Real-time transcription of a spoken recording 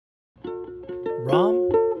Rom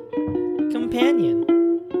Companion.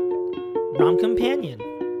 Rom Companion.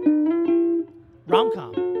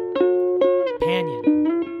 Rom-com.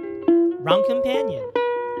 Companion. Rom Companion.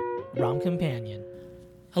 Rom Companion.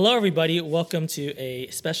 Hello, everybody. Welcome to a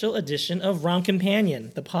special edition of Rom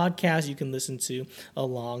Companion, the podcast you can listen to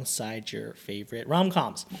alongside your favorite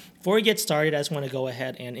rom-coms. Before we get started, I just want to go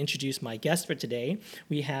ahead and introduce my guest for today.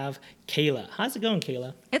 We have Kayla. How's it going,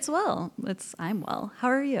 Kayla? It's well. I'm well. How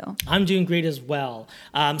are you? I'm doing great as well.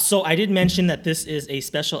 So I did mention that this is a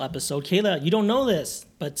special episode. Kayla, you don't know this,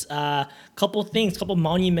 but couple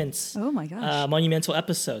monuments. Oh my gosh. Monumental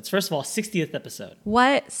episodes. First of all, 60th episode.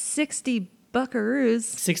 What? 60 buckaroos?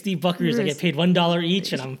 60 buckaroos. I get paid $1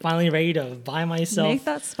 each, and I'm finally ready to buy myself. Make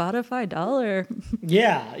that Spotify dollar.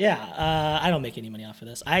 Yeah. I don't make any money off of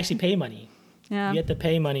this. I actually pay money. Yeah. You have to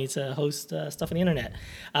pay money to host stuff on the internet.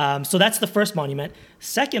 So that's the first monument.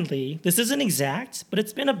 Secondly, this isn't exact, but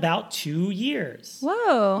it's been about 2 years.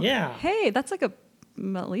 Whoa. Yeah. Hey, that's like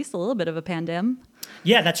at least a little bit of a pandem.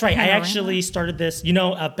 Yeah, that's right. I Panorama. actually started this.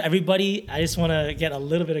 Everybody, I just want to get a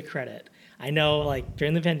little bit of credit. I know, like,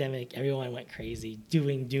 during the pandemic, everyone went crazy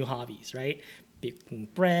doing new hobbies, right? Baking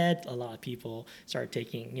bread. A lot of people started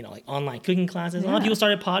taking, like online cooking classes. A lot of people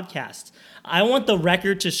started podcasts. I want the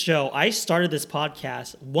record to show I started this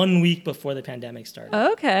podcast 1 week before the pandemic started.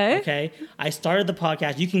 Okay. I started the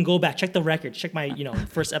podcast. You can go back, check the record, check my,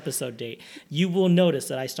 first episode date. You will notice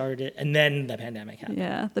that I started it, and then the pandemic happened.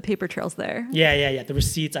 Yeah, the paper trail's there. Yeah. The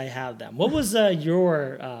receipts, I have them. What was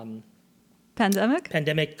your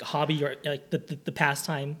Pandemic? hobby, or like the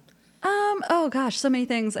pastime? Oh gosh, so many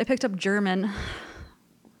things. I picked up German.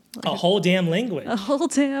 A whole damn language. A whole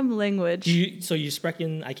damn language. So you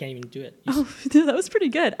sprechen? I can't even do it. Oh, that was pretty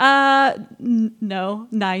good. No,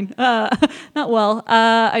 9. Not well.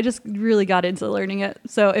 I just really got into learning it.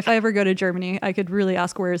 So if I ever go to Germany, I could really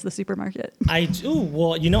ask where is the supermarket. I do.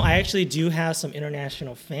 Well, I actually do have some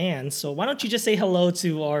international fans. So why don't you just say hello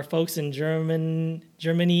to our folks in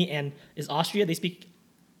Germany, and is Austria? They speak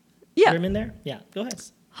German there? Yeah. Go ahead.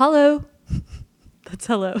 Hello. That's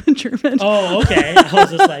hello in German. Oh, okay. I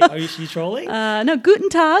was just like, are you trolling? No, guten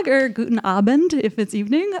Tag or guten Abend if it's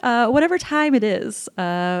evening. Whatever time it is,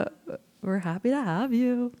 we're happy to have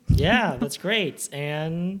you. Yeah, that's great.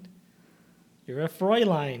 And you're a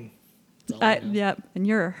Fräulein. Yeah, and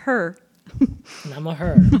you're a her. And I'm a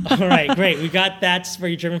her. All right, great. We got that for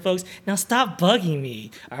you German folks. Now stop bugging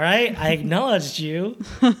me. All right, I acknowledged you.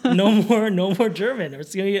 No more German.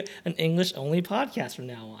 It's going to be an English-only podcast from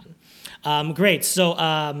now on. Great.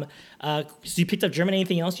 So you picked up German.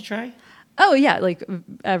 Anything else you try? Oh yeah, like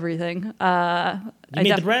everything. You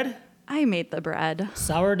made the bread? I made the bread.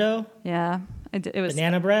 Sourdough? Yeah, I did. It was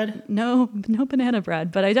banana bread? No banana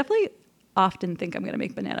bread, but I definitely often think I'm gonna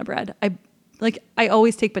make banana bread. I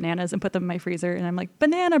always take bananas and put them in my freezer, and I'm like,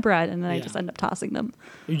 banana bread, and then I just end up tossing them.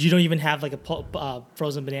 You don't even have like a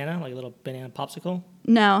frozen banana, like a little banana popsicle?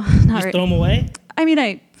 No, not right. Just throw them away? I mean,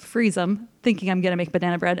 I freeze them, thinking I'm gonna make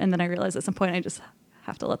banana bread, and then I realize at some point I just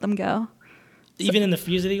have to let them go. Even in the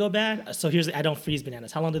freezer they go bad? So I don't freeze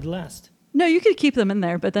bananas. How long did it last? No, you could keep them in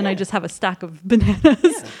there, but then I just have a stack of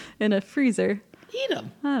bananas in a freezer. Eat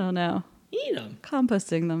them. I don't know. Eat them.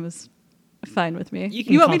 Composting them is fine with me.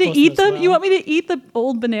 You want me to eat them? Well. You want me to eat the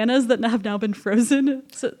old bananas that have now been frozen?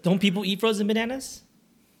 Don't people eat frozen bananas?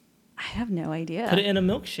 I have no idea. Put it in a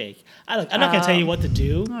milkshake. I'm not going to tell you what to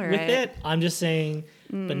do with it. I'm just saying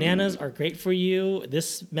bananas are great for you.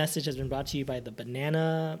 This message has been brought to you by the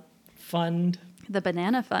Banana Fund. The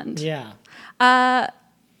Banana Fund. Yeah.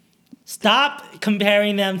 Stop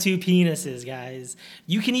comparing them to penises, guys.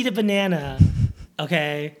 You can eat a banana,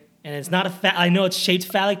 okay? And it's not I know it's shaped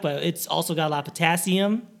phallic, but it's also got a lot of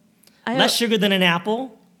potassium. Less sugar than an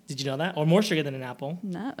apple. Did you know that? Or more sugar than an apple.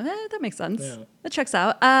 No, that makes sense. Yeah. That checks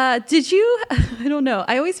out. Did you, I don't know.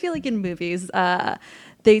 I always feel like in movies,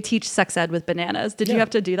 they teach sex ed with bananas. Did you have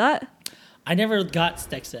to do that? I never got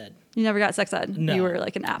sex ed. You never got sex ed? No. You were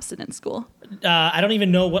like an abstinent school? I don't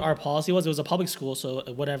even know what our policy was. It was a public school, so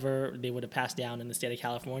whatever they would have passed down in the state of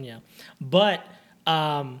California. But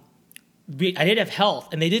I did have health,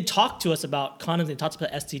 and they did talk to us about condoms. They talked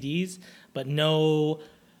about STDs, but no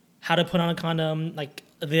how to put on a condom.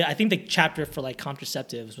 I think the chapter for like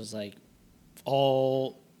contraceptives was like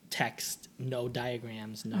all text, no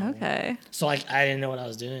diagrams, no. Okay. So I didn't know what I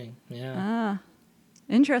was doing. Yeah.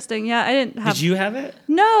 Interesting. Yeah, I didn't have. Did you have it?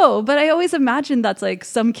 No, but I always imagined that's like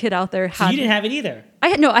some kid out there had. So you didn't have it either.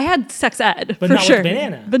 I had sex ed, but for not sure. with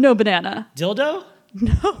banana. But no banana. Dildo?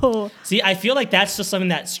 No. See, I feel like that's just something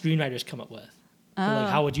that screenwriters come up with. Like,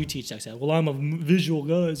 how would you teach sex ed? Well, I'm a visual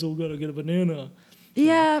guy, so we gotta get a banana.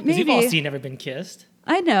 Yeah, Because maybe. you've all seen Never Been Kissed.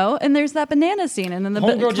 I know. And there's that banana scene. And then the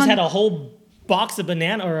Homegirl just had a whole box of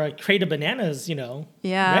banana or a crate of bananas,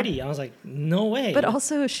 Yeah. ready. I was like, no way. But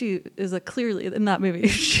also, she is clearly in that movie.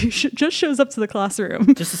 She just shows up to the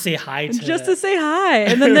classroom just to say hi to just to say hi,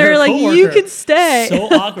 and then they're her like, coworker. "You can stay." So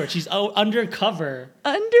awkward. She's undercover.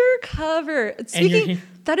 Undercover. Speaking,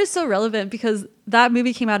 that is so relevant because that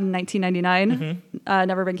movie came out in 1999.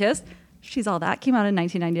 Never Been Kissed. She's All That came out in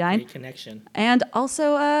 1999. Great connection. And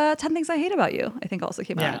also 10 Things I Hate About You, I think also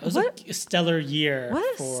came out. Yeah, it was a stellar year. What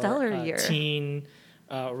a for, stellar year. Teen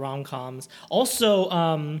rom-coms. Also,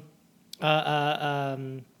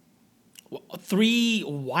 3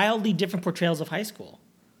 wildly different portrayals of high school.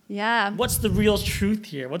 Yeah. What's the real truth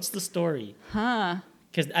here? What's the story? Huh.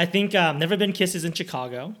 Because I think Never Been Kissed is in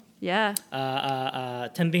Chicago. Yeah.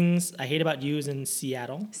 10 Things I Hate About You is in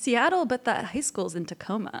Seattle. Seattle, but that high school's in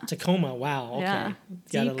Tacoma. Tacoma, wow, okay. Yeah.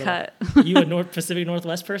 Got a Deep cut. You a Pacific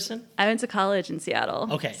Northwest person? I went to college in Seattle.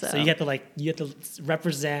 Okay, so you have to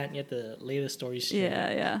represent, you have to lay the story straight.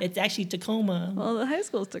 Yeah. It's actually Tacoma. Well, the high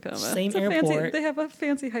school's Tacoma. Same It's a airport. They have a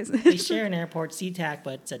fancy high school. They share an airport, SeaTac,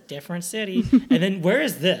 but it's a different city. And then where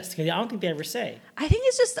is this? Because I don't think they ever say. I think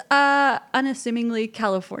it's just unassumingly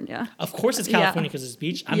California. Of course it's California because it's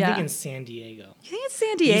beach. I'm thinking San Diego. You think it's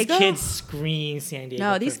San Diego? These kids scream San Diego.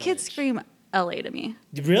 No, these kids privilege. scream LA to me.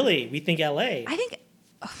 Really? We think LA? I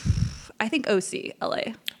think OC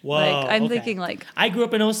LA. Whoa. I'm okay. thinking like. I grew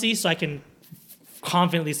up in OC, so I can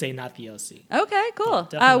confidently say not the OC. Okay, cool.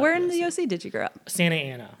 definitely Where not in the the OC did you grow up? Santa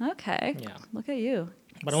Ana. Okay. Yeah. Look at you.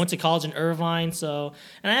 But I went to college in Irvine, and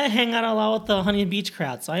I hang out a lot with the Huntington Beach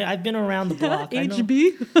crowd. So I've been around the block. I know.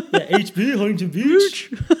 HB. Yeah, HB, Huntington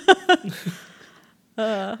Beach.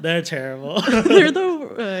 They're terrible. They're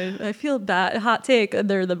the. I feel bad. Hot take.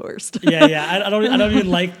 They're the worst. yeah. I don't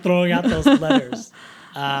even like throwing out those letters.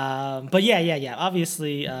 But yeah.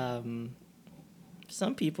 Obviously,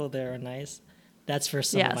 some people there are nice. That's for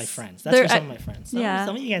some of my friends. That's for some of my friends.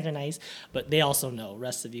 Some of you guys are nice, but they also know.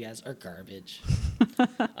 Rest of you guys are garbage.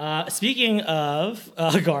 Speaking of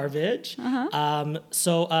garbage,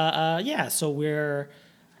 so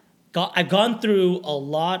I've gone through a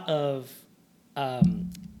lot of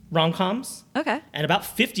rom-coms. Okay. And about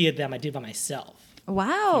 50 of them I did by myself.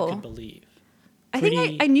 Wow. If you could believe. I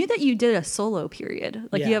think I knew that you did a solo period.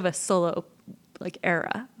 Like you have a solo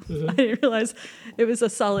era. I didn't realize it was a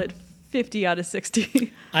solid 50 out of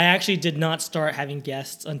 60. I actually did not start having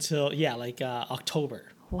guests until October.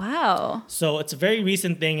 Wow. So it's a very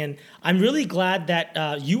recent thing, and I'm really glad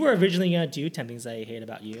that you were originally going to do 10 Things I Hate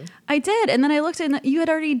About You. I did, and then I looked and you had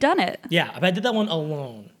already done it. Yeah, but I did that one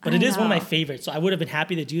alone. But it is one of my favorites, so I would have been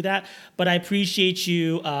happy to do that. But I appreciate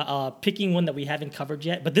you picking one that we haven't covered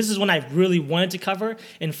yet. But this is one I really wanted to cover.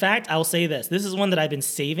 In fact, I'll say this. This is one that I've been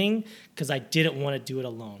saving because I didn't want to do it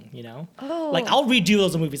alone, Oh. Like, I'll redo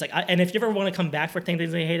those movies. And if you ever want to come back for 10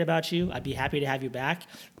 Things I Hate About You, I'd be happy to have you back.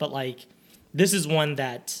 But, this is one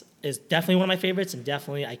that is definitely one of my favorites, and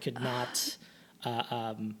definitely I could not,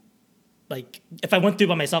 if I went through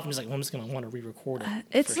by myself, I'm just I'm just going to want to re-record it.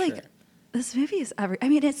 It's sure. This movie is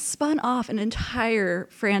it spun off an entire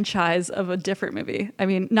franchise of a different movie. I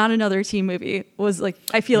mean, Not Another Teen Movie was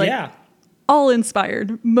I feel all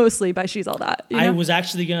inspired mostly by She's All That. I was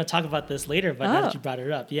actually going to talk about this later, but now that you brought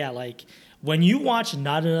it up, when you watch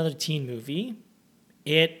Not Another Teen Movie,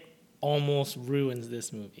 it almost ruins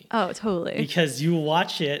this movie. Oh, totally. Because you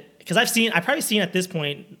watch it, because I've probably seen at this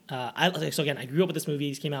point, I grew up with this movie.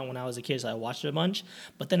 It came out when I was a kid, so I watched it a bunch.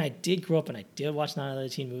 But then I did grow up and I did watch Not Another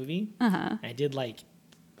Teen Movie. And I did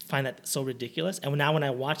find that so ridiculous. And now when I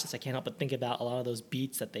watch this, I can't help but think about a lot of those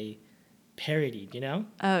beats that they parodied,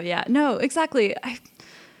 Oh, yeah. No, exactly.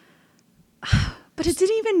 But it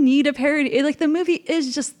didn't even need a parody. The movie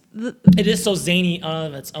is just... It is so zany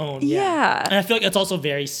on its own. Yeah. And I feel like it's also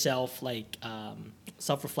very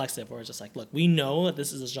self-reflexive, where it's just look, we know that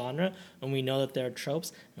this is a genre, and we know that there are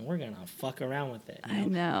tropes, and we're going to fuck around with it. I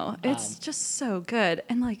know. It's just so good.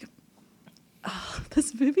 And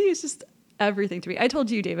this movie is just everything to me. I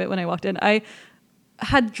told you, David, when I walked in, I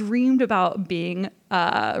had dreamed about being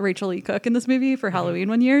Rachel Lee Cook in this movie for Halloween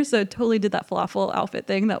one year, so totally did that falafel outfit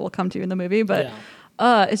thing that we'll come to in the movie. But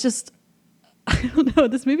it's just, I don't know,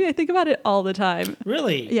 this movie, I think about it all the time.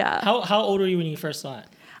 Really? Yeah. How old were you when you first saw it?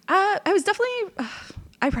 I was definitely,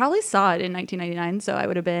 I probably saw it in 1999, so I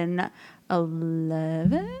would have been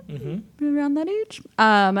 11, around that age.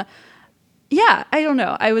 Yeah, I don't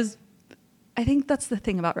know. I think that's the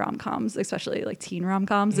thing about rom-coms, especially teen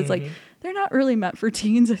rom-coms. It's they're not really meant for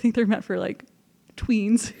teens. I think they're meant for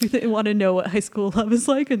tweens who they want to know what high school love is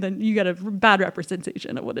like, and then you get a bad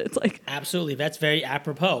representation of what it's like. Absolutely. That's very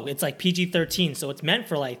apropos. It's like PG-13, so it's meant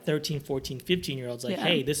for like 13, 14, 15-year-olds. Like,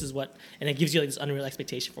 hey, this is what, and it gives you like this unreal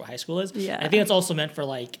expectation for what high school is. Yeah. I think it's also meant for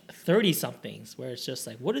like 30-somethings, where it's just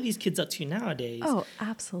like, what are these kids up to nowadays? Oh,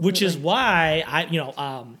 absolutely. Which is why I don't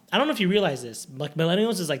know if you realize this, like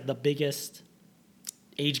millennials is like the biggest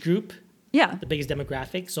age group. Yeah. The biggest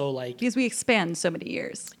demographic. So like, Because we expand so many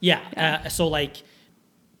years. yeah. So like,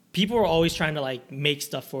 people are always trying to like make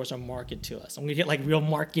stuff for us or market to us. I'm gonna get like real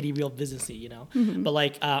markety, real businessy, you know. Mm-hmm. But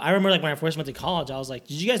like, I remember like when I first went to college, I was like,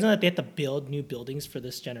 did you guys know that they have to build new buildings for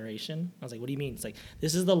this generation? I was like, what do you mean? It's like,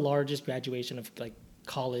 this is the largest graduation of like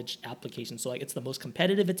college applications. So like, it's the most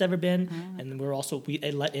competitive it's ever been, and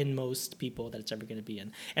we let in most people that it's ever going to be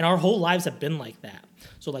in. And our whole lives have been like that.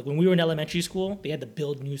 So like when we were in elementary school, they had to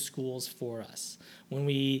build new schools for us. When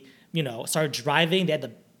we started driving, they had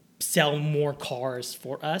to sell more cars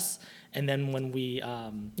for us. And then when we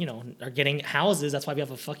are getting houses, that's why we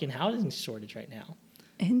have a fucking housing shortage right now.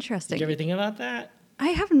 Interesting. Did you ever think about that? I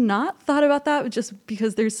have not thought about that, just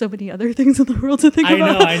because there's so many other things in the world to think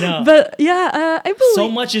about. I know. But yeah, I believe so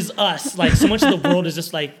much is us. Like so much of the world is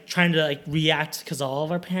just like trying to like react because all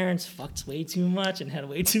of our parents fucked way too much and had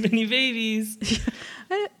way too many babies.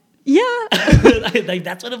 Yeah. Like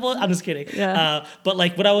that's what it was. I'm just kidding. Yeah. But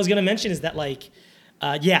like what I was gonna mention is that like,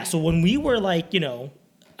 so when we were like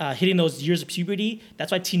hitting those years of puberty,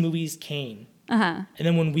 that's why teen movies came. Uh-huh. And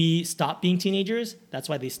then when we stopped being teenagers, that's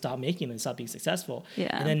why they stopped making them and stopped being successful.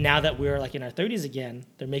 Yeah. And then now that we're like in our 30s again,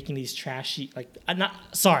 they're making these trashy, like,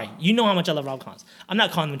 sorry, you know how much I love rom-coms. I'm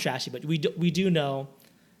not calling them trashy, but we do know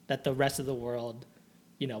that the rest of the world,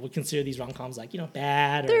 would consider these rom-coms like,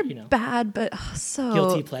 bad They're or, bad, but so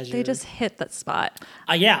guilty pleasure. They just hit that spot.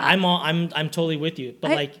 Yeah, I'm totally with you.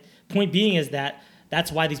 But point being is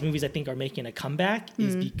that's why these movies I think are making a comeback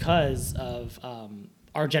is because of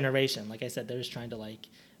our generation. Like I said, they're just trying to like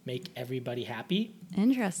make everybody happy.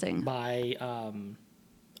 Interesting. By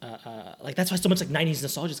like that's why so much like 90s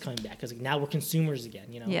nostalgia is coming back, because like now we're consumers again.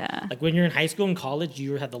 Yeah. Like when you're in high school and college,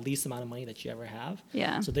 you have the least amount of money that you ever have.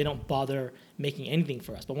 Yeah. So they don't bother making anything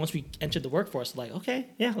for us. But once we entered the workforce, like okay,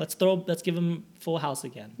 yeah, let's give them full house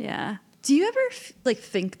again. Yeah. Do you ever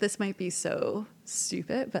think this might be so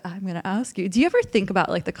stupid, but I'm going to ask you, do you ever think about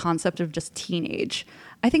like the concept of just teenage?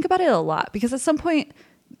 I think about it a lot, because at some point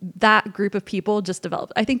that group of people just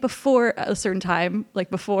developed. I think before a certain time,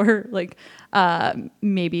 like before like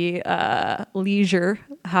maybe leisure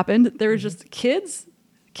happened, there were just kids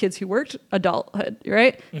who worked, adulthood,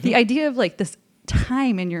 right? Mm-hmm. The idea of like this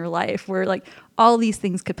time in your life where like all these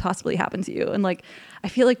things could possibly happen to you, and like I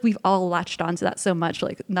feel like we've all latched onto that so much,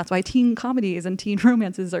 like, and that's why teen comedies and teen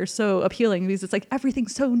romances are so appealing, because it's like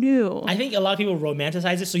everything's so new. I think a lot of people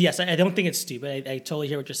romanticize it. So yes, I don't think it's stupid. I totally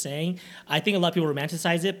hear what you're saying. I think a lot of people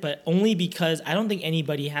romanticize it, but only because I don't think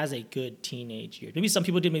anybody has a good teenage year. Maybe some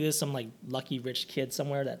people did. Maybe there's some like lucky rich kid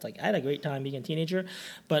somewhere that's like, I had a great time being a teenager,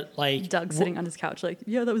 but like Doug sitting on his couch like,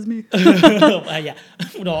 yeah, that was me. Yeah.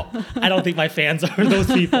 No, I don't think my fans are those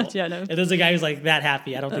people. Yeah, no. If there's a guy who's like that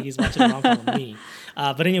happy, I don't think he's watching a rom-com with me.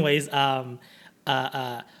 But anyways, our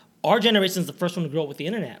generation is the first one to grow up with the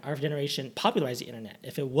internet. Our generation popularized the internet.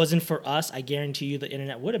 If it wasn't for us, I guarantee you the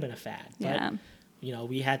internet would have been a fad. Yeah. But,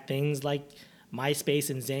 we had things like MySpace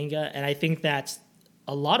and Zynga, and I think that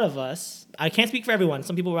a lot of us, I can't speak for everyone.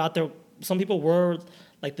 Some people were out there, some people were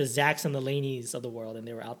like the Zacks and the Laneys of the world, and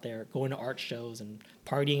they were out there going to art shows and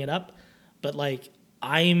partying it up. But like,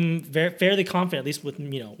 I'm fairly confident, at least with,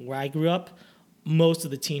 where I grew up, most of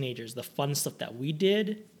the teenagers, the fun stuff that we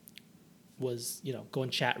did was, go in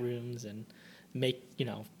chat rooms and make,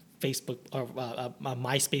 Facebook or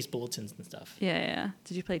MySpace bulletins and stuff. Yeah.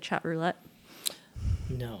 Did you play chat roulette?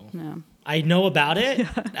 No. I know about it.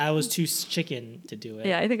 Yeah. I was too chicken to do it.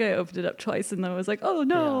 Yeah, I think I opened it up twice and then I was like, oh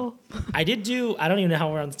no. Yeah. I don't even know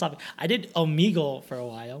how we're on this topic. I did Omegle for a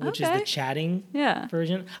while, which is the chatting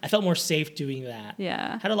version. I felt more safe doing that.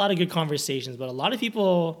 Yeah. Had a lot of good conversations, but a lot of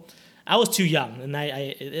people, I was too young, and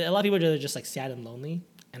a lot of people are just like sad and lonely,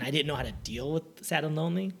 and I didn't know how to deal with sad and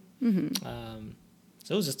lonely. Mm-hmm.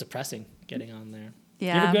 So it was just depressing getting on there.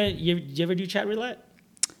 Yeah. You ever do chat roulette?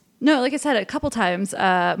 No, like I said, a couple times,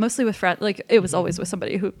 mostly with friends. Like it was always with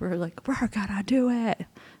somebody who were like, "We're gonna do it."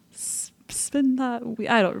 Spin that.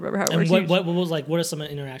 I don't remember how it works. And what was like? What are some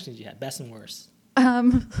interactions you had? Best and worst.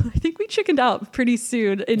 I think we chickened out pretty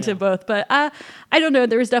soon into both, but I don't know.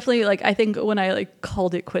 There was definitely like, I think when I like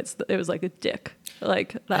called it quits, it was like a dick.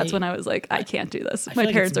 Like that's when I was like, I can't do this.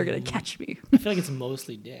 My parents are gonna catch me. I feel like it's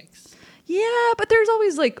mostly dicks. Yeah, but there's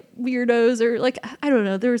always like weirdos or like I don't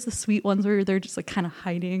know. There's the sweet ones where they're just like kind of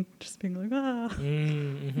hiding, just being like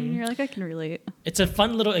and you're like I can relate. It's a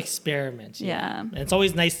fun little experiment. Yeah. And it's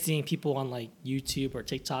always nice seeing people on like YouTube or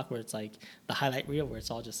TikTok where it's like the highlight reel where it's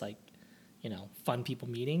all just like, fun people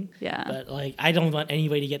meeting. Yeah. But like I don't want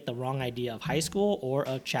anybody to get the wrong idea of high school or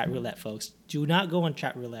of chat roulette, folks. Do not go on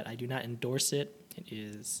chat roulette. I do not endorse it. It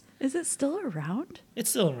is. Is it still around? It's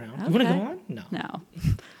still around. Okay. You want to go on? No. No.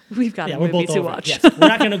 We've got a we're movie both to over. watch. Yes. We're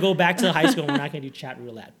not going to go back to high school. And we're not going to do chat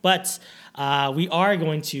roulette. But we are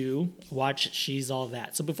going to watch She's All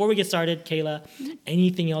That. So before we get started, Kayla,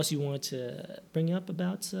 anything else you want to bring up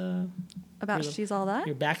about She's All That?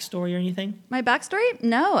 your backstory or anything? My backstory?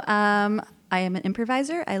 No. I am an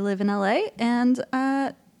improviser. I live in LA, and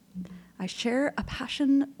I share a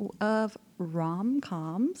passion of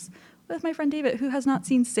rom-coms with my friend David, who has not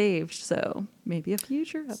seen Saved, so maybe a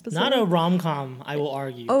future episode. Not a rom-com, I will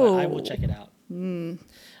argue, but I will check it out.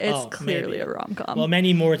 It's clearly maybe. a rom-com. Well,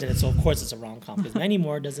 Many More than it, so of course it's a rom-com, because Many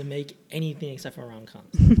More doesn't make anything except for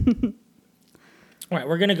rom-coms. All right,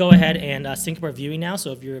 we're going to go ahead and sync our viewing now,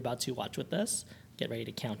 so if you're about to watch with us, get ready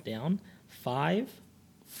to count down. 5,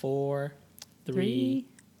 4, 3,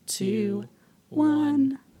 2,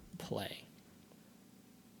 1, play.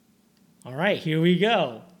 All right, here we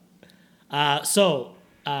go. This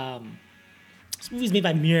movie's made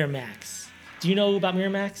by Miramax. Do you know about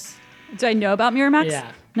Miramax? Do I know about Miramax?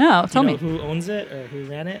 Yeah. No, Do tell you know me. who owns it or who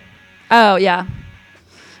ran it? Oh, yeah.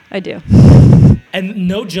 I do. And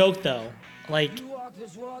no joke, though, like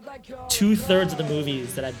 2/3 of the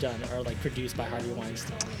movies that I've done are like produced by Harvey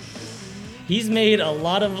Weinstein. He's made a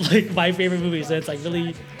lot of like my favorite movies, and it's like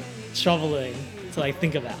really troubling to like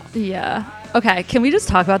think about. Yeah. Okay, can we just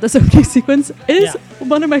talk about this opening sequence? It is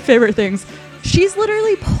one of my favorite things. She's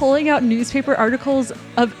literally pulling out newspaper articles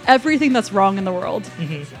of everything that's wrong in the world.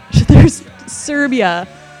 Mm-hmm. There's Serbia,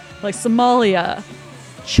 like Somalia,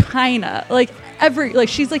 China,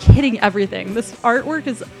 she's like hitting everything. This artwork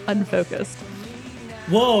is unfocused.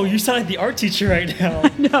 Whoa, you sound like the art teacher right now.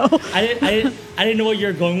 No. I didn't know where you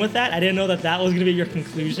were going with that. I didn't know that was going to be your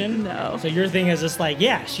conclusion. No. So your thing is just like,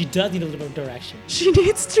 yeah, she does need a little bit of direction. She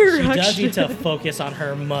needs direction. She does need to focus on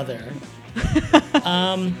her mother.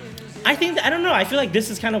 I think I don't know. I feel like this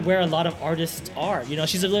is kind of where a lot of artists are.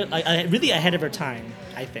 She's really ahead of her time,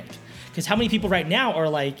 I think. Because how many people right now are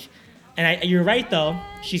like, and you're right though,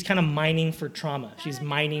 she's kind of mining for trauma. She's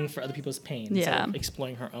mining for other people's pain. Yeah. Instead of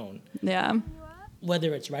exploring her own. Yeah.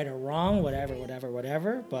 Whether it's right or wrong,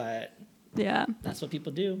 whatever, but yeah, that's what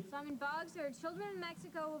people do. Simon Boggs, there are children in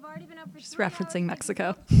Mexico who've already been up for just referencing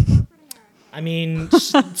Mexico. I mean,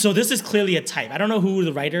 so this is clearly a type. I don't know who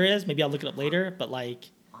the writer is. Maybe I'll look it up later. But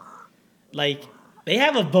like they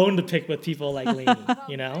have a bone to pick with people like Lainey.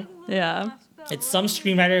 Yeah. It's some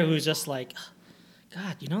screenwriter who's just like,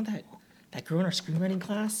 God, that girl in our screenwriting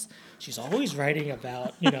class, she's always writing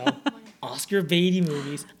about Oscar Beatty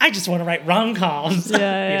movies. I just want to write rom-coms.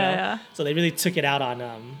 Yeah. So they really took it out on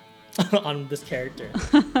on this character.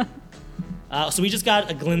 So we just got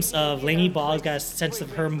a glimpse of Lainey Boggs, got a sense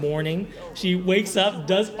of her morning. She wakes up,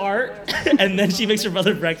 does art, and then she makes her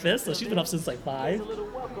brother breakfast. So she's been up since like 5.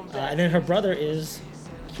 And then her brother is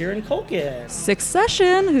Kieran Culkin.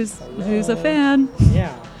 Succession, who's a fan.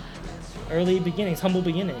 Yeah. Early beginnings, humble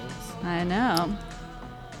beginnings. I know.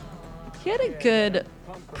 He had a good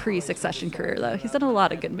pre-Succession career, though. He's done a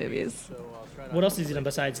lot of good movies. What else has he done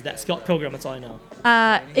besides that? Scott Pilgrim, that's all I know.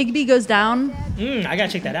 Igby Goes Down. I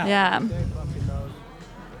gotta check that out. Yeah.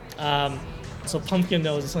 So Pumpkin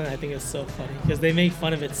Nose is something I think is so funny because they make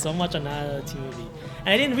fun of it so much on that teen movie. And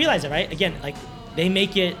I didn't realize it, right? Again, like they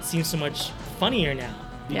make it seem so much funnier now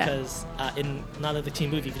because in not of the teen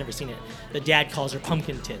movie, if you've never seen it, the dad calls her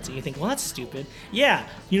pumpkin tits. And you think, well, that's stupid. Yeah.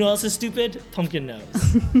 You know what else is stupid? Pumpkin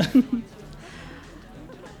Nose.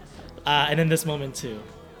 And then this moment too.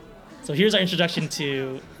 So here's our introduction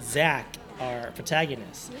to Zach, our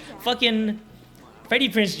protagonist. Fucking Freddie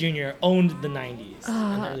Prinze Jr. owned the 90s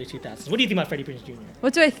and the early 2000s. What do you think about Freddie Prinze Jr.?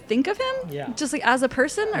 What do I think of him? Yeah. Just like as a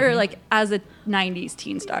person or like as a 90s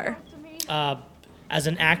teen star? As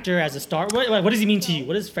an actor, as a star, what does he mean to you?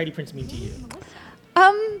 What does Freddie Prinze mean to you?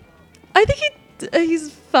 I think he's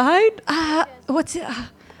fine. I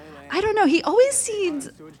don't know. He always seemed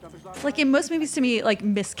like in most movies to me like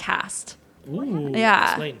miscast. Ooh, Yeah.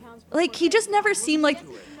 explain. Like he just never seemed like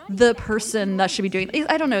the person that should be doing.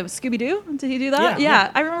 I don't know. Scooby-Doo? Did he do that? Yeah.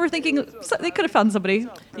 I remember thinking they could have found somebody.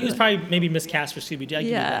 He was probably maybe miscast for Scooby-Doo. I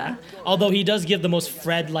give you Yeah. that. Although he does give the most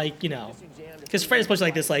Fred, because Fred is supposed to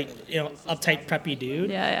be like this, uptight, preppy dude.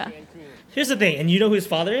 Yeah. Here's the thing, and you know who his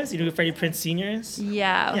father is? You know who Freddie Prinze Sr. is?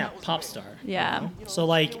 Yeah. Yeah, pop star. Yeah. So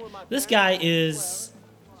like this guy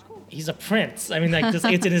he's a prince. I mean, like this,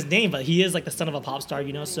 it's in his name, but he is like the son of a pop star,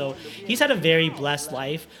 you know. So he's had a very blessed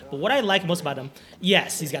life. But what I like most about him,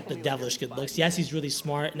 yes, he's got the devilish good looks. Yes, he's really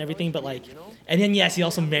smart and everything. But like, and then yes, he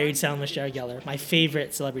also married Sarah Michelle Gellar, my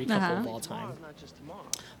favorite celebrity couple of all time.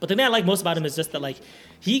 But the thing I like most about him is just that like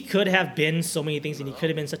he could have been so many things, and he could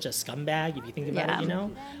have been such a scumbag if you think about it, you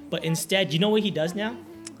know. But instead, you know what he does now?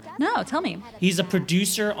 No, tell me. He's a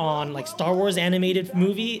producer on like Star Wars animated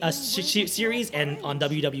movie series and on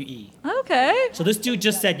WWE. Okay. So this dude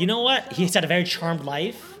just said, you know what? He's had a very charmed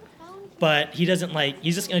life, but he doesn't like.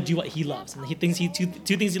 He's just gonna do what he loves, and he thinks two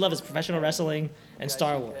things he loves is professional wrestling and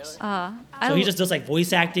Star Wars. So he just does like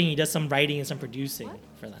voice acting. He does some writing and some producing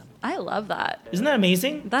for them. I love that. Isn't that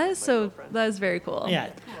amazing? That is very cool.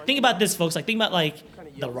 Yeah. Think about this, folks. Like think about like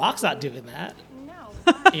The Rock's not doing that.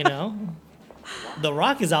 You know. The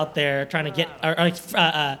Rock is out there trying to get, or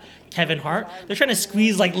Kevin Hart. They're trying to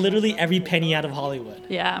squeeze like literally every penny out of Hollywood.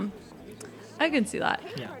 Yeah, I can see that.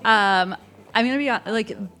 Yeah. I'm gonna be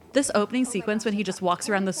like this opening sequence when he just walks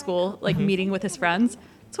around the school, like meeting with his friends.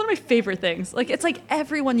 It's one of my favorite things. Like it's like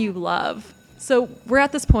everyone you love. So we're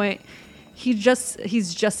at this point. He's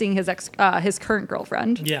just seeing his current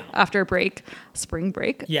girlfriend. Yeah. After a break, spring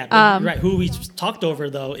break. Yeah. But right. Who we talked over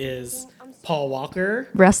though is Paul Walker.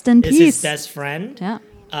 Rest in is peace. His best friend. Yeah.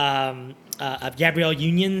 Gabrielle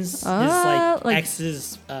Union's his like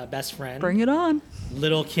ex's best friend. Bring it on.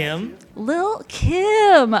 Lil' Kim. Lil'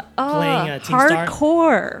 Kim. Playing Teen Star.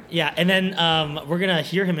 Hardcore. Yeah, and then we're gonna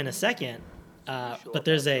hear him in a second. But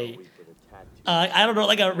there's a I don't know,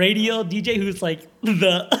 like a radio DJ who's like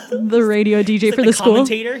the radio DJ like for the school.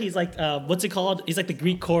 Commentator. He's like what's it called? He's like the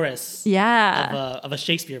Greek chorus. Yeah. Of a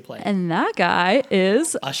Shakespeare play. And that guy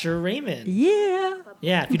is Usher Raymond. Yeah.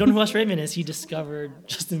 Yeah, if you don't know who Usher Raymond is, he discovered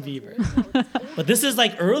Justin Bieber. But this is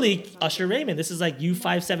like early Usher Raymond. This is like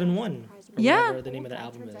U571. Or whatever the name of the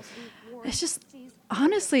album is. It's just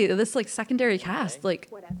honestly this like secondary cast like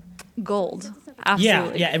gold.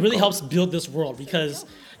 Absolutely. Yeah, it really helps build this world because,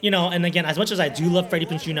 you know, and again, as much as I do love Freddie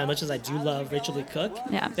Prinze Jr., as much as I do love Rachel Lee Cook,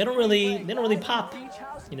 they don't really pop,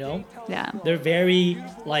 you know? Yeah. They're very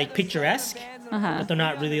like picturesque, but they're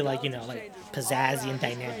not really like, you know, like pizzazzy and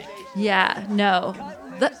dynamic. Yeah, no.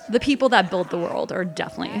 The people that build the world are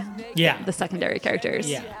definitely the secondary characters.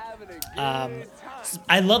 Yeah.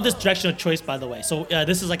 I love this direction of choice, by the way. So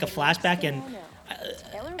this is like a flashback, and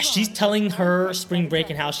she's telling her spring break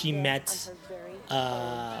and how she met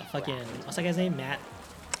what's that guy's name?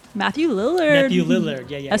 Matthew Lillard.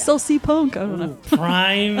 Yeah. SLC Punk. I don't know.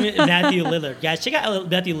 Prime Matthew Lillard. Yeah, check out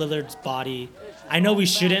Matthew Lillard's body. I know we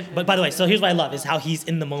shouldn't, but by the way, so here's what I love is how he's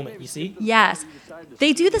in the moment, you see? Yes.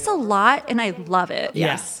 They do this a lot, and I love it.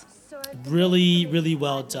 Yes. Really, really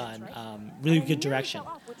well done. Really good direction.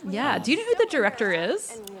 Yeah. Do you know who the director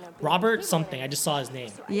is? Robert something. I just saw his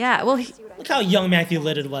name. Yeah. Well, look how young Matthew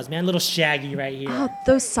Lillard was, man. Little Shaggy right here. Oh,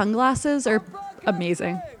 those sunglasses are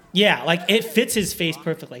amazing. Yeah, like it fits his face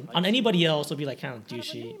perfectly. On anybody else, it'll be like kind of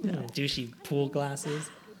douchey pool glasses.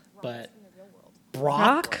 But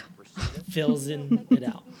Brock fills it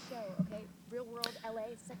out.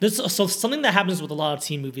 So something that happens with a lot of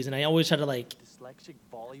teen movies, and I always try to like,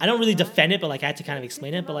 I don't really defend it, but like I had to kind of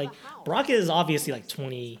explain it. But like Brock is obviously like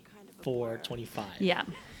 24, 25. Yeah.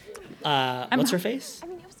 What's her face?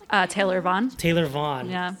 Taylor Vaughn. Taylor Vaughn.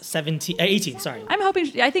 Yeah. 18, sorry. I'm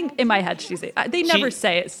hoping, I think in my head she's, they never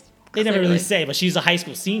say it. They never really say, but she's a high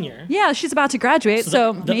school senior. Yeah, she's about to graduate,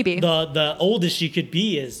 so maybe. The oldest she could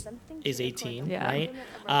be is 18, right?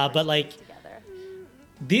 But like,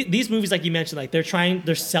 these movies, like you mentioned, like they're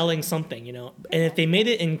selling something, you know. And if they made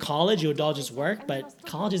it in college, it would all just work. But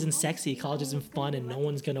college isn't sexy, college isn't fun, and no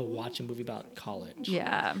one's gonna watch a movie about college.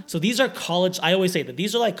 Yeah. So these are college. I always say that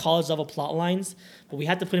these are like college level plot lines, but we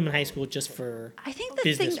have to put them in high school just for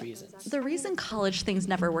business reasons. The reason college things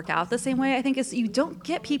never work out the same way, I think, is you don't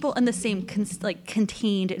get people in the same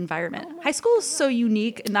contained environment. High school is so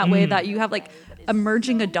unique in that way that you have like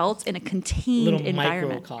emerging adults in a contained little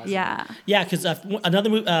environment. Microcosm. Yeah. Yeah, because another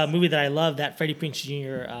movie that I love that Freddie Prinze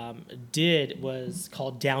Jr. Did was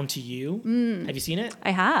called Down to You. Have you seen it? I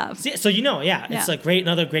have. So you know, it's like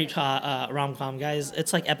another great rom-com, guys.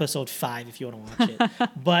 It's like episode 5 if you want to watch it.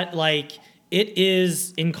 But like it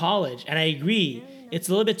is in college, and I agree, it's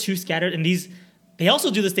a little bit too scattered. And they also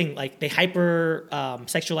do this thing like they hyper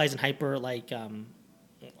sexualize and hyper like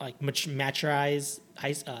maturize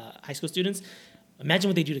high school students. Imagine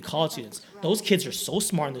what they do to college students. Those kids are so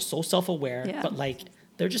smart and they're so self-aware, but like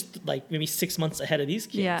they're just like maybe 6 months ahead of these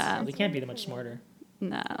kids. Yeah. So they can't be that much smarter.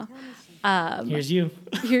 No. Here's you.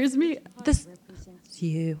 Here's me. This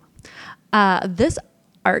you. This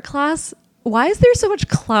art class. Why is there so much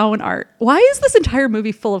clown art? Why is this entire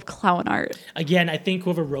movie full of clown art? Again, I think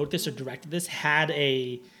whoever wrote this or directed this had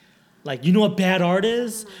a, like, you know what bad art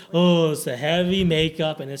is? Oh, it's the heavy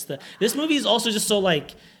makeup, and this movie is also just so,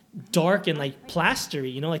 like, dark and, like, plastery,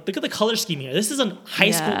 you know? Like, look at the color scheme here. This is a high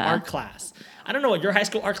school art class. I don't know what your high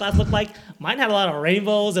school art class looked like. Mine had a lot of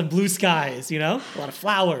rainbows and blue skies, you know? A lot of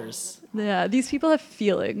flowers. Yeah, these people have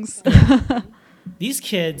feelings. These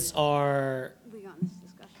kids are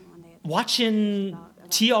watching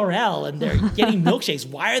TRL and they're getting milkshakes.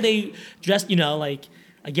 Why are they dressed, you know, like,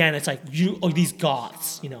 again, it's like, these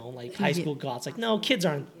goths, you know, like high school goths. Like, no, kids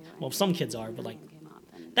aren't, well, some kids are, but like,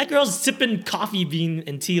 that girl's sipping coffee bean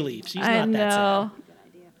and tea leaf. She's not that sad.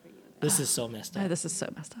 This is so messed up. This is so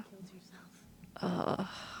messed up.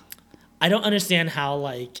 I don't understand how,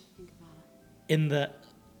 like,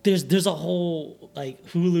 there's a whole, like,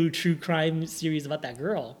 Hulu true crime series about that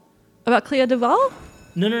girl. About Clea Duvall?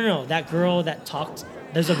 No. That girl that talked.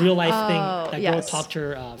 There's a real life thing. That girl yes. talked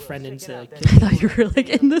her friend into. I thought you were like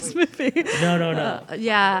in this movie. No.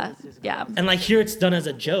 Yeah. And like here, it's done as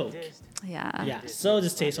a joke. Yeah. Yeah, so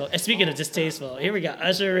distasteful. And speaking of distasteful, here we go.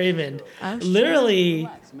 Usher Raymond, literally,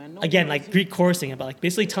 again, like Greek chorusing about like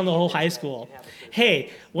basically telling the whole high school,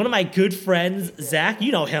 hey, one of my good friends, Zach,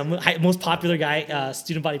 you know him, most popular guy,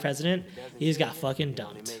 student body president, he just got fucking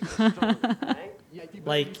dumped.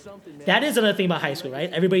 Like, that is another thing about high school,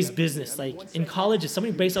 right? Everybody's business. Like, in college, if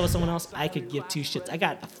somebody breaks up with someone else, I could give two shits. I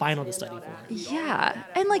got a final to study for. Yeah.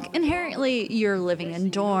 And, like, inherently, you're living in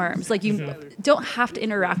dorms. Like, you don't have to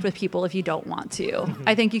interact with people if you don't want to.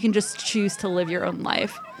 I think you can just choose to live your own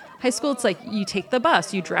life. High school, it's like you take the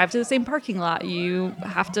bus, you drive to the same parking lot, you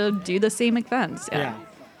have to do the same events. Yeah.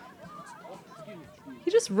 He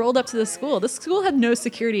just rolled up to the school. The school had no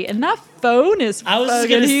security, and that phone is I was just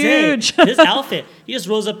fucking gonna huge. say, this outfit, he just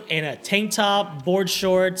rolls up in a tank top, board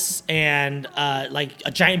shorts, and like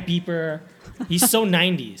a giant beeper. He's so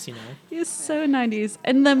 90s, you know? He's so 90s.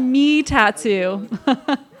 And the me tattoo. Who the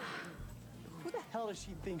hell does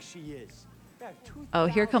she think she is? Oh,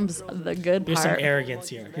 here comes the good Here's some part. arrogance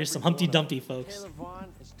here. Here's some Humpty Dumpty, folks. Taylor Vaughn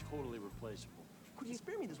is totally replaceable. Could you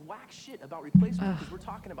spare me this whack shit about replacement? Because we're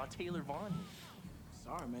talking about Taylor Vaughn.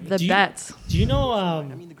 Sorry, man. The bets. Do you know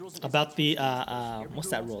about the, what's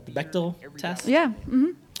that rule? The Bechdel test? Yeah.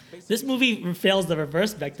 Mm-hmm. This movie fails the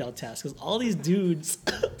reverse Bechdel test because all these dudes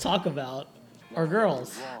talk about are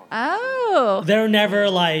girls. Oh. They're never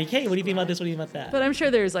like, hey, what do you think about this? What do you think about that? But I'm sure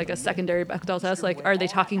there's like a secondary Bechdel test. Like, are they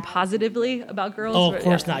talking positively about girls? Oh, Or- of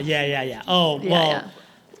course not. Yeah. Oh, Yeah, well, yeah.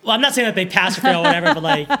 well, I'm not saying that they pass or fail or whatever, but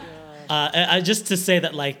like, just to say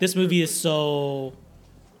that like this movie is so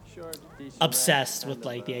obsessed with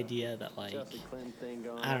like the idea that like,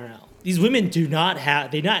 I don't know, these women do not have,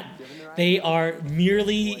 they are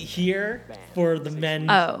merely here for the men,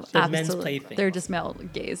 Oh, the men's absolutely. plaything. They're just male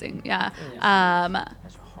gazing. Yeah.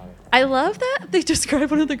 I love that they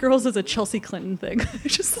describe one of the girls as a Chelsea Clinton thing.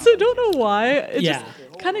 I don't know why. It Yeah.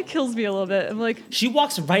 just kind of kills me a little bit. I'm like, She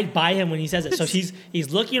walks right by him when he says it. So he's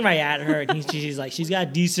looking right at her, and she's like, she's got a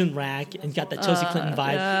decent rack and got that Chelsea Clinton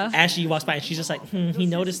vibe. yeah. As she walks by, and she's just like, he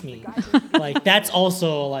noticed me. Like that's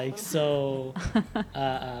also like so,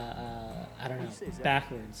 I don't know,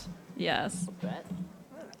 backwards. yes.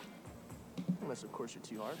 Unless, of course, you're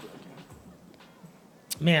too heartbroken.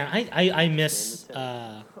 Man, I miss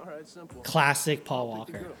All right, simple. classic Paul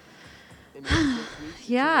Walker.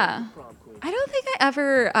 Yeah. I don't think I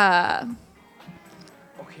ever, I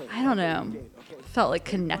don't know, felt like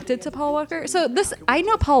connected to Paul Walker. So I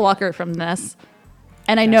know Paul Walker from this,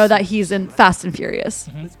 and I know that he's in Fast and Furious.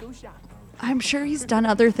 Let's go shopping. I'm sure he's done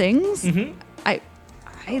other things.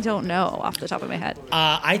 I don't know off the top of my head.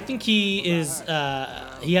 I think he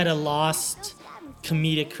had a lost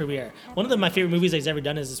comedic career. One of my favorite movies that he's ever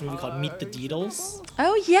done is this movie called Meet the Deedles.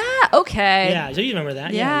 Oh yeah, okay. Yeah, so you remember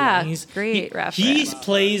that? Yeah, He's great He reference.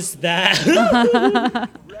 plays that.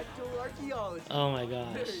 Rectal archaeology. Oh my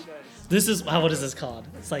gosh. This is what is this called?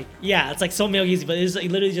 It's like so male gazing, but it's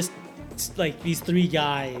like literally just like these three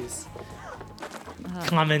guys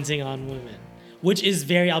commenting on women, which is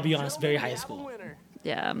I'll be honest, very high school. Winner.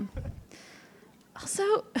 Yeah.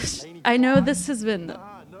 Also, I know this has been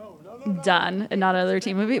done and not another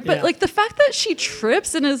teen movie, but Yeah. like the fact that she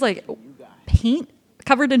trips and is like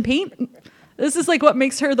covered in paint, this is like what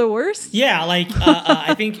makes her the worst. Yeah, like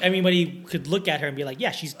I think everybody could look at her and be like, yeah,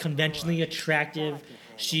 she's conventionally attractive.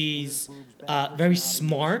 She's very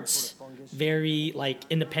smart, very like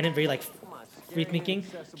independent, very like free thinking.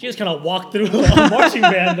 She just kind of walked through a marching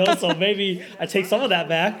band, though, so maybe I take some of that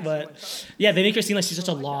back. But yeah, they make her seem like she's such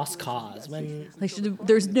a lost cause when Like,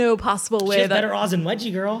 there's no possible she way has that. better odds than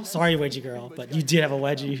Wedgie Girl. Sorry, Wedgie Girl, but you did have a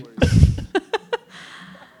wedgie.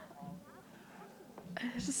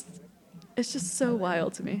 It's just so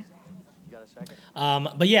wild to me.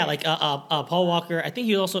 But yeah, like Paul Walker, I think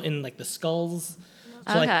he was also in like the Skulls.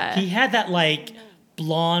 So like Okay. he had that like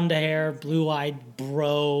blonde hair, blue-eyed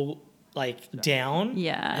bro like down.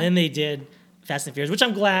 Yeah. And then they did Fast and Furious, which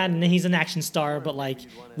I'm glad, and he's an action star, but like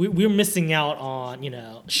we're missing out on,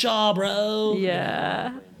 Shaw, bro.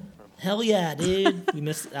 Yeah. Hell yeah, dude. We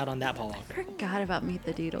missed out on that Paul Walker. Forgot about Meet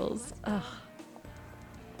the Deedles. Ugh.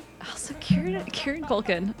 Also, Kieran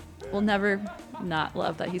Culkin will never not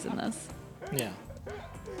love that he's in this. Yeah.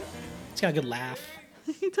 He's got a good laugh.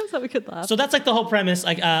 He does have a good laugh. So that's like the whole premise.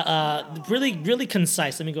 Like, really, really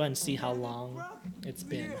concise. Let me go ahead and see how long it's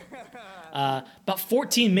been. About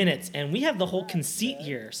 14 minutes, and we have the whole conceit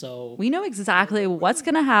here. So we know exactly what's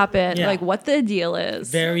gonna happen, Yeah. like what the deal is.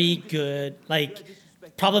 very good, like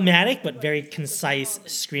problematic, but very concise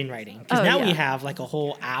screenwriting. Because Oh, now we yeah. have like a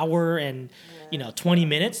whole hour and 20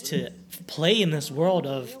 minutes to play in this world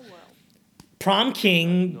of prom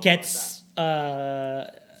king gets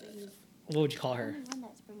what would you call her?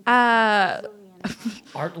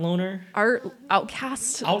 Art loner. Art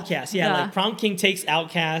outcast. Outcast, yeah, Yeah. like prom king takes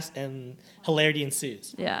Outcast and hilarity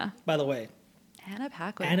ensues. Yeah. By the way, Anna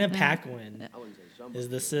Paquin. Anna Yeah. Paquin is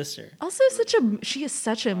the sister. Also, she is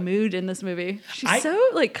such a mood in this movie. She's so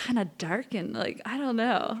like kind of dark and like I don't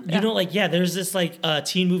know. There's this like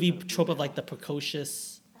teen movie trope of like the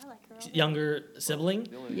precocious younger sibling.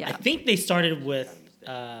 Yeah. I think they started with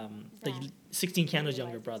the 16 Candles'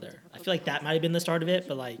 younger brother. I feel like that might have been the start of it,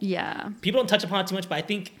 but like Yeah. people don't touch upon it too much. But I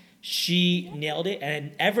think she nailed it,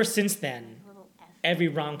 and ever since then, every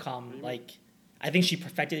rom-com, like I think she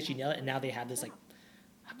perfected it. She nailed it, and now they have this like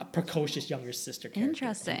a precocious younger sister character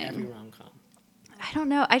Interesting. in every rom-com. I don't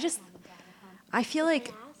know. I feel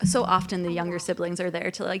like so often the younger siblings are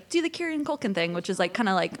there to like do the Kieran Culkin thing, which is like kind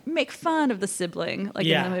of like make fun of the sibling like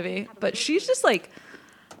Yeah. in the movie. But she's just like,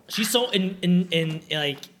 She's so in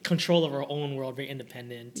like control of her own world, very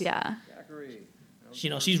independent. yeah.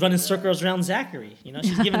 She's running circles around Zachary.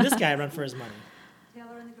 She's giving this guy a run for his money.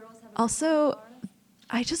 Also,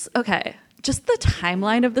 just the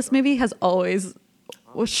timeline of this movie has always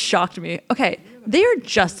shocked me. Okay, they are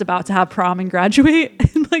just about to have prom and graduate,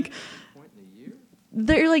 and like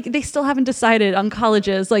they still haven't decided on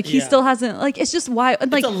colleges. Like he Yeah. still hasn't. Like it's just why.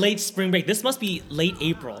 Like It's a late spring break. This must be late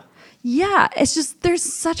April. yeah, it's just there's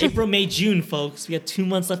such a. April, May, June, folks. We got 2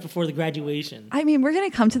 months left before the graduation. I mean, we're gonna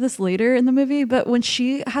come to this later in the movie, but when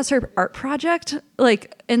she has her art project,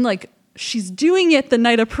 she's doing it the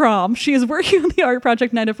night of prom. She is working on the art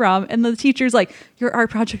project night of prom, and the teacher's like, "Your art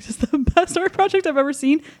project is the best art project I've ever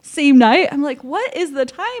seen." Same night, I'm like, "What is the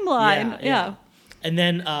timeline?" Yeah. And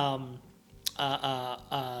then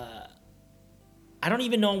I don't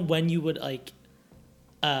even know when you would like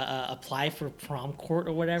apply for prom court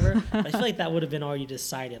or whatever. But I feel like that would have been already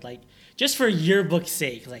decided, like just for yearbook's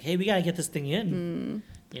sake. Like, hey, we gotta get this thing in.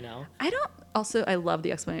 I love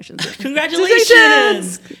the explanations.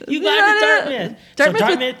 Congratulations! You got to Dartmouth. Dartmouth So with-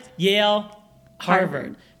 Dartmouth, Yale, Harvard.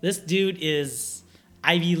 Harvard. This dude is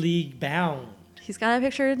Ivy League bound. He's got a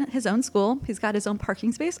picture in his own school. He's got his own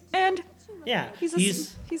parking space, and Yeah, he's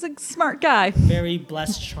he's a smart guy. very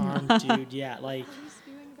blessed, charmed dude. Yeah, like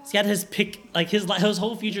he's got his pick, like his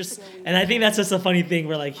whole futures. And I think that's just a funny thing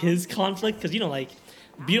where like his conflict, because like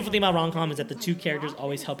the beautiful thing about rom-com is that the two characters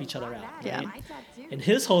always help each other out. Right? Yeah. And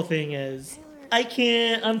his whole thing is, I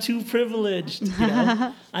can't. I'm too privileged.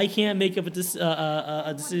 I can't make up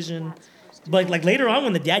a decision. But like later on,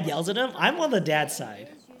 when the dad yells at him, I'm on the dad's side.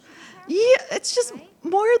 Yeah, it's just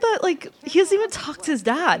more that like he doesn't even talk to his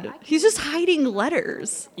dad. He's just hiding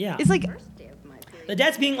letters. Yeah. It's like The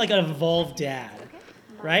dad's being like an evolved dad,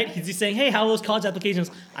 right? He's just saying, "Hey, how are those college applications?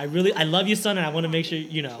 I love you, son, and I want to make sure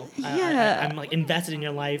I'm like invested in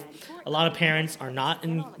your life. A lot of parents are not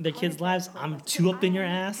in their kids' lives. I'm too up in your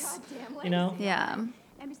ass, yeah. And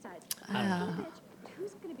besides,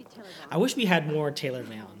 who's gonna be Taylor Vaughn? I wish we had more Taylor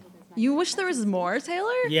Vaughn. You wish there was more,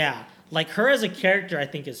 Taylor? Yeah, like her as a character, I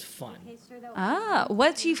think is fun.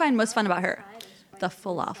 What do you find most fun about her? The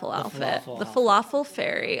falafel outfit. falafel The outfit. falafel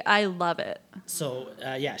fairy. I love it. So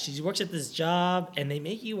she works at this job, and they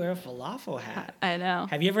make you wear a falafel hat. I know.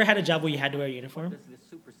 Have you ever had a job where you had to wear a uniform?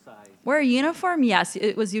 Wear a uniform? Yes.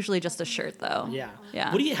 It was usually just a shirt, though. Yeah.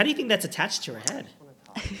 Yeah. How do you think that's attached to her head?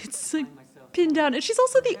 It's like pinned down. And she's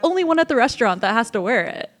also the only one at the restaurant that has to wear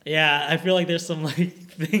it. Yeah, I feel like there's some like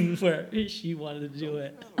thing where she wanted to do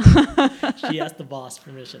it. She asked the boss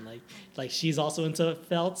permission. Like she's also into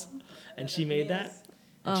felt, and she made that.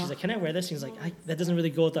 And she's like, "Can I wear this?" She's like, "That doesn't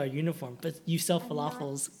really go with our uniform, but you sell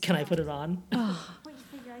falafels. Can I put it on?"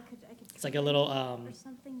 It's like a little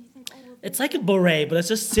it's like a beret, but it's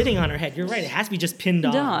just sitting on her head. You're right. It has to be just pinned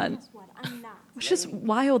on. Done. It's just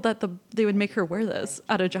wild that they would make her wear this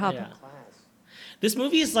at a job. Yeah. This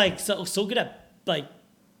movie is like so good at like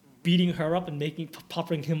beating her up and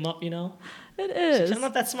popping him up, you know? It is. I'm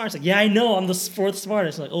not that smart. It's like, yeah, I know, I'm the fourth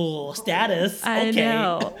smartest. Like, oh, status. I Okay.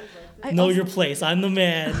 know. Know your place. I'm the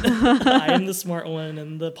man. I am the smart one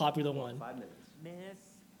and the popular one.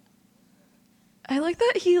 I like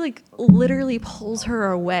that he like literally pulls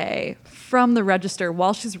her away from the register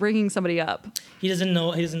while she's ringing somebody up. He doesn't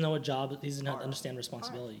know a job. He doesn't understand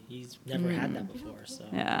responsibility. He's never had that before, so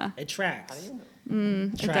Yeah. it tracks.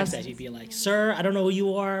 It Tracks does. that he'd be like, "Sir, I don't know who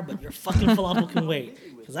you are, but your fucking falafel can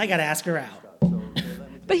wait, because I gotta ask her out."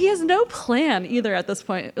 But he has no plan either at this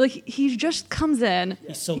point. Like he just comes in.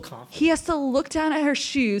 He's so confident. He has to look down at her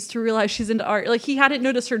shoes to realize she's into art. Like he hadn't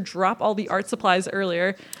noticed her drop all the art supplies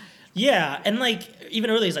earlier. Yeah, and like even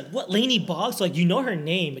earlier, he's like, "What, Lainey Boggs?" So, like, you know her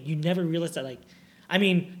name, but you never realize that. Like, I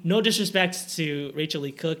mean, no disrespect to Rachel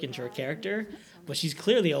Lee Cook and to her character, but she's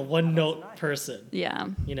clearly a one-note person. Yeah.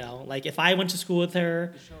 You know, like if I went to school with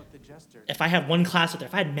her, if I had one class with her,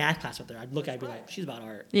 if I had math class with her, I'd be like, she's about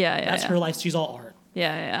art. Yeah. That's her life. She's all art.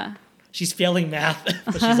 Yeah. She's failing math,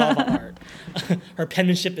 but she's all about art. Her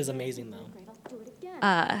penmanship is amazing,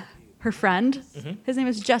 though. Her friend, Mm-hmm. his name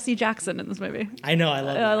is Jesse Jackson in this movie. I know, I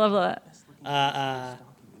love I it. love that.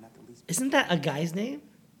 Isn't that a guy's name?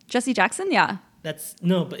 Jesse Jackson, yeah. But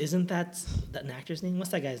isn't that an actor's name? What's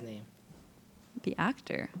that guy's name? The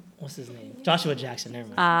actor. What's his name? Joshua Jackson.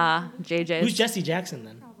 Never mind. JJ. Who's Jesse Jackson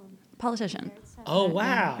then? Politician. Oh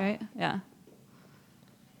wow! Right? Yeah.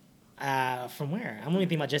 From where? I'm only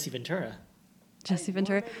thinking about Jesse Ventura. Jesse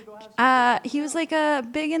Ventura. He was like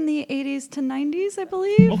big in the 80s to 90s, I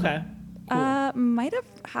believe. Okay. Cool. Might have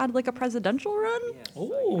had like a presidential run.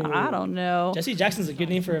 Oh. I don't know. Jesse Jackson's a good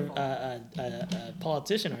name for a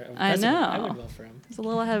politician or a I president. know. I would go for him. He's a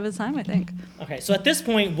little ahead of his time, I think. Okay, so at this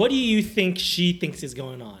point, what do you think she thinks is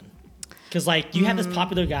going on? Because like you have this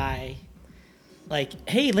popular guy, like,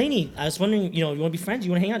 "Hey, Lainey, I was wondering, you want to be friends?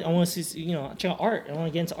 You want to hang out? I want to see, check out art. I want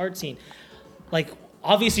to get into art scene." Like,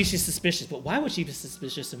 obviously she's suspicious, but why would she be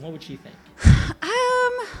suspicious, and what would she think?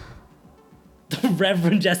 The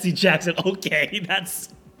Reverend Jesse Jackson. Okay, Is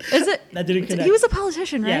it? that didn't connect. He was a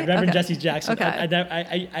politician, right? Yeah, Reverend Okay. Jesse Jackson. Okay.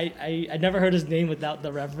 I never heard his name without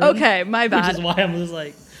the Reverend. Okay, my bad. Which is why I'm just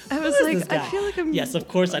like, I was who is like, this guy? I feel like I'm. Yes, of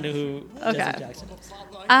course I knew who Okay. Jesse Jackson is.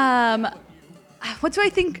 What do I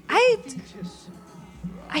think?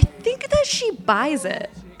 I think that she buys it.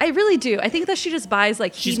 I really do. I think that she just buys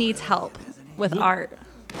like he She's- needs help with art.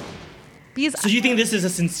 Because So you think this is a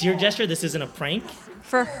sincere gesture? This isn't a prank?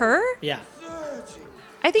 for her, Yeah.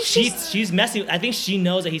 I think She's messing. I think she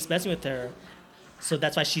knows that he's messing with her, so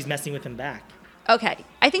that's why she's messing with him back. okay.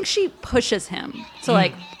 I think she pushes him to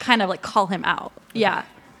like kind of like call him out. Yeah.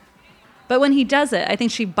 But when he does it, I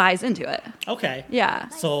think she buys into it. Okay. Yeah.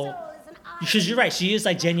 So, because you're right, she is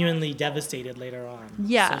like genuinely devastated later on.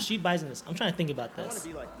 Yeah. So she buys in this. I'm trying to think about this.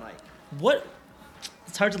 What?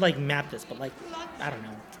 It's hard to like map this, but like, I don't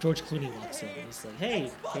know. George Clooney walks in. He's like,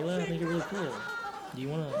 "Hey, Kayla, I think you're really cool. Do you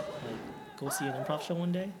want to like go see an improv show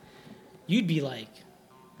one day?" You'd be like,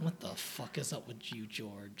 "What the fuck is up with you,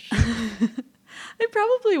 George?" I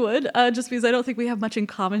probably would, just because I don't think we have much in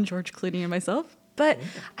common, George Clooney and myself. But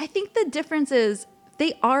I think the difference is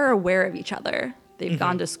they are aware of each other. They've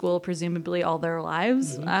gone to school presumably all their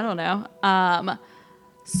lives. I don't know.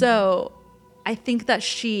 So I think that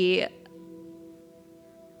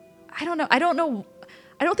I don't know. I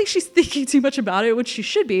don't think she's thinking too much about it, which she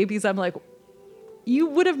should be, because I'm like, you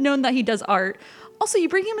would have known that he does art. Also, you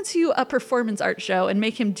bring him into a performance art show and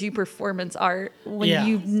make him do performance art when Yeah.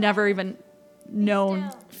 you've never even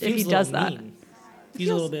known if he Seems a does little that. mean. He's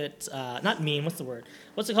a little bit not mean. What's the word?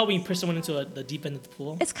 What's it called when you push someone into the deep end of the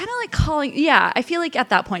pool? It's kind of like calling. Yeah, I feel like at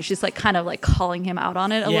that point she's like kind of like calling him out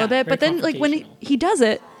on it a Yeah, little bit. very But then like when confrontational. he does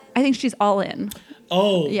it, I think she's all in.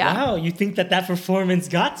 Oh, Yeah. wow! You think that performance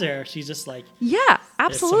got to her? She's just like, Yeah, "There's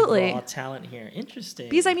absolutely. some raw talent here. Interesting."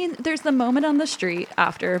 Because I mean, there's the moment on the street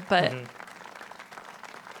after, but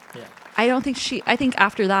yeah. I don't think I think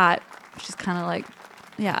after that she's kind of like,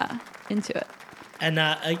 yeah, into it. And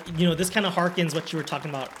this kind of harkens what you were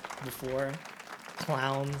talking about before,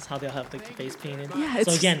 clowns, how they'll have like the face painted. Yeah, So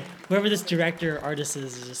it's- again, whoever this director or artist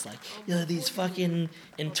is just like, these fucking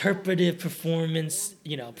interpretive performance,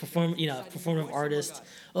 performative artists.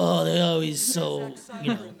 Oh, they're always so,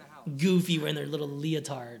 goofy wearing their little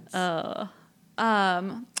leotards.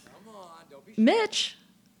 Mitch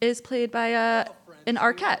is played by an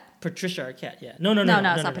Arquette. Patricia Arquette, yeah. No, No,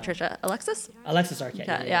 it's not Patricia. Alexis? Alexis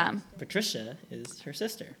Arquette. Yeah. Patricia is her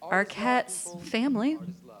sister. Arquette's family.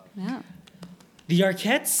 Yeah. The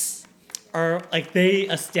Arquettes are like, they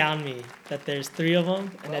astound me that there's 3 of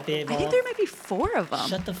them and that they. I think there might be 4 of them.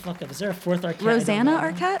 Shut the fuck up! Is there a 4th Arquette? I don't Rosanna know?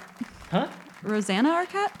 Arquette? Huh? Rosanna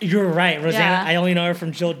Arquette? You're right, Rosanna. Yeah. I only know her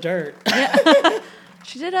from Jill Dirt.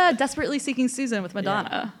 She did Desperately Seeking Susan with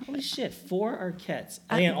Madonna. Holy shit, 4 Arquettes.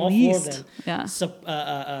 At Again, all 4 least. of them. Yeah.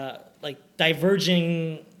 So, like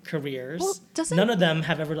diverging careers. Well, doesn't- None of them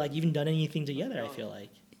have ever like even done anything together. I feel like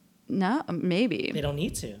No, maybe. they don't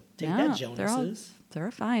need to. Take No, that, Jonases. They're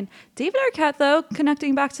fine. David Arquette, though,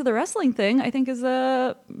 connecting back to the wrestling thing, I think is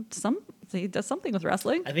he does something with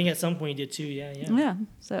wrestling. I think at some point he did too. Yeah. Yeah.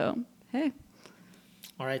 So hey,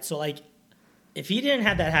 All right. So like, if he didn't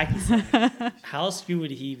have that hacky sack, how screwed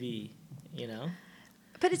would he be?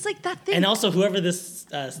 but it's like that thing. And also, whoever this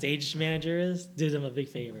stage manager is did him a big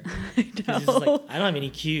favor. I He's know. just like, I don't have any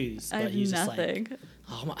cues, I but have he's nothing. just like,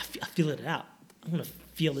 oh, I feel it out. I'm gonna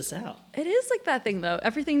feel this out. It is like that thing, though.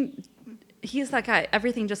 Everything. He is that guy.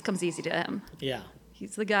 Everything just comes easy to him. Yeah.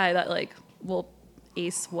 He's the guy that like will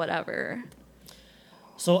ace whatever.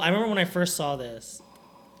 So I remember when I first saw this,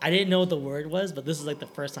 I didn't know what the word was, but this is like the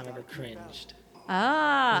first time I ever cringed. It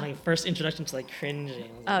was my first introduction to like cringing.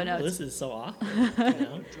 I was like, no, this is so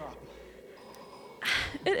awkward.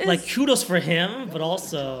 It is. Like kudos for him, but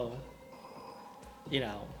also,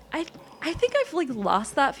 I think I've like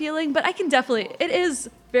lost that feeling, but I can definitely. It is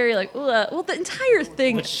very like well, the entire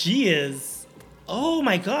thing. but she is. Oh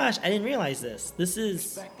my gosh, I didn't realize this. This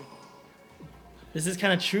is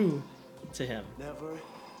kind of true to him.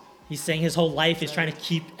 He's saying his whole life is trying to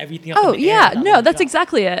keep everything up. Oh in the air yeah, without no, letting that's go.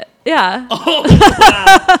 exactly it. Yeah. Oh,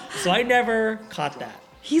 wow. So I never caught that.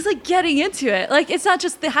 He's like getting into it. Like it's not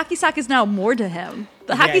just the hacky sack is now more to him.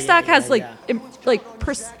 The Yeah, hacky yeah, sack has yeah, like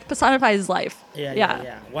yeah. personifies his life.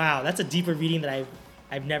 Yeah. Wow, that's a deeper reading that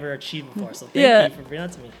I've never achieved before. So thank Yeah. you for bringing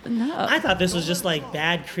that to me. No. I thought this was just like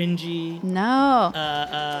bad, cringy, No.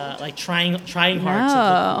 like trying hard to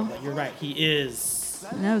look cool. But you're right, he is.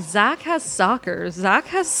 No, Zach has soccer. Zach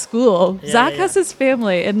has school. Yeah, Zach yeah, has yeah. his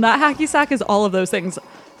family. And that hacky sack is all of those things.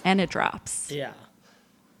 And it drops. Yeah.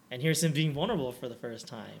 And here's him being vulnerable for the first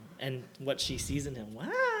time, and what she sees in him.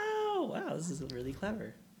 Wow, this is really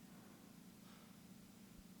clever.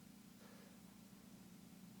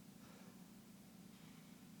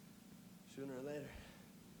 Sooner or later,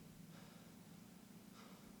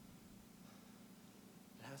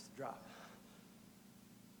 it has to drop.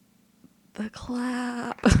 The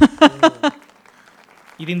clap.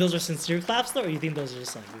 You think those are sincere claps, though, or you think those are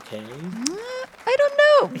just like, okay? I don't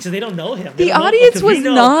know. Because they don't know him. The audience was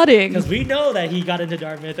nodding. Because we know that he got into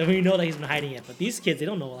Dartmouth, and we know that he's been hiding it. But these kids, they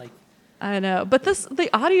don't know, like, I know. But the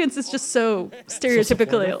audience is just so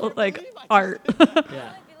stereotypically supportive. like art.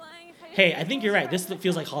 yeah. Hey, I think you're right. This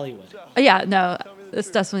feels like Hollywood. Yeah, no.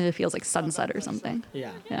 This definitely feels like Sunset or something.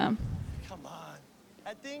 Yeah. Yeah. Come on.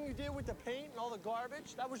 That thing you did with the paint and all the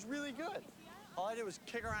garbage, that was really good. All I did was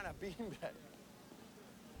kick around a beanbag.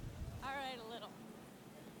 All right, a little.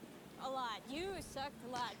 A lot. You sucked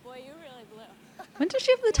a lot. Boy, you really blew. When does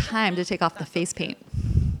she have the time to take off the face paint?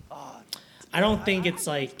 I don't think it's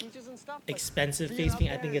like Speeches and stuff, but expensive being face up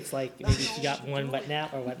paint. I there think is- it's like maybe she got one wet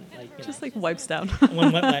nap or what, like, Just like wipes down.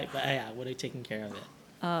 one wet wipe. But yeah, would have taken care of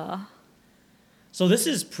it. So this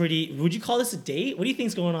is pretty. Would you call this a date? What do you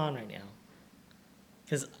think's going on right now?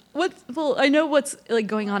 Because Well, I know what's like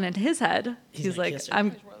going on in his head. He's He's gonna like, kiss her.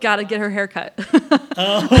 I'm gotta get her hair cut.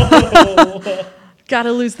 oh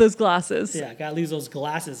Gotta lose those glasses. yeah, gotta lose those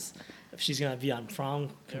glasses if she's gonna be on prom You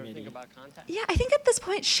ever committee. think about contact? Yeah, I think at this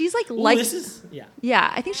point she's like Ooh, like this is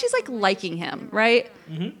I think she's like liking him, right?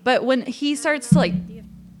 Mm-hmm. But when he starts to like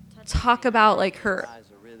talk about like her Eyes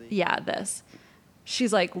are really... this,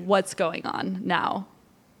 she's like, what's going on now?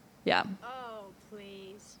 Yeah. Oh,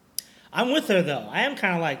 please. I'm with her though. I am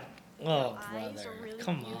kind of like, oh Eyes brother, are really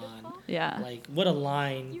come beautiful. on. Yeah. Like what a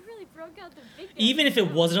line. You really broke out the big Even if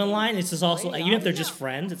it wasn't a line, it's just also like, even if they're just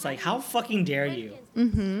friends, it's like how fucking dare you?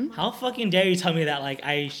 Mm-hmm. How fucking dare you tell me that like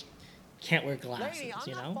can't wear glasses? Lady, I'm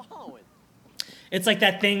You not know? following. It's like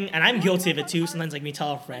that thing, and I'm guilty of it too. Sometimes like me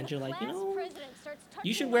tell a friend, you're like, you Class know, president starts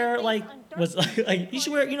you should wear like you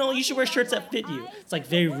should wear you should wear shirts that fit you. It's like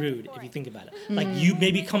very rude if you think about it. Like you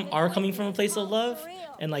maybe are coming from a place of love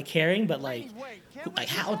and like caring, but like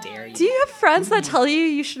how dare you? Do you have friends that tell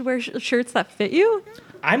you should wear shirts that fit you?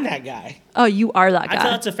 I'm that guy. Oh, you are that I've guy.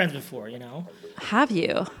 told that to friends before, Have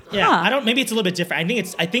you? Yeah, Huh. I don't. Maybe it's a little bit different.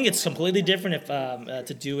 I think it's completely different if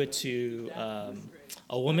to do it to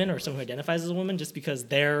a woman or someone who identifies as a woman, just because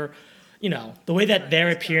they're, the way that their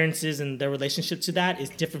appearances and their relationship to that is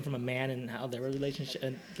different from a man and how their relationship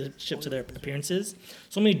to their appearances.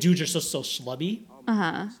 So many dudes are so schlubby.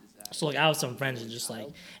 So like I have some friends who are just like,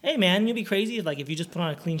 hey man, you'd be crazy if you just put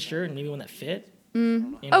on a clean shirt and maybe one that fit.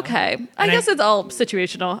 Okay. I guess it's all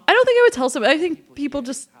situational. I don't think I would tell somebody. I think people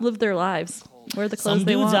just live their lives. Wear the clothes Some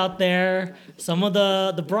they dudes want. out there, some of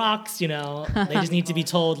the Brocks, they just need to be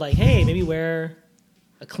told like, hey, maybe wear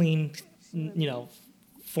a clean,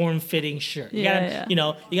 form-fitting shirt. You Yeah, got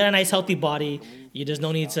you got a nice healthy body. You just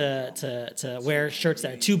don't need to wear shirts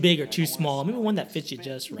that are too big or too small. Maybe one that fits you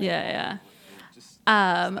just right. Yeah.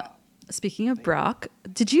 Speaking of Brock,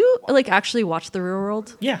 did you actually watch The Real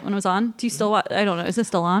World? Yeah. When it was on? Do you still watch? I don't know. Is it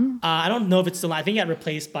still on? I don't know if it's still. I think it got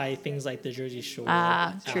replaced by things like the Jersey Shore.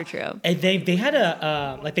 True. And they had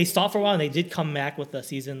a they stopped for a while and they did come back with a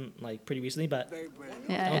season pretty recently, but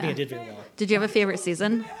I don't think it did very well. Did you have a favorite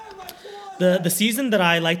season? The season that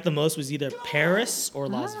I liked the most was either Paris or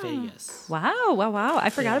Las Vegas. Wow. I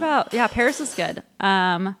forgot about. Yeah, Paris is good.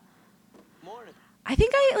 I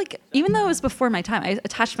think even though it was before my time, I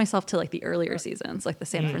attached myself to the earlier seasons, like the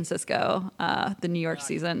San Francisco, the New York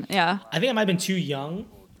season. Yeah. I think I might have been too young.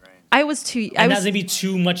 I was too. And that's maybe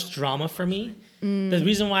too much drama for me. The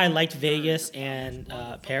reason why I liked Vegas and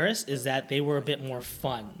Paris is that they were a bit more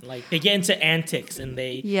fun. Like they get into antics and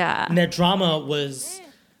and their drama was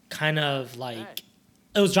kind of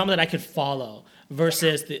it was drama that I could follow.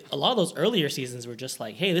 Versus a lot of those earlier seasons were just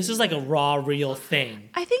like, hey, this is like a raw, real thing.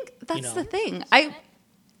 I think that's the thing. I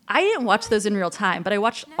didn't watch those in real time, but I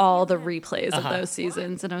watched all the replays of those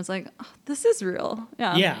seasons, and I was like, oh, this is real.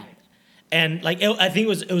 Yeah. Yeah. And I think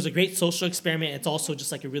it was a great social experiment. It's also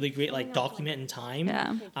just a really great document in time.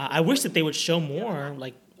 Yeah. I wish that they would show more.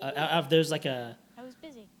 If there's a I was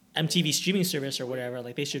busy. MTV streaming service or whatever,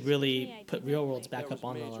 they should really put Real Worlds back up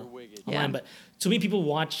on online. Yeah. But too many people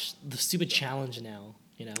watch the stupid challenge now.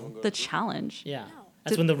 The challenge. Yeah.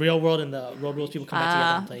 That's when the Real World and the Road Rules people come back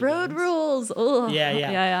together and play Road games. rules. Ugh.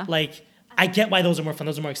 Yeah. I get why those are more fun.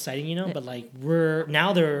 Those are more exciting, but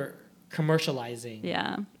they're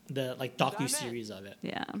commercializing the docu-series of it.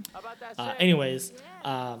 Yeah. How about that Sega? Anyways, What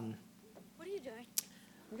are you doing?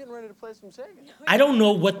 I'm getting ready to play some Sega. I don't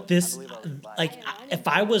know what this if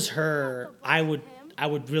I was her, I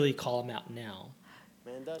would really call him out now.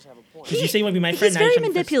 Man does have a point. Because you say you want to be my friend. He's now you're very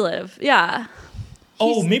trying to fix- manipulative. Yeah.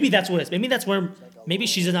 Oh, maybe that's what it is. Maybe that's where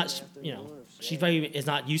she's not she probably is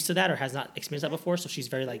not used to that or has not experienced that before, so she's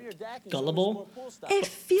very gullible. It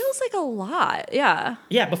feels like a lot. Yeah.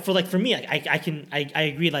 Yeah, but for me, I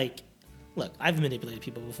agree. Look, I've manipulated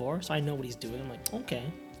people before, so I know what he's doing. I'm like, okay,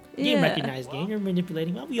 you didn't Yeah. recognize game. You're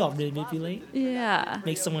manipulating. Well, we all manipulate. Yeah.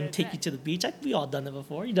 Make someone take you to the beach. We all done it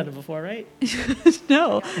before. You done it before, right?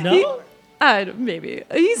 No. No. Maybe.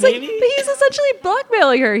 He's Maybe? he's essentially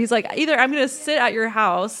blackmailing her. He's like, either I'm going to sit at your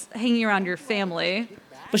house hanging around your family.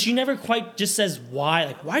 But she never quite just says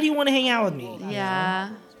why. Why do you want to hang out with me?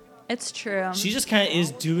 Yeah. It's true. She just kind of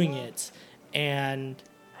is doing it. And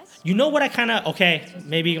you know what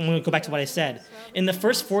maybe I'm going to go back to what I said. In the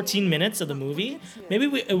first 14 minutes of the movie, maybe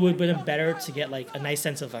it would have been better to get a nice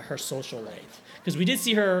sense of her social life. Because we did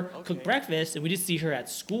see her cook breakfast and we did see her at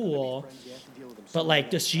school. But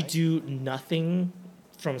does she do nothing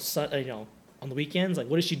from on the weekends? What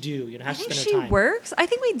does she do? How I does she think spend she her time? works. I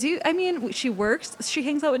think we do. I mean, she works. She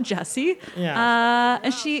hangs out with Jesse. Yeah.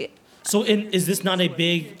 And she. So is this not a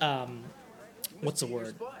big what's the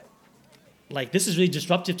word? This is really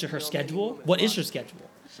disruptive to her schedule. What is her schedule?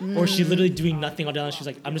 Or is she literally doing nothing all day long? She's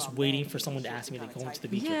like, I'm just waiting for someone to ask me to go into the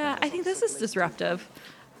beach. Yeah, I think this is disruptive.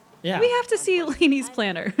 Yeah. We have to see Lainey's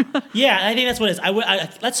planner. Yeah, I think that's what it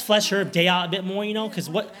is. Let's flesh her day out a bit more, because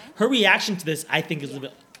what her reaction to this, I think, is a little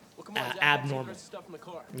bit abnormal.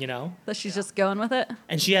 That she's just going with it.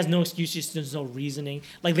 And she has no excuses. There's no reasoning.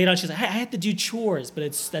 Later on, she's like, hey, I have to do chores, but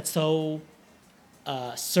that's so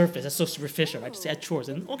surface. That's so superficial. I just add chores,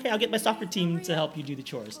 and okay, I'll get my soccer team to help you do the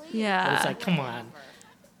chores. Yeah. But it's come on.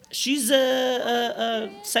 She's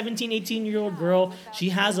a 17, 18-year-old girl. She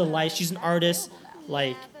has a life. She's an artist.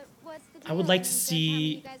 I would like to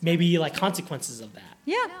see maybe consequences of that.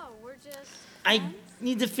 Yeah. I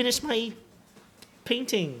need to finish my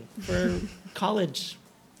painting for college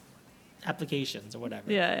applications or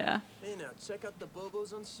whatever. Yeah. Hey now, check out the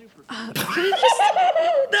Bobos on Super.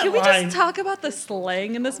 Can we line. just talk about the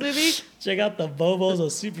slang in this movie? Check out the Bobos or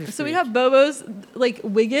Super So we Freak. have Bobos, like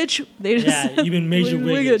Wiggage. They just Yeah, even Major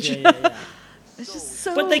Wiggage. Yeah. It's just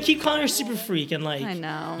so. But they keep calling her Super Freak, and like, I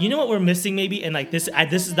know. You know what we're missing, maybe, and like this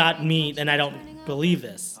is not me, and I don't believe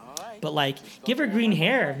this, but like, give her green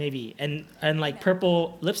hair, maybe, and like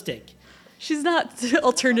purple lipstick. She's not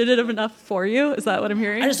alternative enough for you. Is that what I'm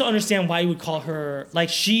hearing? I just don't understand why you would call her like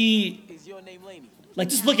she. Is your name Lainey? Like,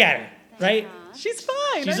 just look at her, right? She's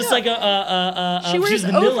fine. She's I just know. like She wears she's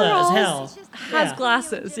vanilla as overalls, hell. has Yeah.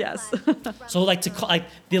 glasses. Yes. So like to call like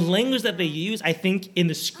the language that they use, I think in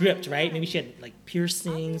the script, right? Maybe she had like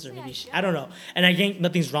piercings, or maybe I don't know. And I think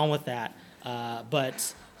nothing's wrong with that,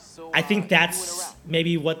 but I think that's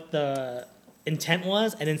maybe what the intent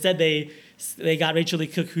was. And instead they got Rachel Lee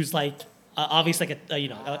Cook, who's like obviously like a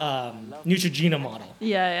Neutrogena model.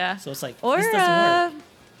 yeah. So it's like Or this doesn't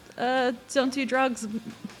work. don't do drugs.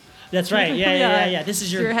 That's right. Yeah. This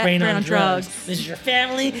is your Your brain brain on on drugs. drugs. This is your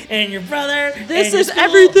family and your brother. This and your is school.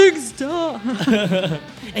 everything's done.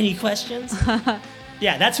 Any questions?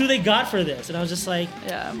 Yeah, that's who they got for this, and I was just like,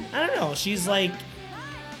 Yeah. I don't know. She's like,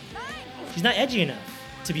 she's not edgy enough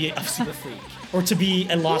to be a super freak or to be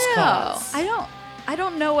a lost cause. I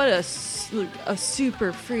don't know what a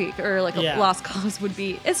super freak or like a Yeah. lost cause would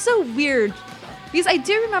be. It's so weird because I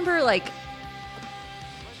do remember like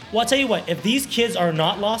Well, I'll tell you what. If these kids are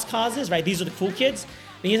not lost causes, right? These are the cool kids.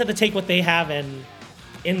 Then you just have to take what they have and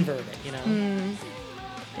invert it, you know.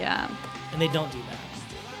 yeah. And they don't do that.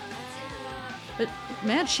 But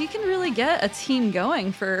man, she can really get a team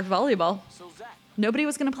going for volleyball. Nobody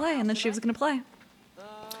was gonna play, and then she was gonna play.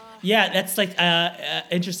 Yeah, that's like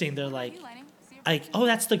interesting. They're like, oh,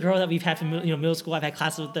 that's the girl that we've had from middle school. I've had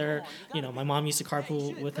classes with her. My mom used to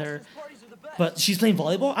carpool with her. But she's playing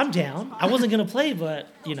volleyball. I'm down. I wasn't gonna play, but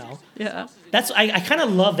Yeah. that's I kind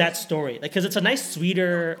of love that story because it's a nice,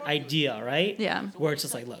 sweeter idea, right? Yeah. Where it's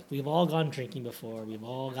just like, look, we've all gone drinking before. We've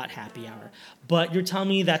all got happy hour. But you're telling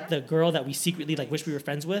me that the girl that we secretly like wish we were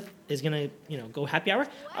friends with is gonna go happy hour?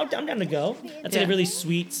 I'm down to go. That's like Yeah. a really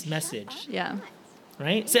sweet message. Yeah.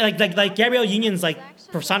 Right? So like Gabrielle Union's like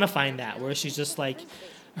personifying that, where she's just like,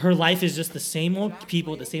 her life is just the same old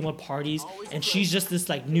people, the same old parties, and she's just this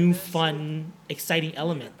like new, fun, exciting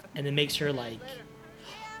element, and it makes her like,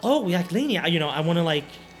 oh, yeah, like Lainey, I want to like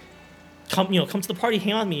come to the party,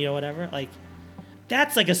 hang on me, whatever. Like,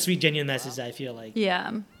 that's like a sweet, genuine message that I feel like Yeah.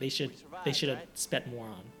 they should have spent more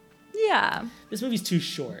on. Yeah. This movie's too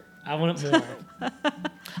short. I want it more.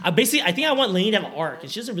 I think I want Lainey to have an arc, and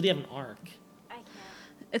she doesn't really have an arc.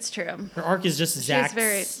 It's true. Her arc is just Zach's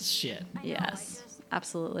very- shit. Yes.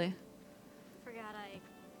 Absolutely. Forgot I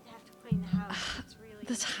have to clean the house. It's really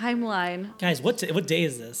The timeline. Guys, what day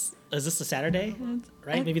is this? Is this a Saturday?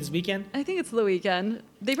 Right? Maybe this weekend? I think it's the weekend.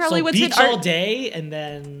 They probably So went to beach an all art. day and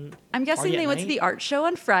then I'm guessing party they at went to night? the art show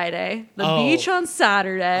on Friday, the Oh. beach on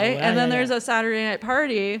Saturday, Oh, yeah, and then yeah, there's yeah. a Saturday night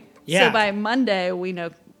party. Yeah. So by Monday, we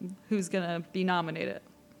know who's gonna be nominated.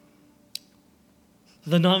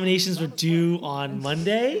 the nominations were due on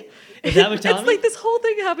Monday. Is that what you're telling It's me? like this whole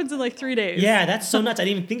thing happens in like 3 days. Yeah, that's so nuts. I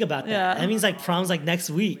didn't even think about that. Yeah. That means like prom's like next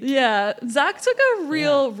week. Yeah. Zach took a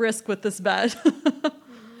real risk with this bet.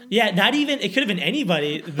 Yeah, not even it could have been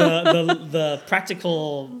anybody. The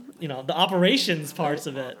practical, the operations parts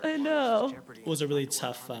of it I know. was a really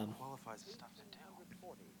tough.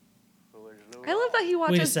 I love that he Wait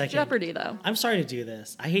a watches second. Jeopardy though. I'm sorry to do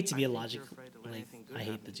this. I hate to be illogical. Like, I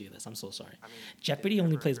hate to do this. I'm so sorry. Jeopardy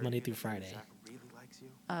only plays Monday through Friday.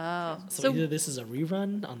 Oh. So, So either this is a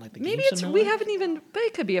rerun on like the maybe game show it's we network, haven't even but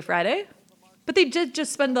it could be a Friday. But they did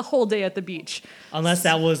just spend the whole day at the beach. unless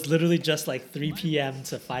that was literally just like 3 p.m.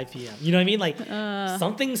 to 5 p.m. You know what I mean? Like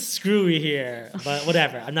something's screwy here, but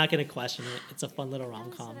whatever. I'm not gonna question it. It's a fun little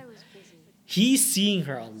rom com. He's seeing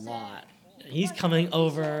her a lot. He's coming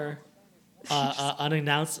over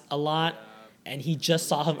unannounced a lot, and he just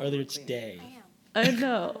saw him earlier today. I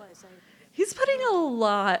know. He's putting a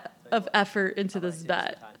lot of effort into this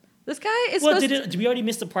bet. This guy is Well, supposed to... did we already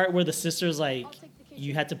miss the part where the sister's like,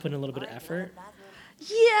 you had to put in a little bit of effort?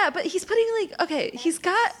 Yeah, but he's putting like... Okay, he's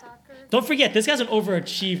got... Don't forget, this guy's an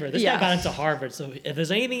overachiever. This Yeah. guy got into Harvard, so if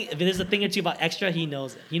there's a thing or two about extra, he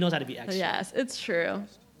knows it. He knows how to be extra. Yes, it's true.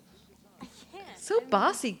 So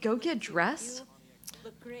bossy. Go get dressed.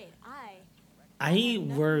 look great. I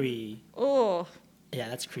worry. Oh, Yeah,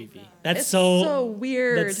 that's creepy. That's it's so, so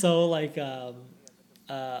weird. That's so like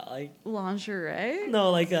Lingerie? no,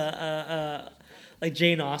 like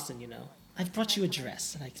Jane Austen. I've brought you a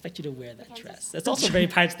dress, and I expect you to wear that dress. That's also very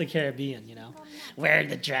Pirates of the Caribbean. Wear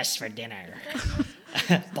the dress for dinner.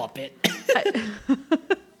 Pop it.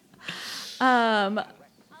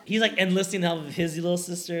 He's like enlisting the help of his little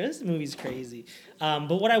sister. This movie's crazy. But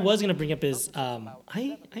what I was gonna bring up is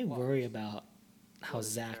I worry about how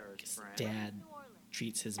Zach's dad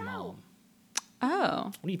treats his mom. Oh.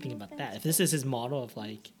 What do you think about that? If this is his model of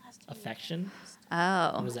like affection,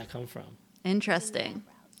 where Oh. does that come from? Interesting.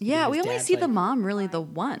 Yeah, his we only dad's see the like- mom really the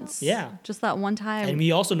once. Yeah. Just that one time. And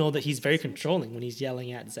we also know that he's very controlling when he's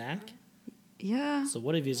yelling at Zach. Yeah. So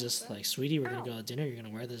what if he's just like, sweetie, we're gonna go to dinner. You're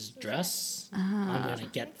gonna wear this dress. Uh-huh. I'm gonna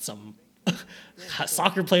get some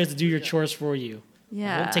soccer players to do your chores for you. I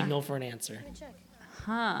Yeah. won't take no for an answer.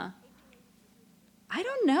 Huh. I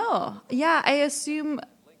don't know. Yeah, I assume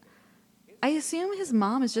his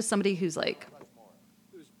mom is just somebody who's like,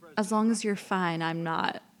 as long as you're fine, I'm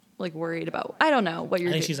not like worried about. I don't know what I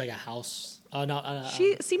you're think doing. she's like a house. No.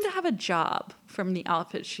 She seemed to have a job from the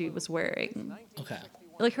outfit she was wearing. Okay.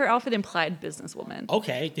 Like her outfit implied businesswoman.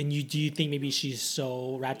 Okay. Then do you think maybe she's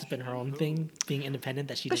so wrapped up in her own thing, being independent,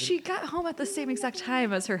 that she But doesn't? she got home at the same exact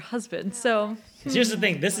time as her husband, so 'Cause here's the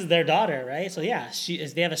thing. This is their daughter, right? So yeah,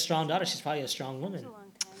 if they have a strong daughter, she's probably a strong woman.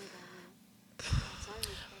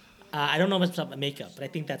 I don't know much about makeup, but I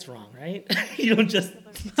think that's wrong, right? You don't just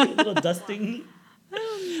do a little dusting.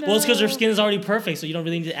 Well, it's because her skin is already perfect, so you don't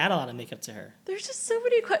really need to add a lot of makeup to her. there's just so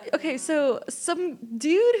many okay, so some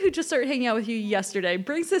dude who just started hanging out with you yesterday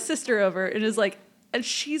brings his sister over and is like, and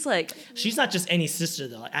she's like, She's not just any sister,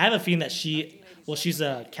 though. I have a feeling that she's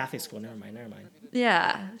a Catholic school. Never mind.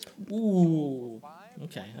 yeah. Ooh.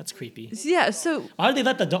 Okay, that's creepy. Yeah, so Why did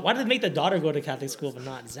they make the daughter go to Catholic school but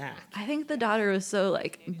not Zach? I think the daughter was so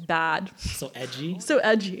like bad, So edgy. so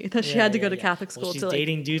edgy that she had to go to Catholic school Well, she's to like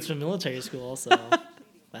dating dudes from military school, so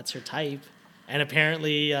that's her type. And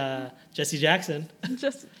apparently, Jesse Jackson.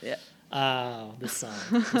 just yeah. Oh, this song,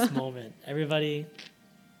 this moment. Everybody,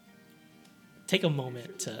 take a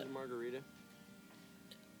moment to. Margarita.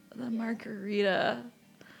 The margarita.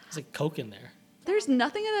 There's like Coke in there. There's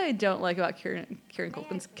nothing that I don't like about Kieran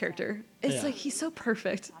Culkin's character. It's Yeah. like he's so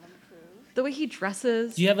perfect. The way he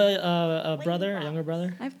dresses. Do you have a brother, a younger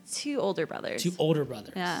brother? I have 2 older brothers. 2 older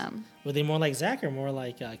brothers. Yeah. Were they more like Zach or more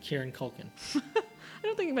like Kieran Culkin? I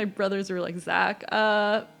don't think my brothers were like Zach.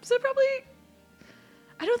 So probably.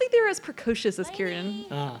 I don't think they were as precocious as Kieran.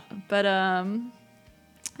 Ah, But I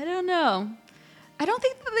don't know. I don't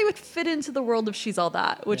think that they would fit into the world of She's All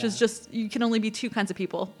That, which is Yeah. just you can only be 2 kinds of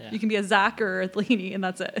people. Yeah. You can be a Zach or a Lainey, and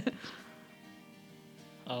that's it.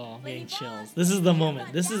 oh, I'm getting chills. This is the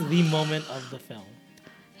moment. This is the moment of the film.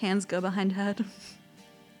 Hands go behind head.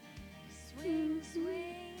 Swing,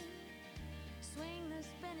 swing, swing the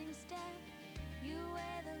spinning step. You wear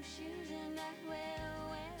those shoes and I will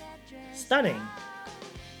wear that dress. Stunning.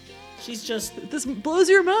 She's just. This blows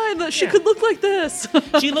your mind that she Yeah. could look like this.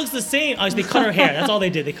 She looks the same. Oh, they cut her hair. That's all they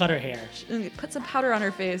did. They cut her hair. And put some powder on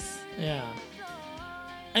her face. Yeah.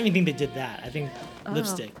 I don't even think they did that. I think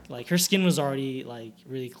lipstick. Like her skin was already like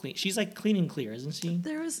really clean. She's like clean and clear, isn't she?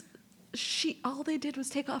 There was all they did was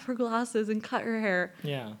take off her glasses and cut her hair.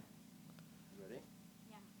 Yeah.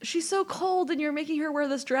 She's so cold and you're making her wear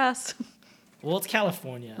this dress. Well, it's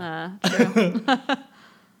California. True.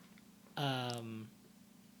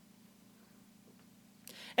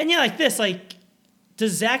 And yeah, like this, like,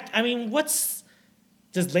 does Zach? I mean,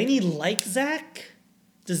 does Lainey like Zach?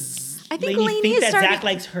 Does I think Lainey Lainey think is that starting- Zach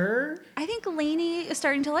likes her? I think Lainey is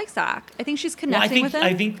starting to like Zach. I think she's Well, I connecting think with him.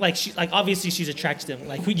 I think like she like obviously she's attracted to him.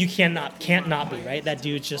 Like who you can't not be, right? That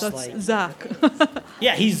dude's just That's like Zach.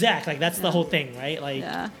 yeah, he's Zach. Like that's the whole thing, right? Like,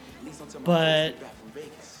 Yeah. but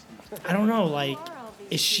I don't know. Like,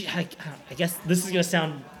 is she? I guess this is gonna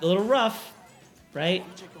sound a little rough, right?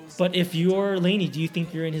 But if you're Lainey, do you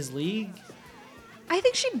think you're in his league? I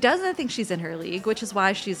think she doesn't think she's in her league, which is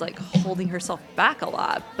why she's like holding herself back a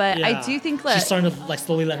lot. But I Yeah. do think that she's starting to like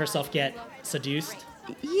slowly let herself get seduced.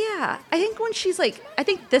 yeah, I think when she's like, I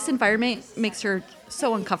think this environment makes her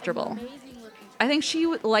so uncomfortable. I think she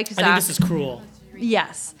liked Zach. I think this is cruel.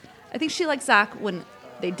 Yes, I think she liked Zach when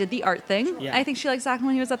they did the art thing. Yeah. I think she liked Zach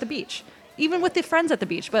when he was at the beach, even with the friends at the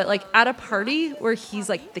beach. But like at a party where he's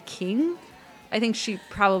like the king, I think she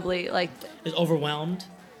probably like Is overwhelmed.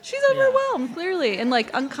 she's overwhelmed clearly and like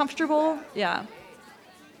uncomfortable. Yeah.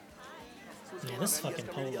 Yeah, this fucking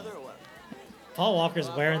polo. Paul Walker's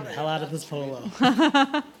wearing the hell out of this polo.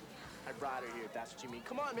 I brought her here, if that's what you mean.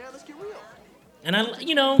 Come on, man, let's get real. And I,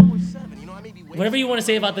 you know, 7, you know, I may be whatever you want to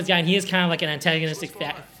say about this guy, and he is kind of like an antagonistic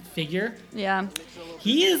figure. Yeah.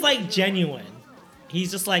 He is like genuine. He's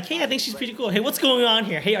just like, hey, I think she's pretty cool. Hey, what's going on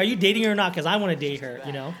here? Hey, are you dating her or not? Because I want to date her,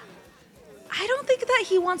 you know? I don't think that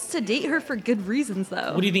he wants to date her for good reasons,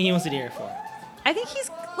 though. What do you think he wants to date her for? I think he's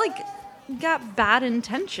like got bad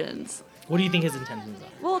intentions. What do you think his intentions are?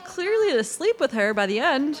 Well, clearly to sleep with her by the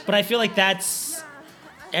end. But I feel like that's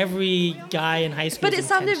every guy in high school. But it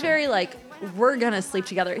sounded very like, we're gonna sleep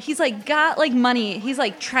together. He's like got like money. He's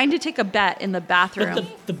like trying to take a bet in the bathroom.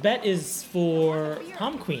 But the bet is for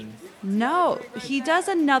prom queen. No, he does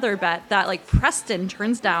another bet that like Preston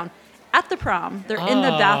turns down at the prom. They're in the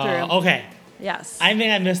bathroom. Okay. Yes. I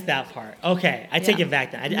think I missed that part. Okay, I take Yeah. it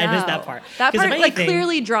back then. I missed that part. That 'Cause if part like anything-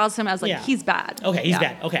 clearly draws him as like Yeah. he's bad. Okay, he's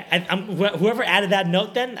Yeah. bad. Okay, whoever added that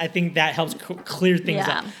note, then I think that helps clear things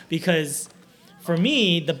Yeah. up. Because for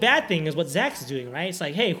me, the bad thing is what Zach's doing, right? It's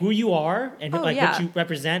like, hey, who you are and Oh, like yeah. what you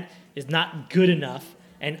represent is not good enough,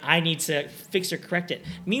 and I need to fix or correct it.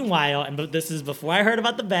 Meanwhile, and this is before I heard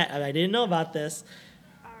about the bet, I didn't know about this.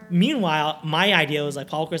 Meanwhile, my idea was like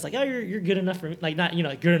Paul Walker's like, oh, you're good enough for me, like not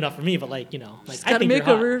good enough for me, but like like She's I got a think you're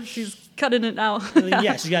hot. makeover. She's cutting it now.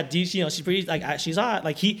 Yeah, she's got she's pretty she's hot.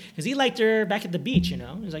 Like because he liked her back at the beach.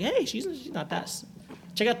 He's like, hey, she's not that.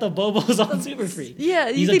 Check out the bobos on Super Free. Yeah,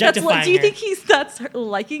 he's you think that's objectifying do you her. think that's her,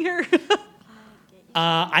 liking her?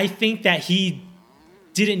 I think that he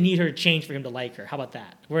didn't need her to change for him to like her. How about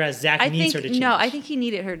that? Whereas Zach I needs think her to change. no, I think he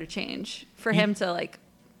needed her to change for him to like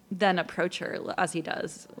then approach her as he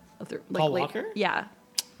does. Like, Paul Walker? Yeah.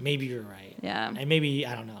 Maybe you're right. Yeah. And maybe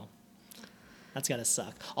I don't know. That's gotta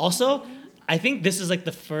suck. Also, I think this is like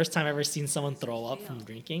the first time I've ever seen someone throw up from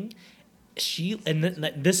drinking.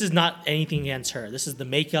 This is not anything against her. This is the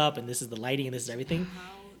makeup and this is the lighting and this is everything.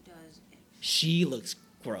 She looks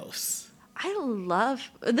gross.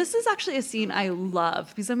 This is actually a scene I love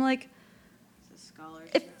because I'm like,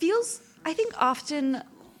 it feels, I think often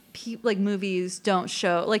like movies don't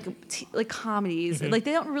show like comedies, Mm-hmm. like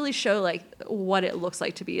they don't really show like what it looks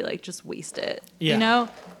like to be like just wasted, Yeah. you know?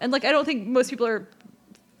 And like, I don't think most people are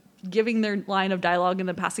giving their line of dialogue and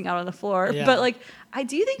then passing out on the floor. Yeah. But like, I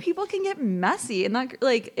do think people can get messy and that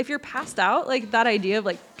like, if you're passed out, like that idea of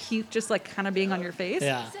like puke just like kind of being on your face.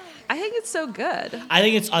 Yeah. I think it's so good. I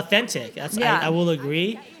think it's authentic. I will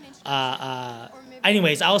agree.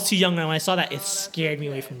 Anyways, I was too young and when I saw that, it scared me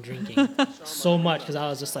away from drinking so much because I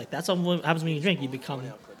was just like, that's what happens when you drink. You become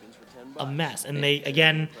a mess. And they,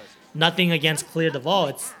 again, nothing against Clea Duvall.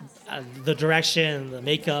 It's the direction, the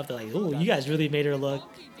makeup. They're like, oh, you guys really made her look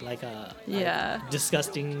like a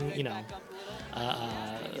disgusting,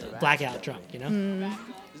 blackout drunk,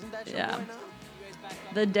 Yeah.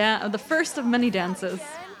 The first of many dances.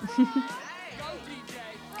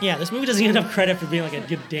 Yeah, this movie doesn't get enough credit for being like a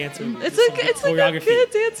good dance movie. It's Just like a good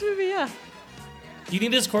dance movie, yeah. Do you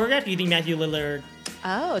think this is choreographed? Do you think Matthew Lillard?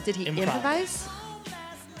 Oh, did he Improv. improvise?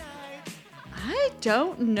 I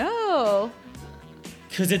don't know.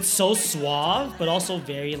 Because it's so suave, but also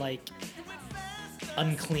very like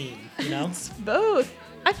unclean. It's both.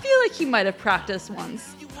 I feel like he might have practiced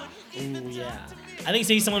once. Ooh, yeah. I think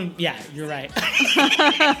seeing someone, yeah, you're right.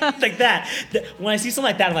 Like that. When I see something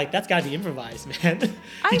like that, I'm like, that's gotta be improvised, man.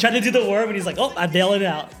 He tried to do the worm and he's like, oh, I'm bailing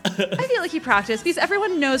out. I feel like he practiced because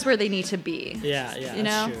everyone knows where they need to be. Yeah, You that's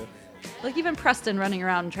know? true. Like even Preston running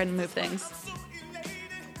around and trying to move things.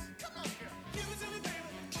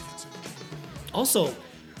 Also,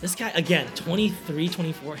 this guy, again, 23,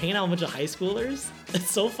 24, hanging out with a bunch of high schoolers. It's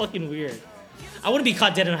so fucking weird. I wouldn't be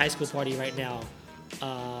caught dead in a high school party right now.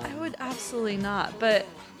 I would absolutely not. But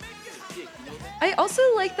I also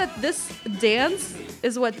like that this dance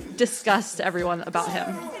is what disgusts everyone about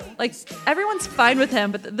him. Like everyone's fine with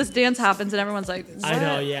him, but this dance happens and everyone's like, what? I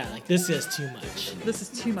know, yeah. Like, this is too much. This is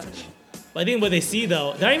too much. But I think what they see,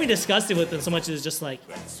 though, they're not even disgusted with him so much as just like,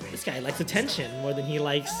 this guy likes attention more than he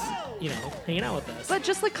likes, hanging out with us. But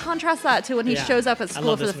just like contrast that to when he Yeah. shows up at I school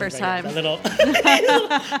love for the this first move right time. here. That little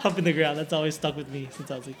hump in the ground. That's always stuck with me since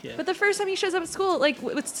I was a kid. But the first time he shows up at school, like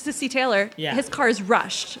to see Taylor, Yeah. his car is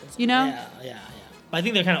rushed, you know? Yeah. But I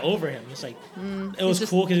think they're kind of over him. It's like, it was just-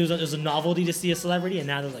 cool because it was a novelty to see a celebrity, and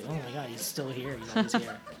now they're like, oh my god, he's still here. He's always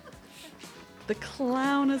here. The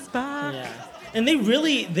clown is back. Yeah. And they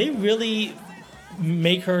really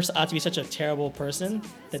make her out to be such a terrible person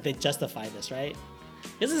that they justify this, right?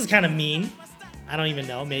 This is kind of mean. I don't even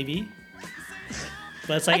know, maybe.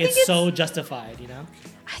 But it's like, I think it's so justified,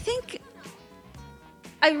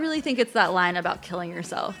 I really think it's that line about killing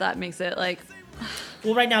yourself that makes it like,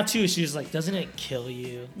 Well, right now, too, she's like, doesn't it kill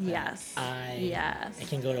you? yes. I Yes.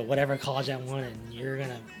 can go to whatever college I want and you're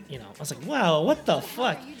gonna, I was like, wow, what the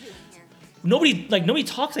fuck? Nobody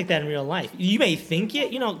talks like that in real life. You may think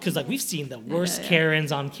it, because like we've seen the worst Yeah.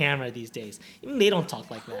 Karens on camera these days. Even they don't talk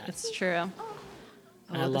like that. It's true.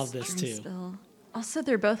 And I love this dream too. spill. Also,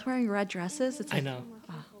 they're both wearing red dresses. It's I like, know.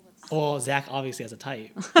 Well, Zach obviously has a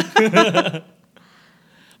type.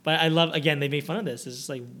 But I love, again, they made fun of this. It's just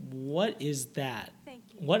like, what is that?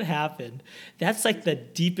 What happened? That's like the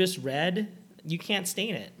deepest red. You can't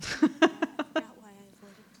stain it. That's why I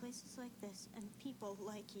avoided places like this and people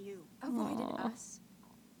like you. Avoided us.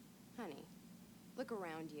 Honey, look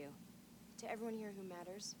around you. To everyone here who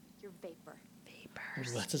matters, you're vapor. Ooh,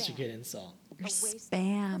 that's such a good insult. You're A waste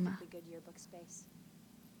spam. of perfectly good yearbook space.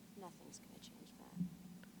 Nothing's gonna change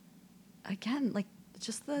that. Again, like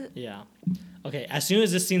just the Yeah. Okay, as soon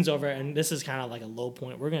as this scene's over, and this is kind of like a low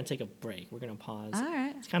point, we're going to take a break. We're going to pause. all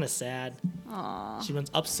right. It's kind of sad. Aw. She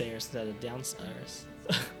runs upstairs instead of downstairs.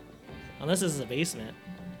 Unless this is a basement.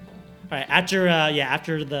 All right,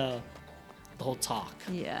 after the whole talk.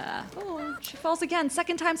 Yeah. Oh, she falls again.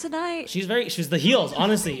 Second time tonight. She's the heels.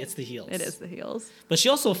 Honestly, it's the heels. It is the heels. But she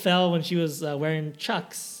also fell when she was wearing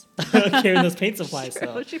Chucks, carrying those paint supplies. True,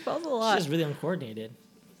 So she falls a lot. she's really uncoordinated.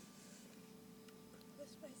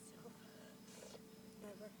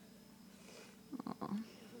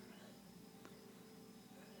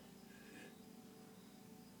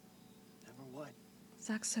 Never what?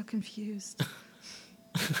 Zach's so confused.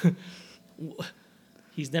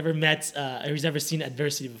 He's never met, or he's never seen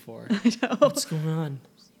adversity before. I know. What's going on?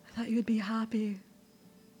 I thought you would be happy.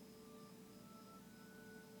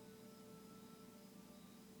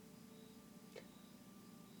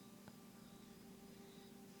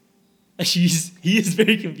 He is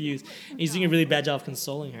very confused. He's doing a really bad job of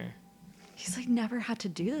consoling her. He's like never had to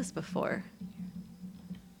do this before.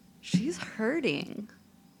 She's hurting.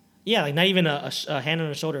 Yeah, like not even a hand on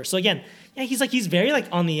her shoulder. So again, yeah, he's very like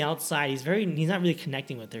on the outside. He's not really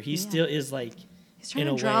connecting with her. He still is like He's trying in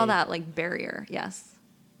to a draw way. that like barrier. Yes.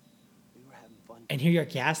 We were having fun. And here you're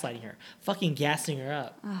gaslighting her, fucking gassing her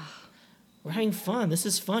up. We're having fun. This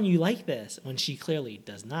is fun. You like this. When she clearly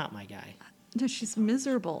does not, my guy. No, she's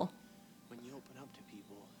miserable. When you open up to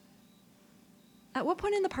people, At what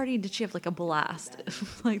point in the party did she have like a blast?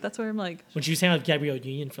 Like that's where I'm like, When she was hanging out with Gabrielle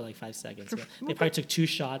Union for like 5 seconds. Yeah. They probably took 2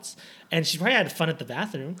 shots. And she probably had fun at the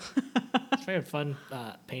bathroom. She probably had fun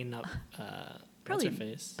painting up what's probably her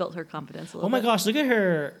face. built her confidence a little Oh my bit. gosh, look at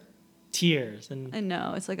her tears. And I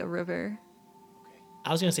know, it's like a river.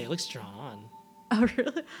 I was going to say, it looks drawn. Oh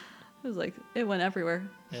really? It was like it went everywhere.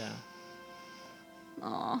 Yeah.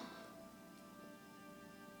 Aw.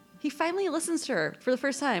 He finally listens to her for the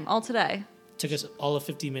first time all today. Took us all of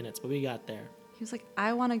 50 minutes, but we got there. He was like,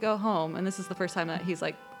 I want to go home. And this is the first time that he's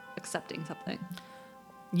like accepting something.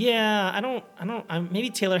 Yeah, maybe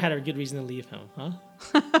Taylor had a good reason to leave him, huh?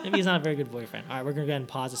 Maybe he's not a very good boyfriend. All right, we're going to go ahead and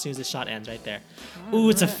pause as soon as this shot ends right there. Ooh,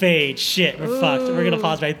 it's a fade. Shit, we're fucked. We're going to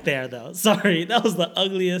pause right there, though. Sorry, that was the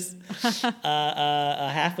ugliest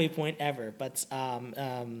halfway point ever. But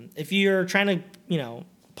if you're trying to,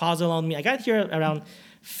 pause along with me, I got here around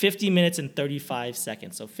 50 minutes and 35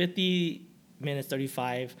 seconds. So 50 minutes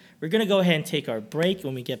 35. We're going to go ahead and take our break.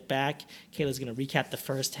 When we get back, Kayla's going to recap the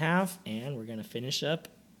first half, and we're going to finish up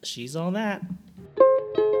She's All That.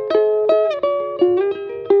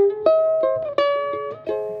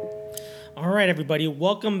 All right, everybody,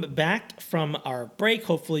 welcome back from our break.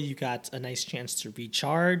 Hopefully you got a nice chance to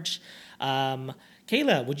recharge.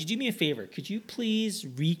 Kayla, would you do me a favor? Could you please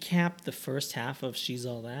recap the first half of She's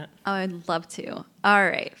All That? Oh, I'd love to. All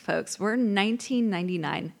right, folks, we're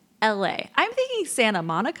 1999, LA. I'm thinking Santa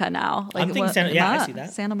Monica now. I'm thinking Santa- yeah, I see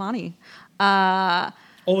that. Santa Monica.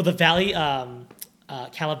 Oh, the Valley,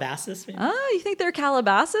 Calabasas? Maybe? Oh, you think they're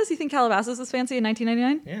Calabasas? You think Calabasas was fancy in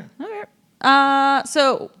 1999? Yeah. Okay.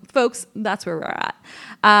 So, folks, that's where we're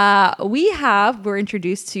at. We're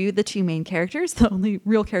introduced to the 2 main characters, the only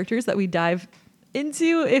real characters that we dive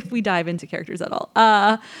into, if we dive into characters at all.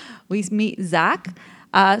 We meet Zach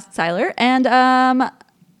Seiler, and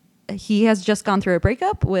he has just gone through a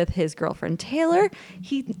breakup with his girlfriend Taylor.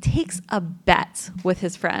 He takes a bet with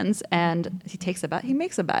his friends, and he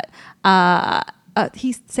makes a bet.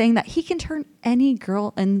 He's saying that he can turn any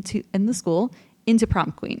girl in the school into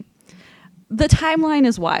prom queen. The timeline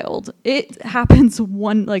is wild. It happens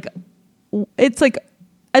it's like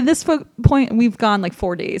at this point we've gone like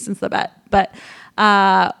 4 days since the bet, but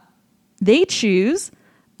they choose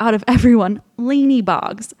out of everyone Lainey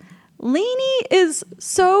Boggs. Lainey is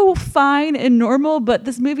so fine and normal, but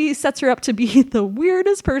this movie sets her up to be the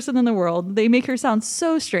weirdest person in the world. They make her sound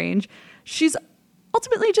so strange. She's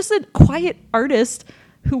ultimately just a quiet artist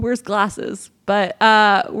who wears glasses, but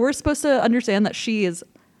we're supposed to understand that she is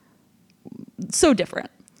so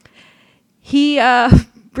different. He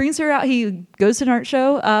brings her out. He goes to an art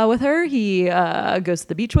show with her. He goes to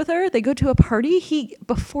the beach with her. They go to a party. He,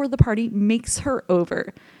 before the party, makes her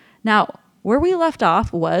over. Now, where we left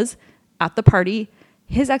off was at the party,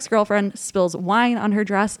 his ex-girlfriend spills wine on her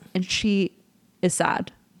dress, and she is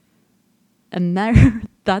sad. And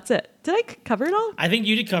That's it. Did I cover it all? I think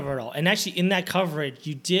you did cover it all. And actually, in that coverage,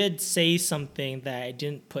 you did say something that I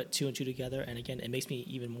didn't put two and two together. And again, it makes me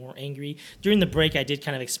even more angry. During the break, I did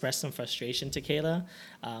kind of express some frustration to Kayla.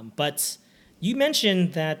 But you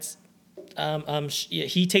mentioned that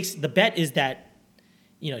he takes the bet is that,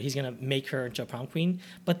 he's going to make her into a prom queen.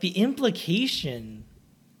 But the implication,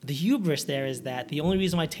 the hubris there is that the only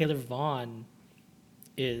reason why Taylor Vaughn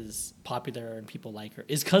is popular and people like her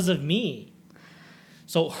is because of me.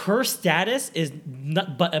 So her status is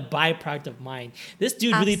not but a byproduct of mine. This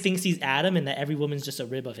dude really thinks he's Adam and that every woman's just a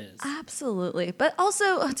rib of his. Absolutely. But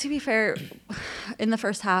also, to be fair, in the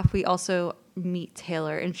first half, we also meet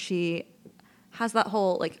Taylor, and she has that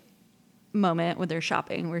whole moment when they're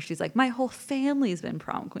shopping where she's like, my whole family's been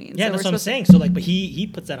prom queens. Yeah, So that's we're what I'm supposed saying. So but he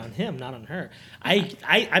puts that on him, not on her.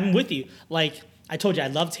 I'm with you. I told you I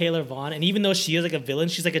love Taylor Vaughn, and even though she is a villain,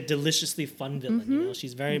 she's a deliciously fun villain.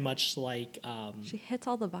 She's very much she hits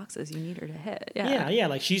all the boxes you need her to hit.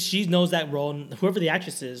 Yeah. She knows that role, and whoever the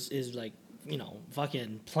actress is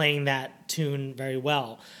fucking playing that tune very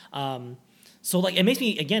well. So it makes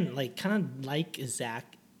me again kind of like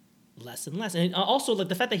Zach less and less, and also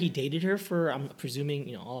the fact that he dated her for I'm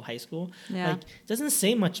presuming all of high school. Yeah. Doesn't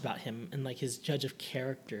say much about him and his judge of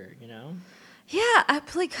character. Yeah, I'm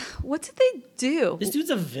what did they do? This dude's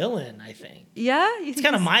a villain, I think. Yeah, you It's think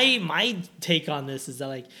kind of my take on this is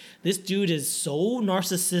that this dude is so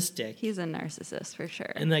narcissistic. he's a narcissist for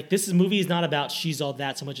sure. And this movie is not about she's all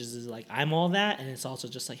that so much as I'm all that, and it's also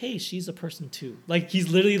just hey, she's a person too. He's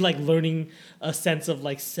literally learning a sense of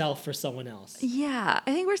self for someone else. Yeah,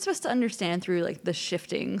 I think we're supposed to understand through the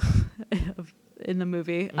shifting in the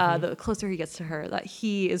movie, the closer he gets to her, that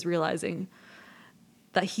he is realizing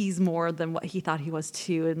that he's more than what he thought he was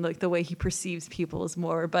too, and the way he perceives people is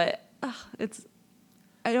more. But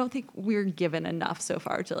I don't think we're given enough so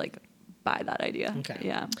far to buy that idea. Okay.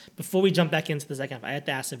 Yeah. Before we jump back into the second half, I have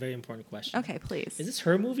to ask a very important question. Okay, please. Is this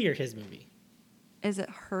her movie or his movie? Is it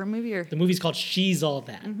her movie or? The movie's called She's All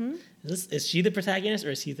That. Is she the protagonist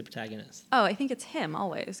or is he the protagonist? Oh, I think it's him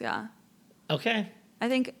always. Yeah. Okay. I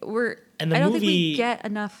think And the I don't think we movie- get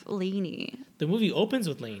enough Lainey. The movie opens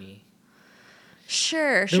with Lainey.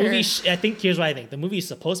 Sure. The movie, I think, here's what I think. The movie is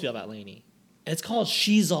supposed to be about Lainey. It's called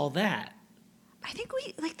She's All That. I think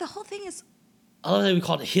we the whole thing is I love that we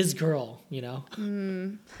called it His Girl,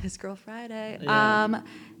 His Girl Friday. Yeah.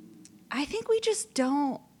 I think we just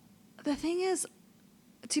don't. The thing is,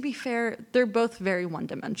 to be fair, they're both very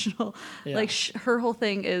one-dimensional. Yeah. Her whole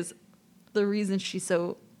thing is the reason she's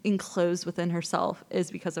so enclosed within herself is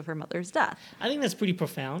because of her mother's death. I think that's pretty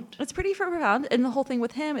profound. It's pretty profound, and the whole thing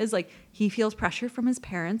with him is he feels pressure from his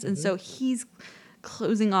parents, and so he's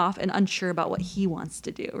closing off and unsure about what he wants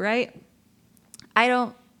to do. Right?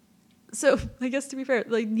 So I guess to be fair,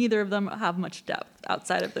 neither of them have much depth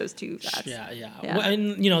outside of those two facts. Yeah. Yeah. Well,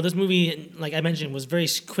 and this movie, like I mentioned, was very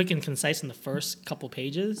quick and concise in the first couple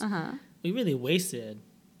pages. We really wasted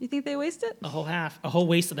You think they wasted? a whole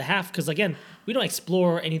waste of the half, because again, we don't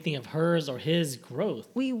explore anything of hers or his growth.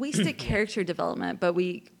 We wasted character development, but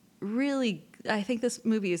we really, I think this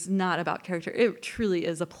movie is not about character. It truly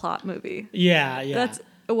is a plot movie. Yeah. That's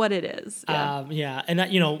what it is. Yeah.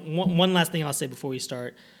 And one last thing I'll say before we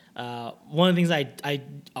start. One of the things I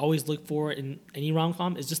always look for in any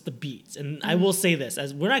rom-com is just the beats. And I will say this,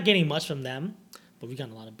 as we're not getting much from them, but we got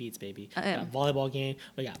a lot of beats, baby. We got volleyball game,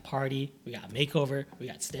 we got party, we got makeover, we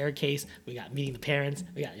got staircase, we got meeting the parents,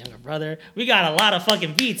 we got younger brother. We got a lot of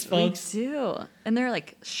fucking beats, folks. We do. And they're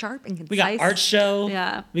sharp and concise. We got art show.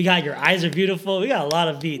 Yeah. We got Your Eyes Are Beautiful. We got a lot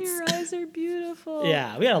of beats. Your eyes are beautiful.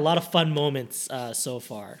 Yeah, we got a lot of fun moments so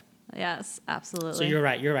far. Yes, absolutely. So you're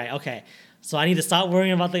right. Okay. So I need to stop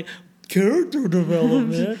worrying about the character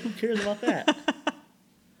development. Who cares about that?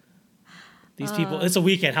 These people, it's a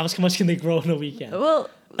weekend. How much can they grow in a weekend? Well,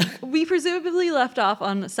 we presumably left off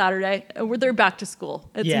on Saturday. They're back to school.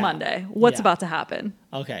 It's Yeah. Monday. What's Yeah. about to happen?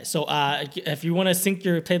 Okay, so if you want to sync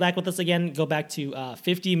your playback with us again, go back to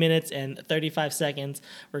 50 minutes and 35 seconds.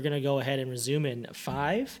 We're going to go ahead and resume in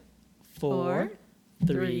 5, 4,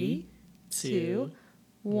 3, 2,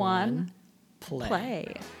 1,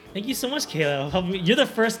 play. Thank you so much, Kayla. You're the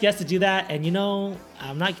first guest to do that, and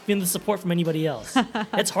I'm not getting the support from anybody else.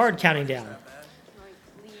 It's hard counting down.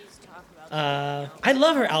 I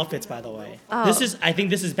love her outfits, by the way. Oh. I think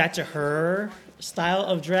this is back to her style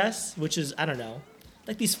of dress, which is, I don't know,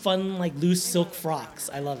 these fun, loose silk frocks.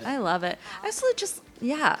 I love it. I love it. Actually,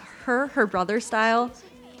 her brother style.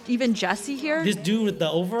 Even Jesse here. This dude with the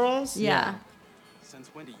overalls? Yeah. Since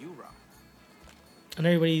when do you rock? And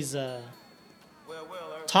everybody's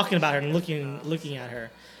talking about her and looking at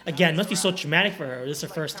her. Again, must be so traumatic for her. This is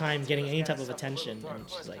her first time getting any type of attention, and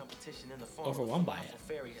she's like overwhelmed by it.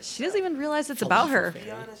 She doesn't even realize it's about her.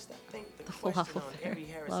 Fairy. The falafel fairy.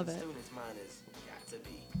 Love it.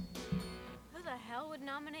 Who the hell would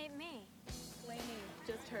nominate me? Lainey,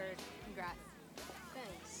 just heard. Congrats.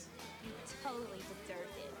 Thanks. You totally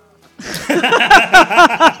deserved it.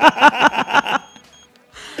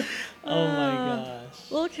 Oh my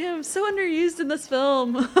gosh. Lil' Kim, so underused in this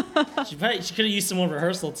film. She could have used some more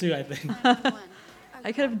rehearsal too, I think.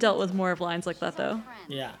 I could have dealt with more of lines like that though.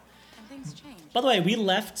 Yeah. And things change. By the way, we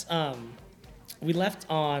left on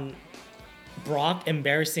Brock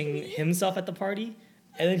embarrassing himself at the party,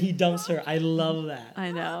 and then he dumps her. I love that.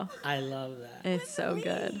 I know. I love that. It's so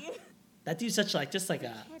good. That dude's such like just like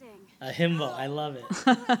a Kidding. himbo. I love it. What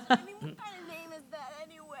kind of name is that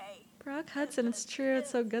anyway? Brock Hudson, it's true. It's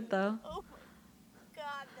so good though. Oh my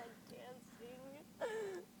god, that dancing.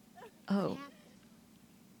 Oh.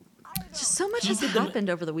 Just so much has happened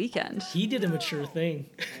over the weekend. He did a mature thing.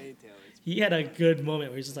 He had a good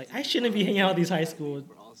moment where he's just like, I shouldn't be hanging out with these high school,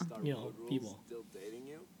 people. Still dating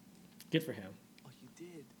you? Good for him. Oh, you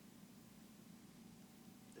did.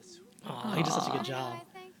 Oh, he did such a good job. I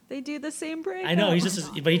think. They do the same break. I know he did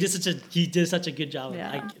such a good job of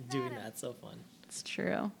Yeah. like doing that. It's so fun. It's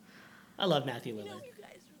true. I love Matthew Lillard.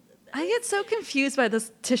 I get so confused by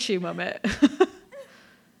this tissue moment.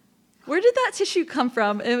 Where did that tissue come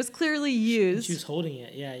from? It was clearly used. She was holding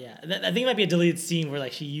it. Yeah, yeah. I think it might be a deleted scene where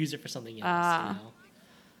like she used it for something else. Ah.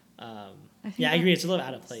 I agree. It's a little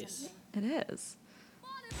out of place. It is.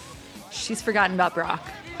 She's forgotten about Brock.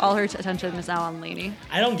 All her attention is now on Lainey.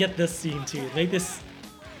 I don't get this scene too. Like this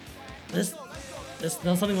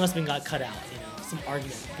something must have been got cut out. Some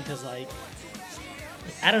argument because like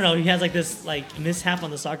I don't know. He has like this like mishap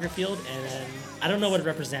on the soccer field, and then I don't know what it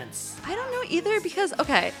represents. I don't know either because,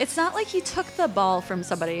 okay, it's not like he took the ball from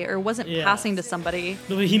somebody or wasn't Yeah. passing to somebody.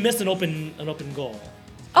 No, but he missed an open goal.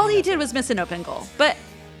 All he did was miss an open goal. But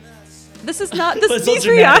this is not, But it's so these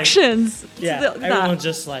dramatic. reactions. to Yeah, that. everyone's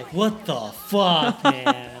just like, what the fuck,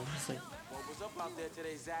 man? It's like, What was up out there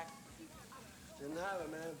today, Zach? Didn't have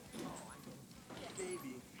it, man.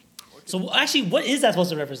 Baby. so actually, what is that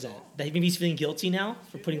supposed to represent? That maybe he's feeling guilty now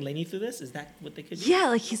for putting Lainey through this? Is that what they could do? Yeah,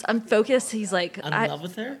 like he's unfocused. He's like, I'm in love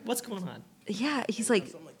with her? What's going on? yeah, he's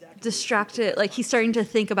like distracted. Like he's starting to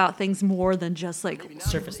think about things more than just like,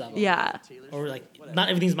 Surface level. yeah, Or like, not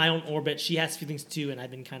everything's my own orbit. She has feelings too, and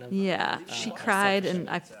I've been kind of. yeah. She cried and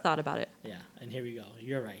I've thought about it. Yeah, and here we go.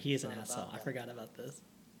 You're right. He is an asshole. I forgot about this.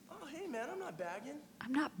 Oh, hey, man, I'm not bagging.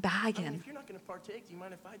 I'm not I mean, bagging. if you're not going to partake, do you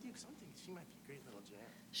mind if I do? Because I'm thinking she might be a great little jam.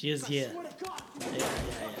 She is, I yeah. swear to God. Yeah.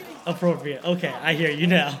 Appropriate. Okay, I hear you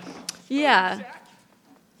now. Yeah. Zach,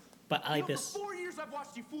 But I like you know, this. for 4 years I've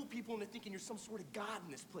watched you fool people into thinking you're some sort of god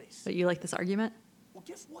in this place. But you like this argument? Well,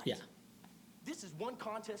 guess what? Yeah. This is one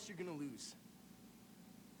contest you're going to lose.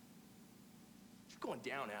 You're going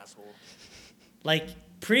down, asshole. Like,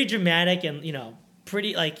 pretty dramatic and,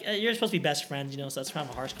 pretty, like, you're supposed to be best friends, so that's kind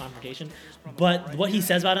of a harsh confrontation. But what he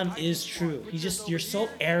says about him is true. You're so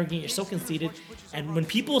arrogant, you're so conceited. And when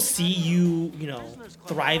people see you,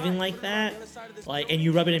 thriving like that, like, and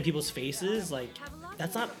you rub it in people's faces, like,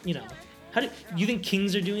 that's not, how do you think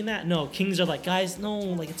kings are doing that? No, kings are like, guys, no,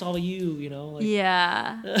 like, it's all you, like,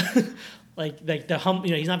 Yeah. like the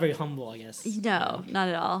he's not very humble, I guess. No, not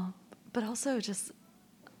at all. But also just,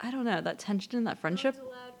 I don't know, that tension and that friendship.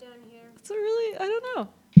 It's a really, I don't know.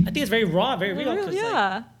 I think it's very raw, very real. 'Cause,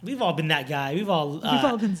 Yeah. like, we've all been that guy. We've all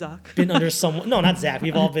been Zach. been under someone. No, not Zach.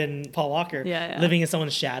 We've all been Paul Walker. Yeah. Living in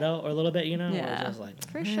someone's shadow or a little bit, We're Yeah, just like,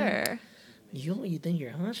 for sure. You think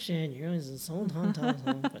you're hot shit. You're always so hot,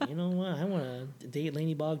 but you know what? I want to date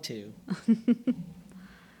Lainey Bogg too.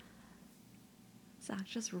 Zach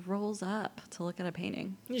just rolls up to look at a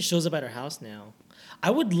painting. He just shows up at her house now.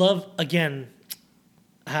 I would love again.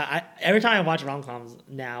 Every time I watch rom-coms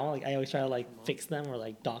now, like I always try to like fix them or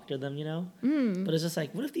like doctor them, But it's just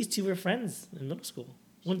like, what if these two were friends in middle school?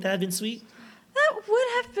 Wouldn't that have been sweet? That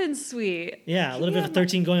would have been sweet. Yeah, a little bit of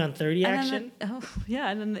 13 going on 30 And action. then,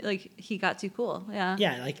 and then like he got too cool. Yeah.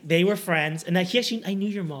 Yeah, like they were friends, and like I knew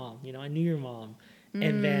your mom. I knew your mom,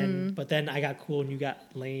 and but then I got cool and you got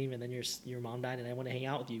lame, and then your mom died, and I want to hang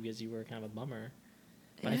out with you because you were kind of a bummer.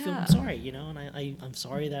 But I feel Yeah. I'm sorry, and I'm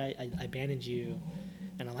sorry that I abandoned you,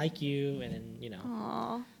 and I like you, and then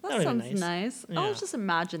Aw, that That would've been sounds nice. Yeah. I'll just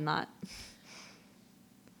imagine that.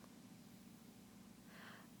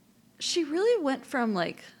 She really went from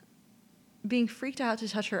like being freaked out to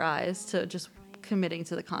touch her eyes to just committing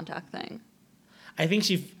to the contact thing. I think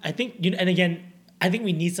and again, I think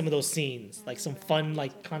we need some of those scenes, like some fun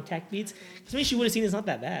like contact beats. Because maybe she would have seen it's not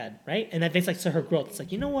that bad, right? And that makes like to her growth. It's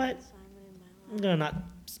like, you know what? I'm gonna not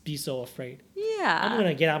be so afraid. Yeah. I'm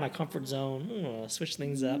gonna get out of my comfort zone. I'm gonna switch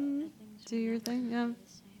things up. Do your thing. Yeah.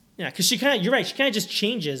 Yeah, because she kind of, you're right. She kind of just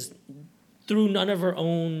changes through none of her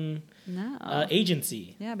own No.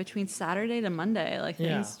 agency. Yeah, between Saturday to Monday, like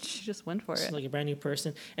Yeah. things, she just went for She's it. like a brand new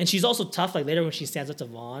person, and she's also tough. Like later when she stands up to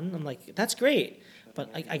Vaughn, I'm like, that's great, but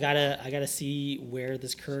I gotta see where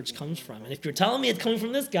this courage comes from. And if you're telling me it's coming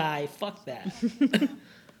from this guy, fuck that.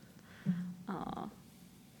 Aw.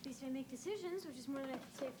 At least I make decisions, which is more than I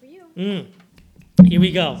could say for you. Here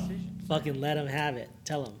we go. Fucking let him have it.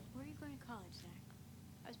 Tell him. Where are you going to college, Zach?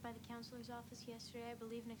 I was by the counselor's office yesterday. I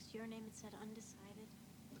believe next to your name it said undecided.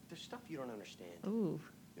 Look, there's stuff you don't understand. Ooh.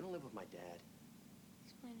 You don't live with my dad.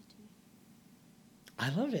 Explain it to me. I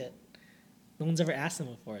love it. No one's ever asked him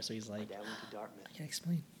before, so he's My like, dad went to Dartmouth. I can't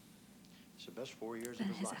explain. It's the best 4 years And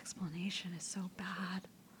of his his life. explanation is so bad.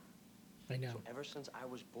 I know. So ever since I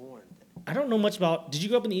was born, I don't know much about. Did you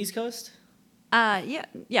grow up in the East Coast?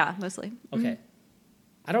 Yeah, mostly. Okay.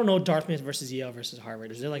 I don't know Dartmouth versus Yale versus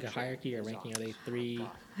Harvard. Is there like a hierarchy or ranking? Are they three?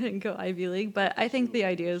 I didn't go Ivy League, but I think the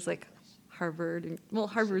idea is like Harvard. Well,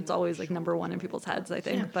 Harvard's always like number one in people's heads, I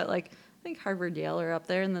think. Yeah. But like, I think Harvard, Yale are up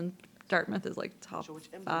there, and then Dartmouth is like top So it's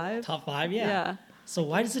emblematic. 5. Top 5? Yeah. Yeah. So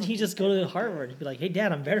why doesn't he just go to Harvard? He'd be like, hey,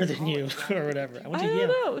 Dad, I'm better than you, or whatever. I went I to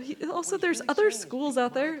don't Yale. know. Also, there's other schools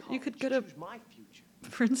out there. You could go to choose my future.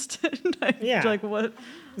 Princeton. Yeah. Like what?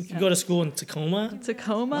 You could go to school in Tacoma.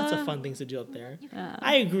 Tacoma. Lots of fun things to do up there. Yeah.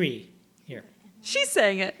 I agree. Here. She's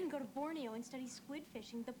saying it. You can go to Borneo and study squid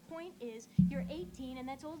fishing. The point is, you're 18 and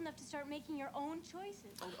that's old enough to start making your own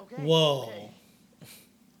choices. Okay. Whoa. Okay.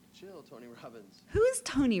 Chill, Tony Robbins. Who is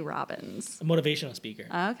Tony Robbins? A motivational speaker.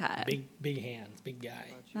 Okay. Big hands, big guy.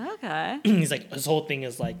 Okay. He's like, his whole thing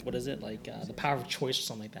is like, what is it? Like the power of choice or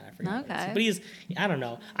something like that. I forget. what it is. Okay. But he's, I don't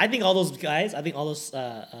know. I think all those guys,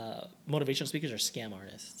 motivational speakers are scam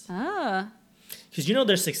artists. Ah. Because you know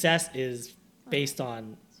their success is based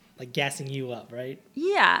on like gassing you up, right?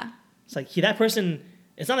 Yeah. It's like that person.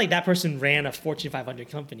 It's not like that person ran a Fortune 500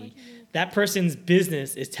 company. That person's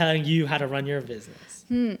business is telling you how to run your business,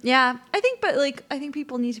 Yeah. I think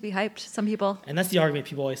people need to be hyped. Some people. and that's the argument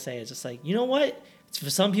people always say. It's just like, you know what? It's for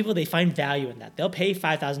some people, they find value in that. They'll pay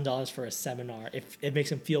 $5,000 for a seminar if it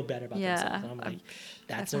makes them feel better about Yeah. themselves. And I'm like,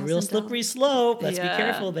 that's a real $5,000. slippery slope. Let's Yeah. be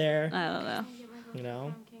careful there. I don't know. You know,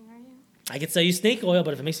 Prom king, are you? I could sell you snake oil,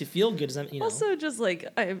 but if it makes you feel good, does that, you know? Also, just like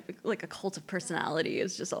like a cult of personality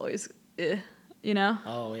is just always, you know.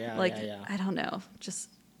 Oh yeah, Like yeah. I don't know, just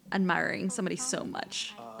admiring somebody so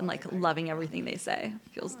much and like loving everything they say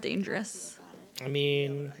feels dangerous. I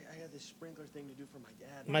mean, I got this sprinkler thing to do for my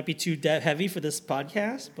dad. it might be too heavy for this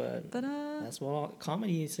podcast, but But that's what all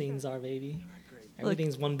comedy scenes are, baby.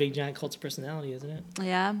 Everything's one big giant cult of personality, isn't it?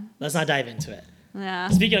 yeah, Let's not dive into it. yeah.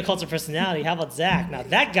 Speaking of cult of personality, how about Zach? Now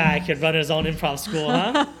that guy could run his own improv school,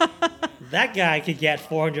 huh? That guy could get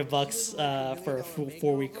 $400 for a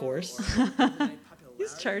 4-week course.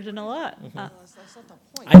 He's charging a lot.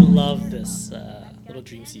 I love this little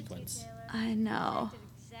dream sequence. I know.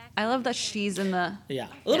 I love that she's in the. Yeah,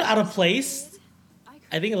 a little out of place.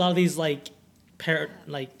 I think a lot of these like I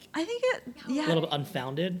think it. a Yeah. little bit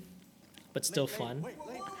unfounded, but still fun.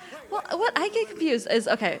 Well, what I get confused is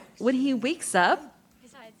okay when he wakes up.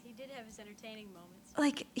 Besides, he did have his entertaining moments.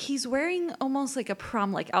 Like he's wearing almost like a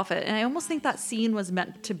prom-like outfit, and I almost think that scene was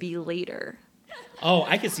meant to be later. Oh,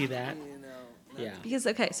 I could see that. Yeah. Because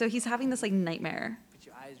okay, so he's having this like nightmare, But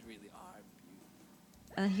your eyes really are.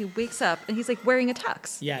 and then he wakes up and he's like wearing a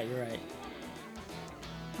tux. Yeah, you're right.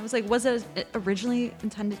 I was like, was it originally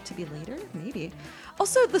intended to be later? Maybe.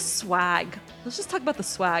 Also, the swag. Let's just talk about the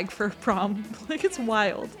swag for prom. Like it's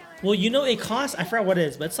wild. Well, you know, it costs, I forgot what it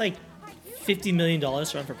is, but it's like $50 million to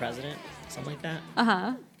run for president, something like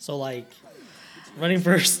that. So, like, running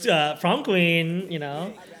for prom queen, you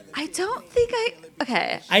know. I don't think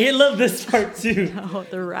okay. I love this part, too. Oh,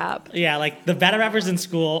 the rap. Yeah, like, the battle rappers in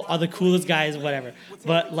school are the coolest guys, whatever.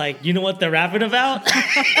 But, like, you know what they're rapping about?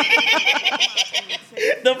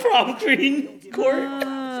 The prom queen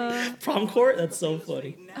court. Prom court? That's so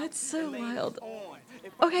funny. That's so wild.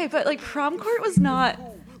 Okay, but like prom court was not.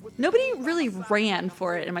 Nobody really ran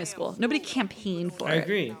for it in my school. Nobody campaigned for I it.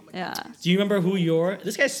 agree. Yeah. Do you remember who you're?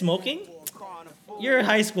 This guy's smoking? You're in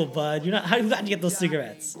high school, bud. You're not. How did you get those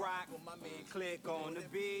cigarettes?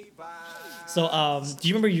 So, do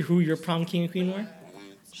you remember who your prom king and queen were?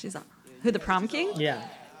 She's on. Who the prom king? Yeah.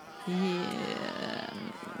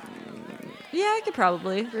 Yeah, I could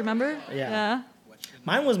probably remember. Yeah.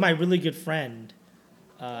 Mine was my really good friend,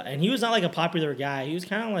 and he was not like a popular guy. He was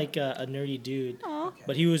kind of like a nerdy dude. Aw.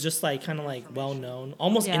 but he was just like kind of like well known,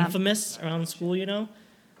 almost Yeah. infamous around school. His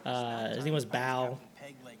name was Bao,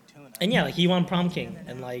 and yeah, like he won prom king,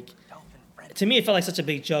 and like to me it felt like such a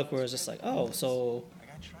big joke where it was just like, oh, so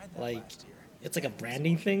like it's like a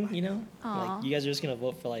branding thing, Aw. like you guys are just gonna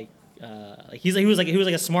vote for like he was like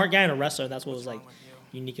a smart guy and a wrestler, and that's what was like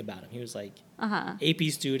unique about him. He was like AP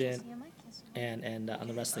student and on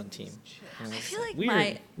the wrestling team. And I it's feel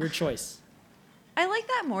like weird choice. I like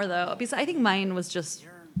that more though, because I think mine was just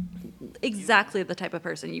exactly the type of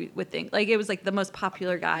person you would think. Like it was like the most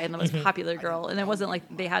popular guy and the most popular girl, and it wasn't like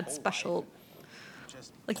they had special.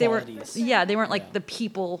 Like they were, Qualities. they weren't like Yeah. the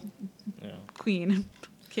people Yeah. queen,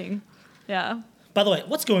 king. Yeah. By the way,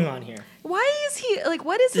 what's going on here? Why is he like?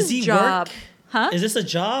 What is Does his he job? work? Huh? Is this a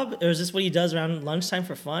job, or is this what he does around lunchtime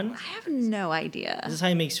for fun? I have no idea. Is this how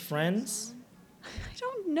he makes friends? I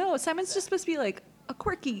don't know. Simon's just supposed to be like a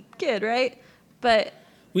quirky kid, right? But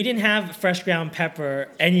We didn't have fresh ground pepper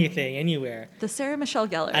anything anywhere. the Sarah Michelle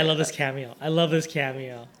Gellar. I love this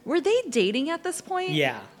cameo. Were they dating at this point?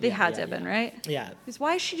 Yeah. They Yeah, had yeah, to have been, yeah. right? Yeah. Because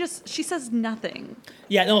why is she says nothing.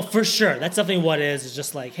 Yeah, no, for sure. That's definitely what it is. It's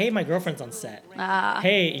just like, hey, my girlfriend's on set.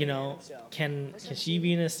 Hey, can she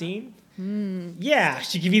be in a scene? Yeah,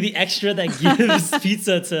 she can be the extra that gives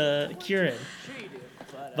pizza to Kieran.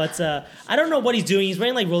 But I don't know what he's doing. He's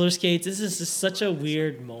wearing like roller skates. This is just such a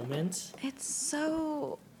weird moment. It's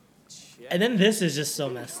so. And then this is just so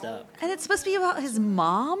messed up. And it's supposed to be about his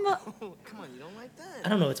mom? Come on, you don't like that? I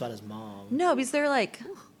don't know what's about his mom. No, because they're like,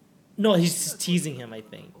 No, he's just teasing him, I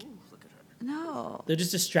think. no. They're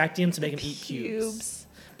just distracting him to make him eat cubes. Cubes.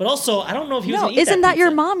 But also, I don't know if he was No, gonna eat isn't that your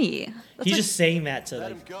pizza. mommy? That's He's like- just saying that to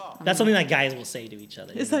Let him like. go. That's something that guys will say to each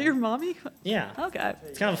other. Is that your mommy? Yeah. Okay.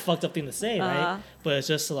 It's kind of a fucked up thing to say, right? Uh. But it's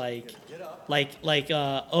just like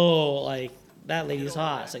that lady's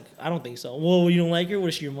hot. It's like, I don't think so. Whoa, you don't like her? What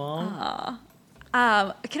is she, your mom? Can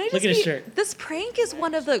I just Look at his shirt. This prank is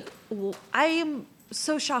one of the. I am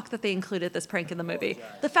so shocked that they included this prank in the movie.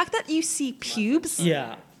 The fact that you see pubes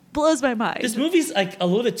Yeah. blows my mind. This movie's like a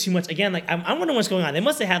little bit too much. Again, like I'm wondering what's going on. They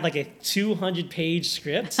must have had like a 200-page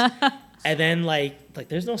script, and then like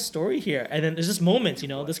there's no story here. And then there's just moments,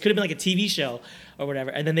 this could have been like a TV show or whatever.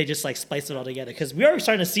 And then they just like spliced it all together because we are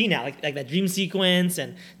starting to see now like that dream sequence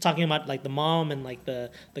and talking about like the mom and like the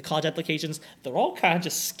college applications. They're all kind of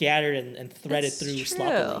just scattered and threaded That's through true.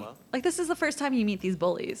 sloppily. Like this is the first time you meet these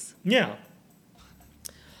bullies. Yeah.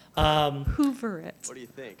 Hoover it. What do you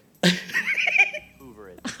think? Hoover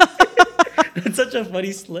it. It's such a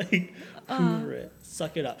funny slang. Hoover it.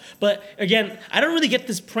 Suck it up. But again, I don't really get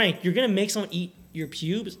this prank. You're gonna make someone eat your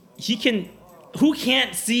pubes. Who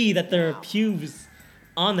can't see that there are pubes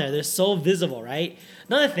on there? They're so visible, right?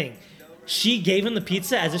 Another thing, she gave him the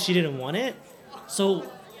pizza as if she didn't want it. So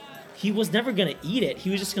he was never gonna eat it. He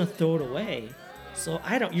was just gonna throw it away. So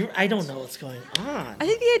I don't know what's going on. I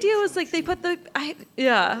think the idea was like they put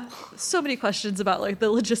so many questions about like the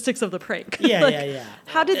logistics of the prank. Yeah, Like, yeah.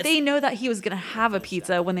 How did It's- they know that he was gonna have a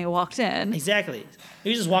pizza when they walked in? Exactly. He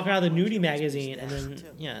was just walking out of the nudie magazine, and then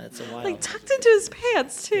it's a wild. Like tucked into his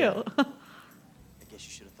pants too. Yeah. I guess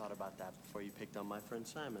you should have thought about that before you picked on my friend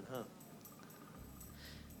Simon, huh?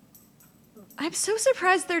 I'm so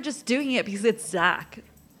surprised they're just doing it because it's Zach.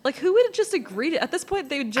 Like who would have just agreed? At this point,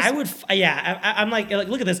 they would just. I'm like,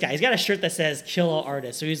 look at this guy. He's got a shirt that says "Kill all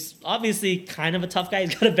artists." So he's obviously kind of a tough guy.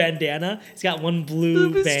 He's got a bandana. He's got one blue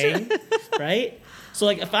Boob is bang, right? So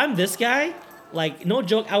like, if I'm this guy, like, no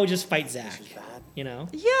joke, I would just fight Zach.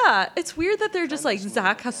 Yeah, it's weird that they're just like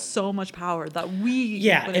Zach has so much power that we.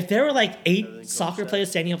 Yeah, wouldn't- if there were like 8 soccer players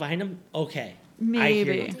standing up behind him, okay, I hear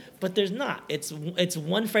Maybe. you. But there's not. It's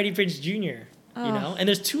one Freddie Prinze Jr. And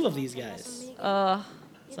there's 2 of these guys.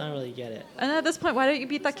 So I don't really get it. And at this point, why don't you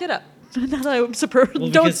beat that kid up? Now that I'm surprised. Well,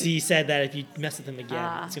 Don't. because he said that if you mess with him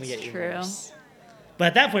again, it's gonna get you true. worse. But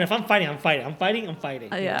at that point, if I'm fighting, I'm fighting. I'm fighting. I'm fighting.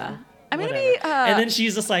 you Yeah. know? I'm gonna Whatever. be. And then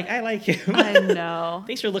she's just like, I like him. I know.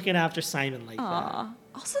 Thanks for looking after Simon like that. Aw.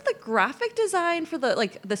 Also, the graphic design for the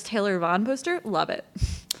this Taylor Vaughn poster, love it.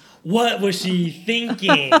 What was she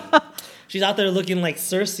thinking? She's out there looking like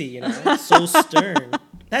Cersei, so stern.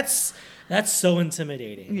 That's so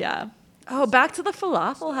intimidating. Yeah. Oh, back to the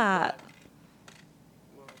falafel hat.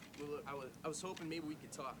 Well, look, I was hoping maybe we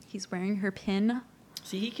could talk. He's wearing her pin.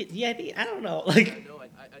 See, he could. Yeah, I don't know. Like, No, I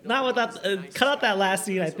don't not know. without. It's nice. Cut out that last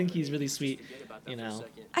scene. I think he's really sweet. Forget about that You for a know.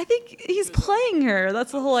 second. I think he's playing her.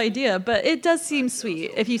 That's the whole idea. But it does seem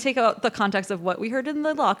sweet if you take out the context of what we heard in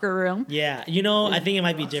the locker room. Yeah, I think it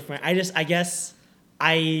might be different. I guess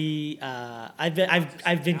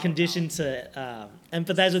I've been conditioned to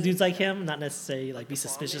empathize with dudes like him, not necessarily like be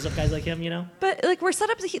suspicious of guys like him. You know. But like we're set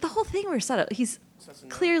up. The whole thing we're set up. He's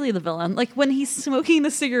clearly the villain. Like when he's smoking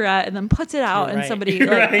the cigarette and then puts it out, and Right. somebody. Like,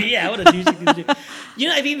 right? Yeah. What a douchey thing to do. You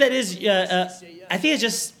know, I think that is. I think it's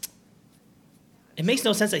just. It makes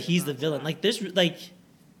no sense that he's the villain. Like this, like.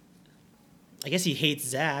 I guess he hates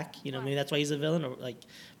Zach. You know, maybe that's why he's a villain, or like.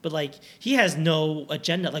 But like, he has no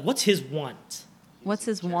agenda. Like, what's his want? What's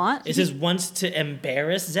his want? Is his want to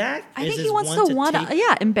embarrass Zach? I Is think his he wants to one. take-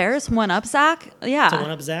 Yeah, embarrass one up Zach. Yeah. To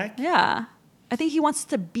one up Zach. Yeah. I think he wants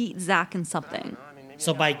to beat Zach in something.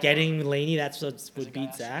 So by getting Lainey, that's what would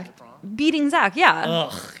beat Zach. Beating Zach. Yeah.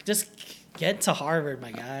 Ugh, just get to Harvard,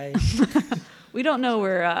 my guy. We don't know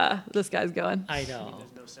where this guy's going. I know.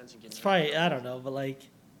 It's probably, I don't know, but like,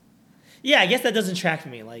 yeah, I guess that doesn't track for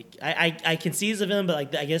me. Like, I can see he's a villain, but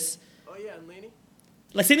like, I guess, Oh yeah, and Lainey?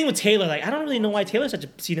 like same thing with Taylor. Like, I don't really know why Taylor's such a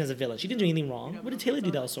seen as a villain. She didn't do anything wrong. What did Taylor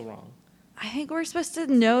do that was so wrong? I think we're supposed to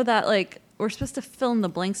know that, like, we're supposed to fill in the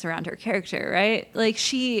blanks around her character, right? Like,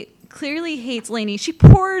 she clearly hates Lainey. She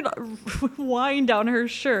poured wine down her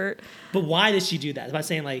shirt. But why did she do that? Am I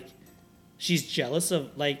saying like she's jealous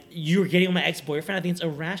of like you're getting with my ex-boyfriend? I think it's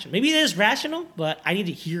irrational. Maybe it is rational, but I need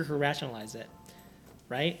to hear her rationalize it.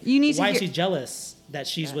 Right? You need to Why is hear- she jealous that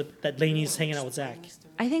she's with that Lainey's hanging out with Zach?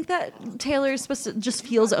 I think that Taylor is supposed to just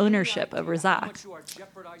feels ownership over Zach. You are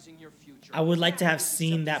jeopardizing your future. I would like to have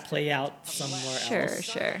seen that play out somewhere Sure, else.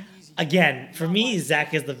 sure. Again, for me,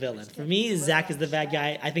 Zach is the villain. For me, Zach is the bad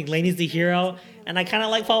guy. I think Lainey's the hero, and I kind of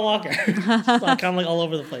like Paul Walker. So I'm kind of like all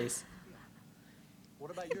over the place.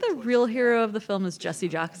 What about I think your the real hero of the film is Jesse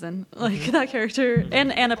Jackson, like that character,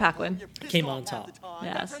 and Anna Paquin. Came on top.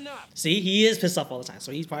 Yes. See, he is pissed off all the time,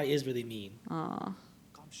 so he probably is really mean. I'm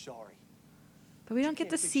sorry. But we don't get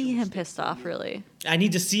to see him pissed off, really. I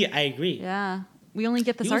need to see it. I agree. Yeah. We only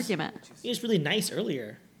get this He was- argument. He was really nice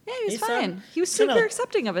earlier. Yeah, he was Hey, fine. son, He was kinda- super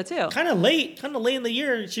accepting of it, too. Kind of late in the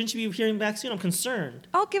year. Shouldn't you be hearing back soon? I'm concerned.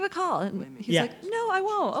 I'll give a call. And he's Yeah. like, no, I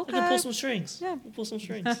won't. I can pull Okay. some strings. Yeah. We'll pull some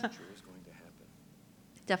strings.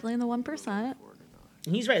 Definitely in the 1%.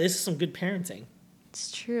 And he's right. This is some good parenting.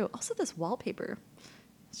 It's true. Also, this wallpaper.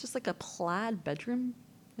 It's just like a plaid bedroom,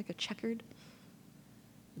 like a checkered.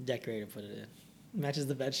 Decorator put it in. Matches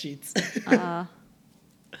the bed sheets. Love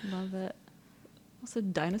it. Also,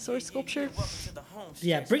 dinosaur sculpture.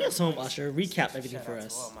 Yeah, bring us home, Usher. Recap everything for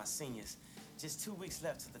us. Just 2 weeks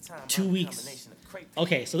left to the time. 2 weeks.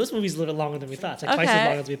 Okay, so this movie's a little longer than we thought. It's like twice Okay. as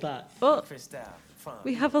long as we thought. Well,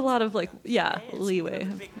 we have a lot of, like, yeah, leeway.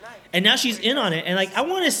 And now she's in on it, and like I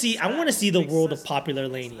want to see the world of popular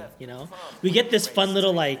Lainey. You know, we get this fun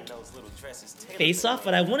little like face off,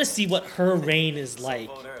 but I want to see what her reign is like.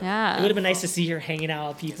 It would Yeah. have been nice to see her hanging out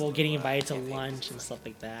with people, getting invited to lunch and stuff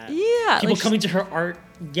like that. Yeah. People like, coming to her art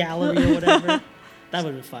gallery or whatever. That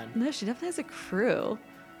would have been fun. No, she definitely has a crew.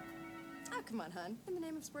 Oh, come on, hun. In the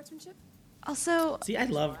name of sportsmanship. Also, See, I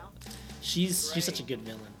love. She's such a good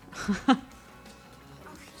villain.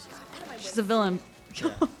 she's a villain.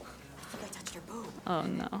 Yeah. Oh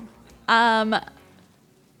no.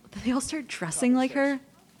 They all start dressing like her.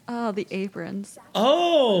 Oh, the aprons.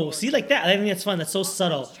 Oh, see, like that. I think that's fun. That's so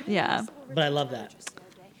subtle, Yeah, but I love that.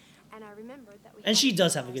 And I remembered that we And she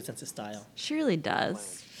does have a good sense of style. she really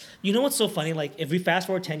does. You know what's so funny? Like, if we fast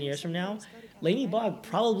forward 10 years from now, Lainey Bogg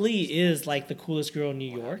probably is like the coolest girl in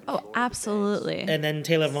New York. Oh, absolutely. And then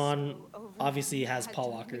Taylor Vaughn obviously has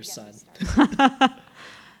Paul Walker's son.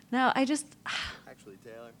 No, I just. Actually,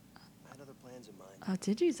 Taylor, I had other plans in mind. Oh,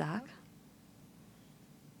 did you, Zach?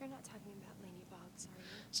 You're not talking about Lainey Boggs, are you?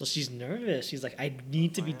 So she's nervous. She's like, I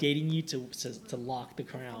need to be dating you to lock the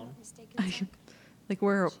crown. Mistaken. Like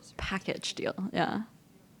we're a package deal. Yeah.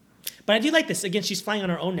 But I do like this. Again, she's flying on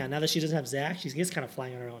her own now. Now that she doesn't have Zach, she gets kind of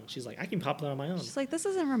flying on her own. She's like, I can be popular on my own. She's like, this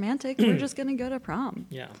isn't romantic. We're just gonna go to prom.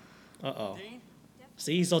 Yeah. Uh-oh.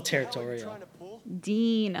 See, he's all territorial. Trying to pull?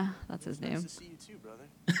 Dean, that's his name. Nice to see you too, brother.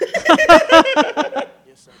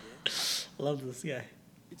 Yes, I did. Love this guy.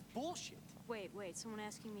 It's bullshit. Wait, someone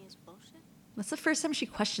asking me is bullshit? That's the first time she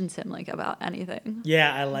questions him like about anything.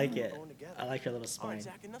 Yeah, I like it. Going together. I like her little All right, spine.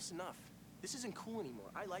 Zach, enough's enough. This isn't cool anymore.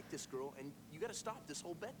 I like this girl, and you gotta stop this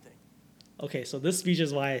whole bet thing. Okay, so this speech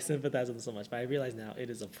is why I sympathize with him so much, but I realize now it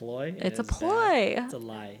is a ploy. and It's a it is bad. ploy. It's a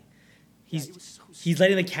lie. He was so He's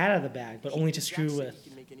letting the cat out of the bag, but only to Zach screw said with. he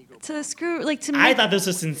can make any girl To screw, like to me. I thought this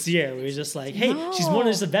was sincere. We were just like, hey, she's more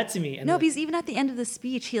than just a No. vet to me. And No, then- because even at the end of the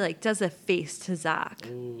speech, he like does a face to Zach.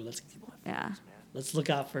 Ooh, Yeah. let's look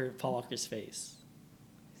out for Paul Walker's face.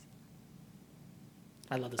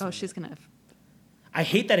 I love this. Oh, moment. she's gonna. I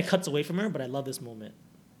hate that it cuts away from her, but I love this moment.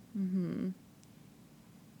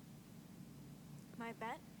 My I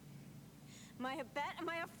bet? Am I a bet? Am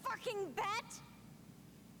I a fucking bet?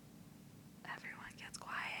 Everyone gets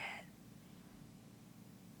quiet.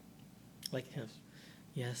 Like him.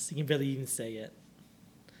 Yes, he can barely even say it.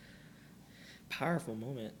 Powerful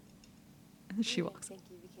moment. And she You didn't walks. think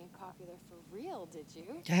you became popular for real, did you?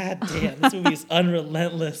 God damn, this movie is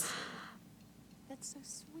unrelentless. That's so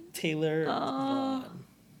sweet. Taylor Vaughn.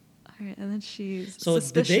 All right, and then she's So did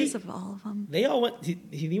suspicious they- of all of them. They all went.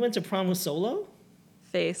 He went to prom with Solo.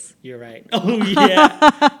 Face. You're right. Oh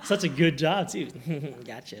yeah, such a good job too.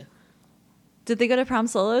 Gotcha. Did they go to prom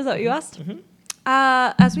solo? Is that what you asked? Mm-hmm.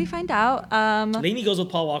 As we find out, Lainey goes with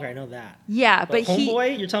Paul Walker. I know that. yeah, but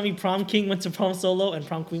Homeboy, you're telling me prom king went to prom solo and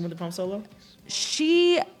prom queen went to prom solo?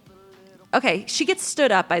 she gets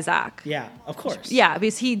stood up by Zach. Yeah, of course. Yeah,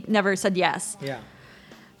 because he never said yes. Yeah.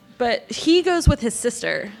 But he goes with his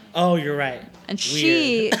sister, Oh, you're right. and Weird.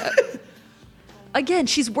 she, again,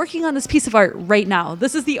 she's working on this piece of art right now.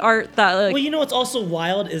 This is the art that, like, Well, you know what's also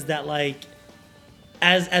wild is that like,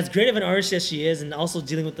 as great of an artist as she is, and also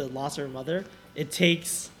dealing with the loss of her mother, it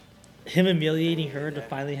takes him humiliating her to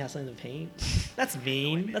finally have something to paint. That's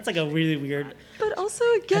mean. That's like a really weird, but also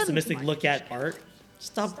again, pessimistic look at art.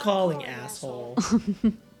 Stop calling asshole.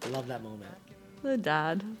 I love that moment. the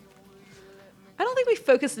dad. I don't think we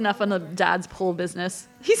focused enough on the dad's pool business.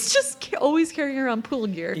 He's just always carrying around pool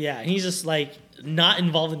gear. Yeah, and he's just like not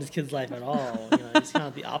involved in his kid's life at all. You know, he's kind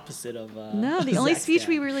of the opposite of. No, the only Zach's speech dad.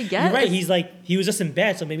 we really get You're right. is- He's like he was just in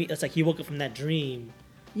bed, so maybe it's like he woke up from that dream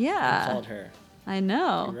and Yeah, called her. I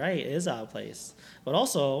know. You're right, it is out of place. But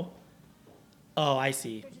also, oh, I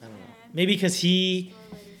see. I don't know. Maybe because he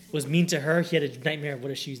was mean to her, he had a nightmare of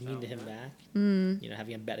what if she was mean to him back. You know,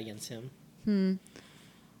 having a bet against him.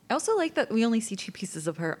 I also like that we only see two pieces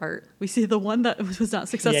of her art. We see the one that was not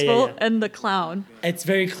successful yeah. and the clown. It's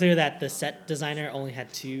very clear that the set designer only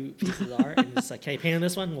had two pieces of art, and it's like, can I paint on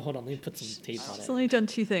this one? Well, hold on, let me put some tape on She's it. only done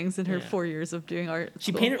two things in her Yeah. 4 years of doing art. at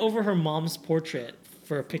She school. painted over her mom's portrait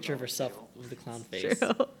for a picture of herself with the clown face.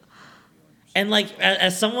 True. And like,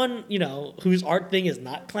 as someone, you know, whose art thing is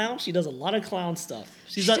not clown, she does a lot of clown stuff.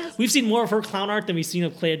 She does. We've seen more of her clown art than we've seen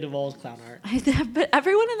of Claire Duvall's clown art. But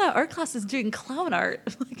everyone in that art class is doing clown art.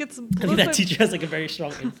 Like it's. I think that teacher has like a very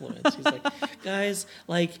strong influence. She's like, guys,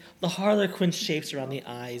 like the Harlequin shapes around the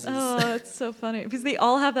eyes. Is Oh, it's so funny because they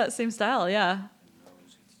all have that same style. Yeah.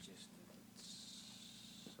 It's just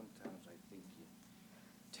sometimes I think you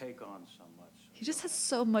take on so much. He just has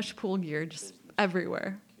so much pool gear just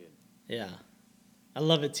everywhere. Yeah. I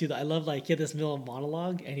love it too. Though. I love like he had this middle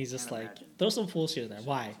monologue and he's just like, throw some bullshit in there.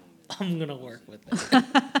 Why? I'm gonna work with it.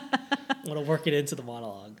 I'm gonna work it into the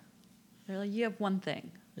monologue. They're like, you have one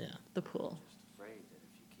thing, Yeah. the pool. Afraid that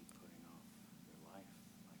if you keep putting off your life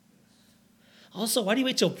like this, Also, why do you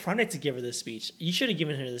wait till prom night to give her this speech? You should have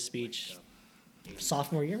given her this speech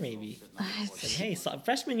sophomore year, maybe. Like, hey,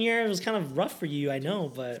 freshman year was kind of rough for you, I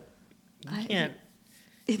know, but you can't.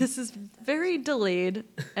 This is very delayed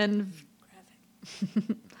and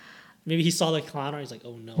Maybe he saw the clown art. He's like,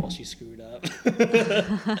 oh no, she screwed up. prom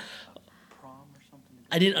or something.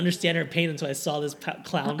 I didn't understand her pain until I saw this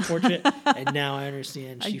clown portrait, and now I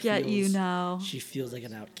understand. I get you now. She feels like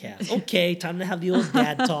an outcast. Okay, time to have the old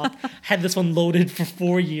dad talk. Had this one loaded for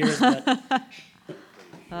 4 years, but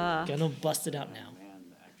gonna bust it out now. Man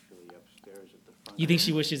actually upstairs at the front You think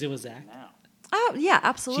she wishes it was Zach? now. Oh yeah,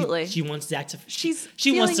 absolutely. She wants Zach to. She's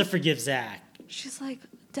she wants to feeling- forgive Zach. She's like,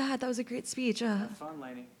 Dad, that was a great speech. Have fun,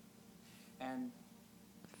 Lainey. And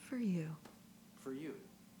For you. for you,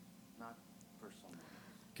 not for someone.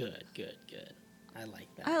 Good. I like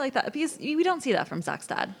that. I like that because we don't see that from Zach's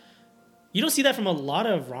dad. You don't see that from a lot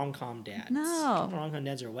of rom-com dads. No. Rom-com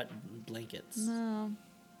dads are wet blankets. No.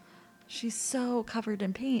 She's so covered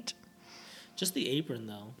in paint. Just the apron,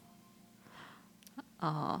 though.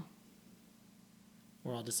 Aw.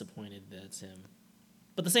 We're all disappointed that it's him.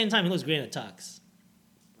 But at the same time, he looks great in a tux.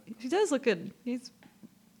 He does look good. You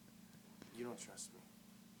don't trust me,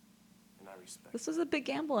 and I respect This was a big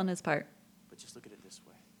gamble on his part. But just look at it this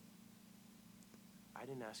way. I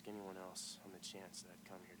didn't ask anyone else on the chance that I'd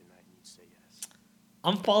come here tonight and you'd say yes.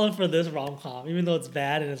 I'm falling for this rom-com. Even though it's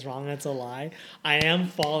bad and it's wrong and it's a lie, I am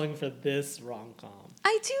falling for this rom-com.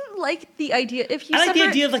 I do like the idea. If you I like the separate-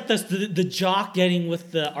 idea of like the jock getting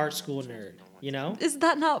with the art school nerd, you know? Is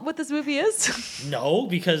that not what this movie is? No,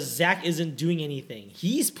 because Zach isn't doing anything.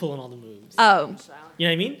 He's pulling all the moves. Oh. You know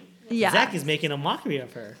what I mean? Yeah. Zach is making a mockery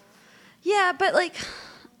of her. Yeah, but like,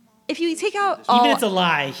 if you take out Even all, if it's a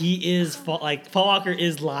lie, he is like Paul Walker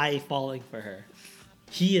is falling for her.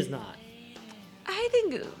 He is not. I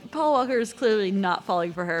think Paul Walker is clearly not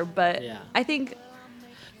falling for her, but Yeah. I think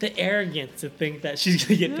The arrogance to think that she's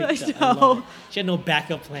gonna get picked up. I I love know. it. She had no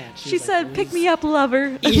backup plan. She was said, like, "Pick me up,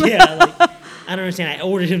 lover." Yeah, like, I don't understand. I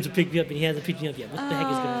ordered him to pick me up and he hasn't picked me up yet. What the heck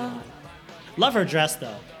is going on? Love her dress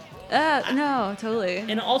though. No, totally. In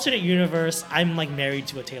an alternate universe, I'm like married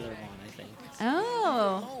to a Taylor Vaughn, I think.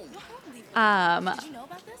 Oh.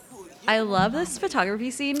 I love this photography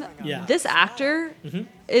scene. Yeah. This actor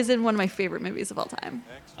is in one of my favorite movies of all time.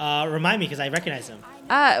 Remind me, because I recognize him.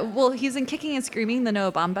 Well, he's in Kicking and Screaming, the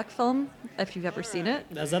Noah Baumbach film, if you've ever seen it.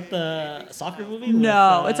 Is that the soccer movie?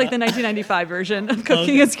 No, with, it's like the 1995 version of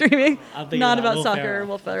Cooking Okay. and Screaming. I'm thinking Not about about Will soccer Ferrell. or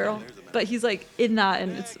Will Ferrell. But he's like in that,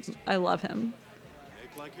 and I love him.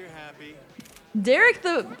 Make like you're happy. Derek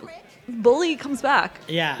the bully comes back.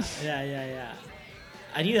 Yeah.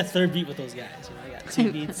 I need a third beat with those guys. You know, I got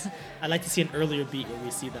 2 beats. I'd like to see an earlier beat where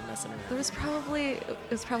we see them messing around. It was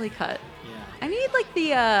probably cut. Yeah. I need like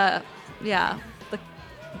the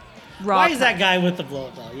raw. Why is cut. that guy with the blow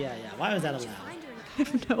up though? Yeah. Why was that allowed? I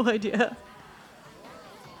have no idea.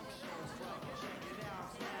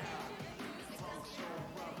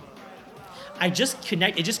 It just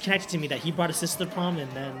connected to me that he brought his sister to prom,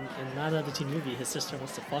 and then in another teen movie, his sister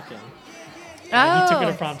wants to fuck him. And he took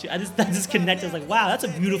her to prom too. That just connected. I was like, wow, that's a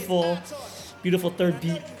beautiful third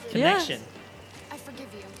beat connection. I forgive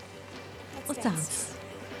you. Let's dance.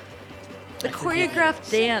 The choreographed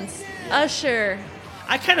dance. Usher.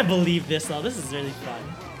 I kind of believe this though. This is really fun.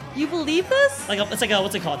 You believe this? It's like a what's it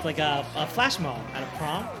called? It's like a flash mob at a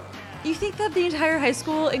prom. You think that the entire high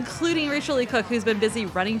school, including Rachel Lee Cook, who's been busy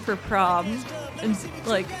running for prom and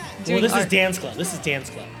like doing Well, this art. is dance club. And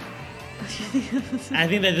I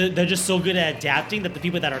think that they're just so good at adapting that the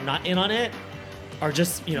people that are not in on it are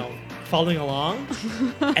just following along,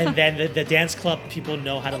 and then the dance club people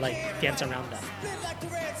know how to like dance around them.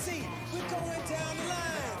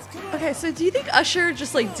 Okay, so do you think Usher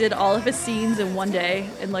just like did all of his scenes in one day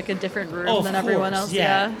in like a different room Of than everyone course, else?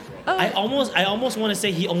 yeah. Oh, I almost want to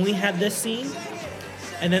say he only had this scene,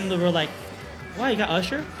 and then they were like, "Why you got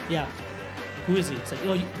Usher? Yeah, who is he?" It's like,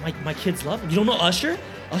 "Oh, my kids love him. You don't know Usher?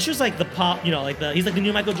 Usher's like the pop, he's like the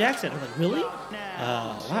new Michael Jackson." I'm like, "Really?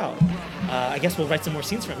 Wow. I guess we'll write some more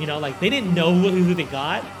scenes for him." Like they didn't know who they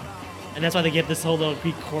got, and that's why they get this whole little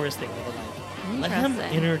Greek chorus thing. Where they're like, let him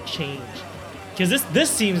Interesting. interchange, because this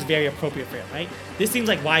seems very appropriate for him, right? This seems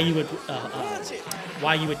like why you would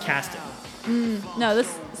cast him. no,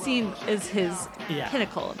 this scene is his Yeah.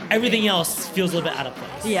 pinnacle. in the movie. Everything else feels a little bit out of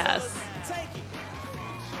place. Yes.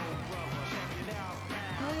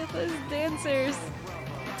 Look at those dancers.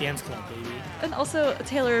 Dance club, baby. And also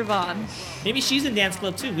Taylor Vaughn. Maybe she's in dance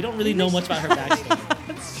club too. We don't really know much about her backstory.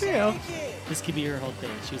 That's true. This could be her whole thing.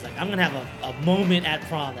 She was like, I'm gonna have a moment at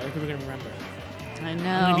prom that people are gonna remember. I I'm know.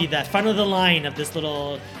 gonna be that front of the line of this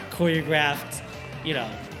little choreographed,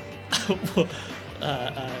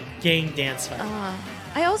 gang dance fight.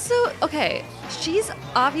 I also, okay, she's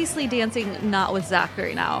obviously dancing not with Zach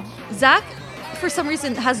right now. Zach, for some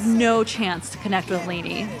reason, has no chance to connect with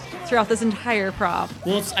Lainey throughout this entire prom.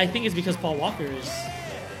 Well, I think it's because Paul Walker is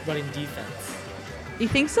running defense. You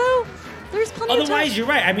think so? There's plenty of Otherwise, time. you're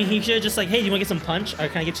right. I mean, he should have just like, hey, do you want to get some punch? Or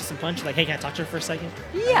can I get you some punch? Like, hey, can I talk to her for a second?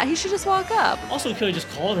 Yeah, he should just walk up. Also, he could have just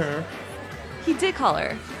called her. He did call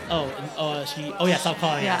her. Oh yeah, stop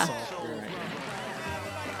calling Yeah. asshole. You're right.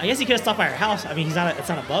 I guess he could have stopped by her house. I mean, it's not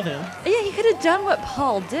above him. Yeah, he could have done what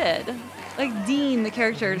Paul did. Like Dean, the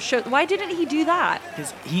character, why didn't he do that?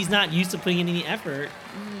 Because he's not used to putting in any effort.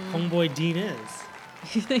 Homeboy Dean is.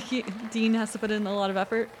 You think Dean has to put in a lot of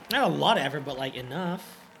effort? Not a lot of effort, but like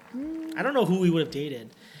enough. I don't know who he would have dated.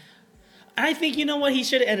 I think, you know what, he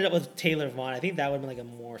should have ended up with Taylor Vaughn. I think that would have been like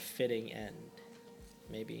a more fitting end.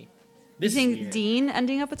 Maybe. This you is think weird. Dean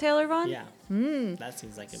ending up with Taylor Vaughn? Yeah. That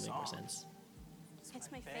seems like it make more sense.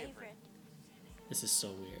 It's my favorite. This is so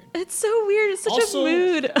weird. It's so weird. It's such Also- a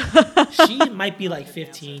mood. She might be like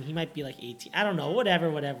 15. He might be like 18. I don't know. Whatever.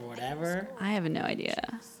 I have no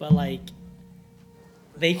idea. But like,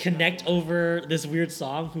 they connect over this weird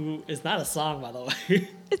song, who is not a song, by the way.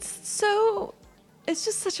 It's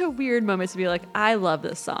just such a weird moment to be like, I love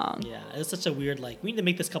this song. Yeah, it's such a weird, like, we need to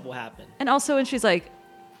make this couple happen. And also when she's like,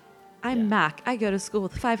 I'm Yeah. Mac. I go to school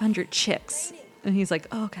with 500 chicks. And he's like,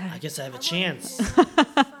 oh, okay. I guess I have a chance.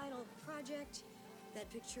 Final project, that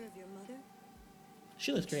picture of your mother,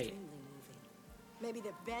 She looks great. extremely moving. Maybe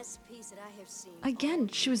the best piece that I have seen. Again,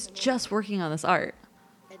 she was just working on this art.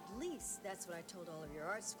 At least that's what I told all of your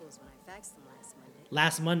art schools when I faxed them last Monday.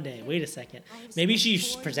 Last Monday. Wait a second. Maybe she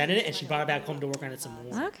presented it and she brought it back home to work on it some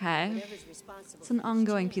more. Okay. Whoever's responsible. It's an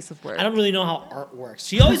ongoing piece of work. I don't really know how art works.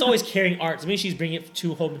 She's always carrying art. So maybe she's bringing it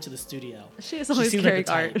home into the studio. She is always seems like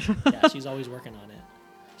the carrying art. type. Yeah, she's always working on it.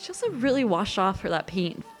 She also really washed off her that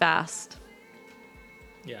paint fast.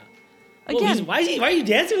 Yeah. Again, Why are you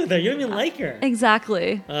dancing with her? You don't even like her.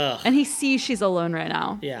 exactly. Ugh. And he sees she's alone right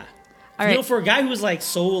now. Yeah. All You know, right. for a guy who's like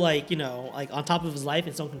so like, you know, like on top of his life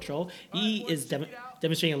and so in control, he is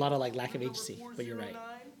demonstrating a lot of like lack of agency. But you're right.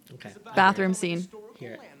 Okay. Bathroom scene.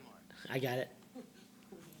 Here. I got it.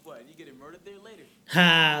 What, you getting murdered there later?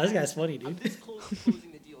 Ha, this guy's funny, dude. This close to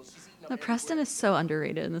closing the deal. She's eating up No, Preston is so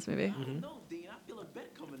underrated in this movie. No, Dean, I feel a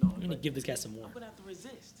bet coming on. I'm gonna give this guy some more. I'm gonna have to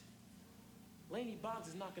resist. Laney Boggs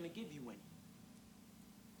is not gonna give you any.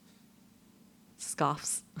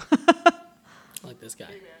 Scoffs. I like this guy.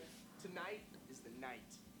 Hey man, tonight is the night.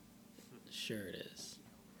 Sure it is.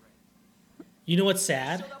 You know what's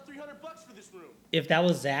sad? Shell out $300 for this room. If that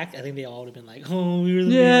was Zach, I think they all would have been like, "Oh, we were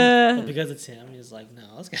the Yeah. man." But because it's him, he's like,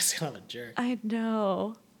 "No, this guy's kind of a jerk." I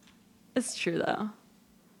know. It's true though.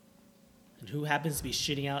 And who happens to be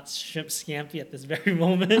shitting out Shrimp Scampi at this very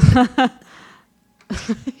moment?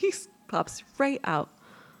 He pops right out.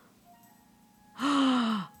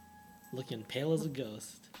 Looking pale as a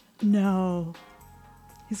ghost. No.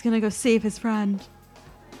 He's gonna go save his friend.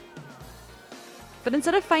 But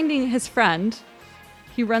instead of finding his friend,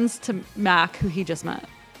 he runs to Mac, who he just met.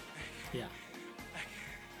 Yeah.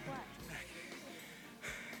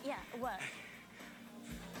 Yeah, what?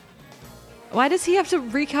 Why does he have to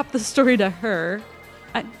recap the story to her?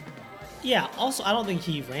 Yeah, also, I don't think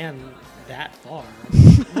he ran that far.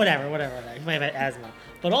 whatever. He might have had asthma.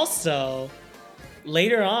 But also,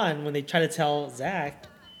 later on, when they try to tell Zach,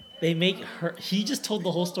 they make her. He just told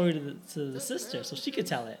the whole story to the sister, so she could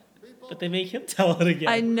tell it. But they make him tell it again.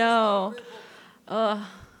 I know. I'll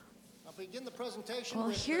begin the presentation Well,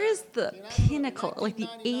 with, here is the pinnacle, like the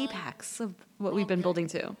apex of what we've been building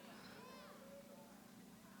to.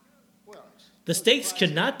 The stakes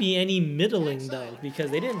could not be any middling, though,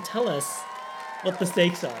 because they didn't tell us what the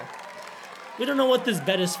stakes are. We don't know what this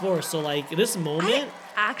bet is for, so, like, this I moment...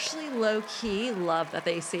 actually low-key love that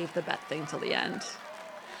they saved the bet thing till the end.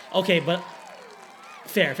 Okay, but...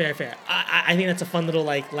 Fair. I think that's a fun little,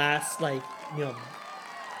 like, last, like, you know...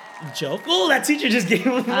 joke. Oh, that teacher just gave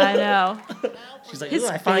him... I know. She's like, His ooh,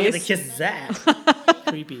 I finally get to face. kiss Zach.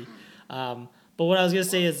 Creepy. But what I was going to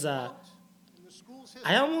say is...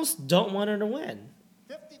 I almost don't want her to win.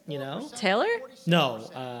 You know? Taylor?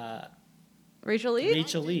 No, Rachel Lee?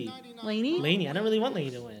 Rachel Lee. Laney? I don't really want Laney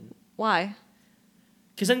to win. Why?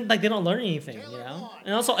 Because then, like, they don't learn anything, you know?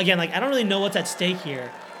 And also, again, like, I don't really know what's at stake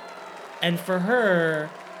here. And for her,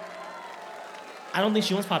 I don't think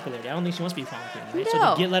she wants popularity. I don't think she wants to be prom queen, right? So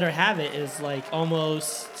No. to let her have it is, like,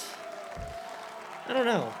 almost... I don't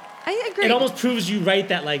know. I agree. It almost proves you right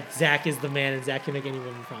that, like, Zach is the man and Zach can make any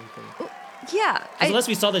woman prom queen. Yeah. Because unless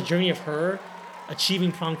we saw the journey of her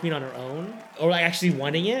achieving prom queen on her own, or like actually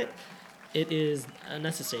wanting it, it is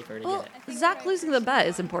unnecessary for her to Well, get it. Zach losing the bet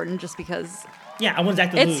is important just because Yeah, I want Zach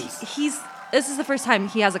to lose. this is the first time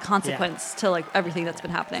he has a consequence to like everything that's been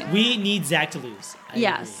happening. We need Zach to lose. I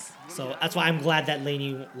Yes. agree. So that's why I'm glad that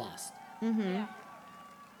Laney lost.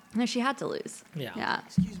 No, she had to lose. Yeah. Yeah.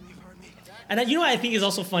 And then, you know what I think is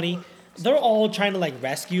also funny? They're all trying to like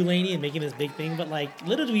rescue Laney and making this big thing, but like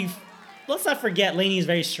literally, let's not forget Laney is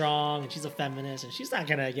very strong and she's a feminist and she's not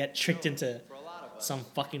gonna get tricked into some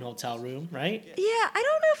fucking hotel room, right? Yeah, I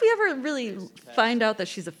don't know if we ever really find out that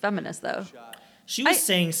she's a feminist though. She was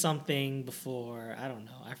saying something before, I don't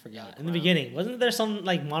know, I forgot. In the beginning, wasn't there some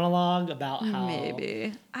like monologue about how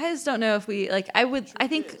Maybe. I just don't know if we like I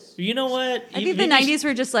think You know what? I think the 90s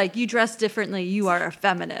were just like you dress differently, you are a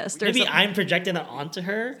feminist or Maybe something. I'm projecting that onto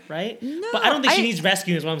her, right? No, but I don't think she needs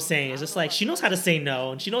rescuing is what I'm saying. It's just like she knows how to say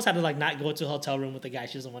no and she knows how to like not go to a hotel room with a guy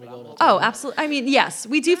she doesn't want to go to. Oh, absolutely. I mean, yes,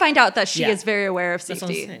 we do find out that she Yeah. is very aware of That's what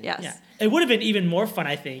I'm safety. saying. Yes. Yeah. It would have been even more fun,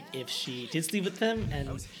 I think, if she did sleep with him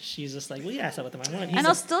and she's just like, well, yeah, I slept with him. I want. And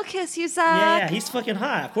I'll still kiss you, Zach. Yeah, he's fucking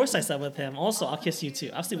hot. Of course I slept with him. Also, I'll kiss you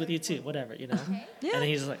too. I'll sleep with you too. Whatever, you know. Yeah. And then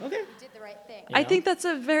he's just like, okay. I think that's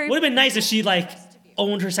a very Would have been nice if she like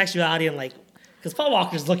owned her sexuality and like, because Paul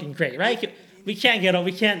Walker's looking great, right? We can't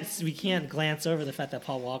glance over the fact that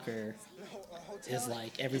Paul Walker is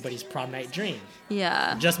like everybody's prom night dream.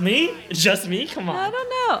 Yeah. Just me? Just me? Come on. I don't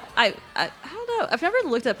know. I don't know. I've never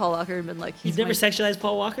looked at Paul Walker and been like, You've he's never my- sexualized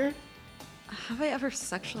Paul Walker? Have I ever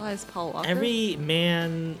sexualized Paul Walker? Every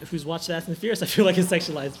man who's watched Fast and the Furious, I feel like has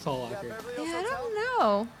sexualized Paul Walker. Yeah, I don't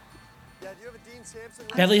know. Yeah, do you have a Dean Sampson?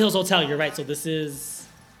 Beverly Hills Hotel, you're right. So this is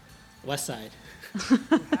West Side. Have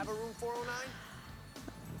a room 409?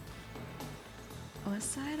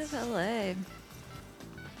 West side of LA.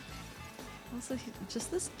 Also,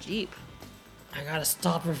 just this Jeep. I gotta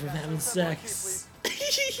stop her from having sex.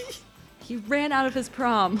 He ran out of his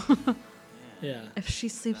prom. Yeah. If she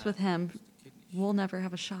sleeps with him, we'll never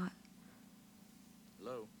have a shot.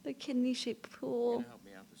 Hello? The kidney-shaped You're pool. gonna help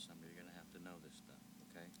me out with somebody. You're gonna have to know this stuff,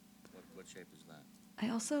 okay? What shape is that? I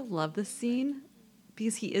also love this scene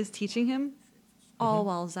because he is teaching him, all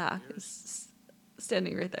while Zach is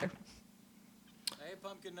standing right there. Hey,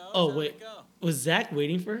 Pumpkin Nose. Oh how'd wait, it go? was Zach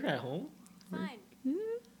waiting for her at home? Fine.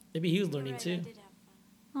 Maybe he was You're learning right, I too. did have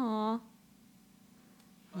fun. Aw.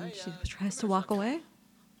 Hey, She tries to walk away.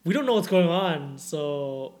 We don't know what's going on,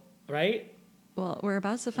 so right? Well, we're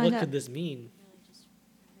about to find What out. could this mean?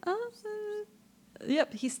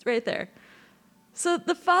 Yep, he's right there. So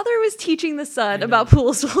the father was teaching the son about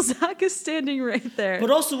pools while Zach is standing right there.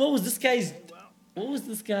 But also, what was this guy's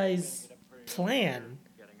plan?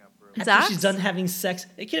 After Zach's? she's done having sex,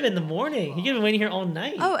 it could have been in the morning. He could have been waiting here all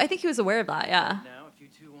night. Oh, I think he was aware of that, yeah. Now, if you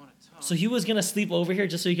two want to talk. So he was gonna sleep over here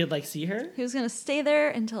just so he could like see her He was going to stay there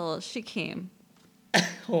until she came.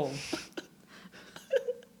 home.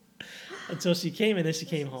 Until she came and then she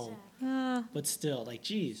came This is home. Uh, But still, like,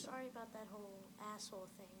 geez. Sorry about that whole asshole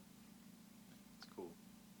thing. It's cool.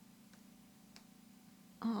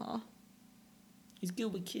 aw. He's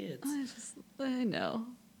good with kids. I know.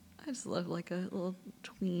 I just love like a little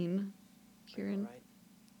tween. Kieran.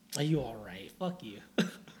 Are you all right? Fuck you.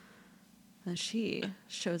 And she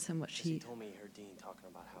shows him what He she. told me he heard Dean talking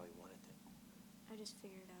about how he wanted it. I just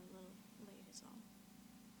figured out a little late is all.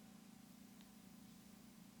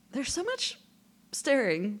 There's so much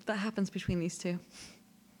staring that happens between these two.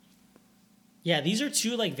 Yeah, these are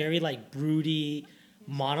two like very like broody,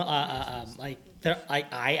 like they're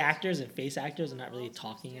like eye actors and face actors, and not really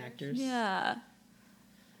talking actors. Yeah.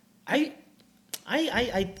 I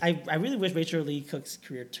really wish Rachel Lee Cook's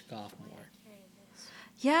career took off more.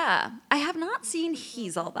 Yeah. I have not seen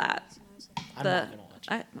He's All That. I'm not gonna watch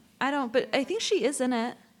it. I don't, but I think she is in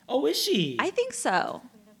it. Oh, is she? I think so.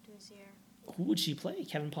 Put it up to his ear. Who would she play?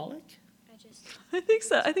 Kevin Pollak? I just I think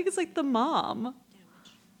so. I think it's like the mom.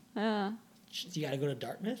 damage. Yeah. You gotta go to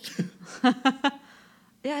Dartmouth.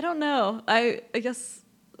 Yeah, I don't know. I guess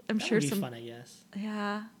I'm That sure would be some. fun, I guess.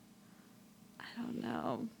 Yeah. I don't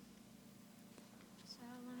know. So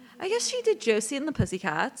long as I guess she did Josie and the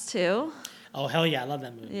Pussycats too. Oh hell yeah, I love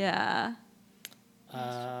that movie. Yeah.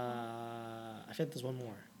 I think there's one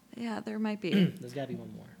more. Yeah, there might be. There's gotta be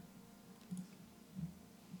one more.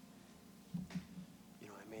 You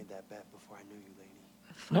know, I made that bet before I knew you, lady.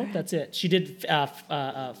 Nope, that's it. She did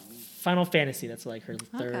Final Fantasy. That's like her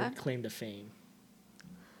third Okay. claim to fame.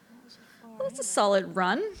 Well, that's a solid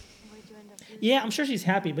run. where'd you end up losing? Yeah, I'm sure she's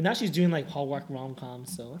happy, but now she's doing like Hallmark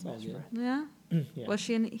rom-coms, so it's all good. Yeah. Yeah. Was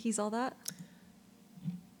she in He's All That?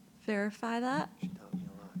 Verify that. She taught me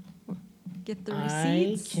a lot. Get the I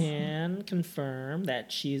receipts. can confirm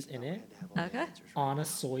that she's in it. Had to have all the Okay. answers right. Anna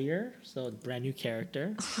Sawyer, so brand new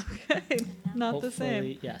character. Okay. Not the same.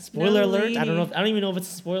 Hopefully- Yeah. Spoiler alert. I don't know. Nalini. I don't even know if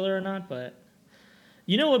it's a spoiler or not, but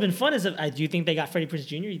you know what would have been fun is if I do think they got Freddie Prinze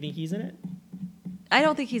Jr. You think he's in it? I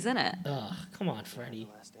don't think he's in it. Ugh, come on, Freddie.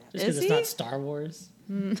 Last dance. Just because Is it's he? not Star Wars.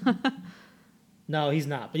 No, he's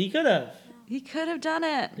not, but he could have. He could have done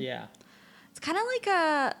it. Yeah. It's kind of like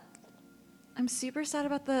a. I'm super sad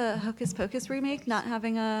about the Hocus Pocus remake not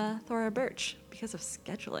having a Thora Birch because of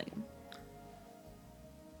scheduling.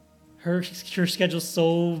 Her schedule's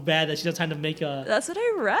so bad that she doesn't have to make That's what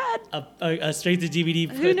I read. a straight to DVD.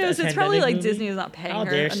 Who knows? It's probably pandemic like movie. Disney is not paying How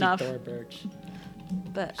her dare enough. she, Thora Birch?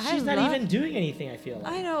 But She's not even doing anything. I feel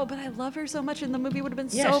like I know, but I love her so much, and the movie would have been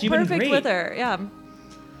Yeah, so she'd been perfect great. with her. Yeah,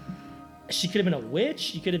 she could have been a witch.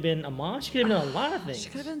 She could have been a mom. She could have been a lot of things. she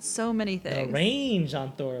could have been so many The things. range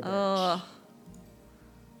on Thora Birch. Ugh.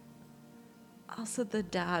 Also, the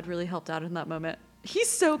dad really helped out in that moment. He's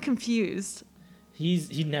so confused.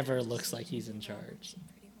 He never looks like he's in charge.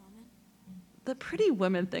 Pretty woman. The pretty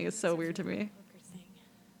women thing is so weird to me. Hooker thing.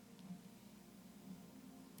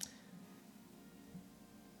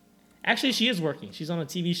 Actually, she is working. She's on a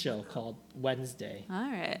TV show called Wednesday. All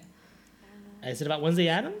right. Is it about Wednesday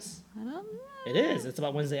Addams? I don't know. It is. It's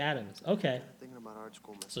about Wednesday Addams. Okay. Thinking about art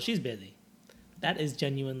school myself. So she's busy. That is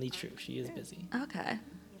genuinely true. She is busy. Okay. You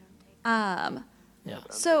don't take Yeah.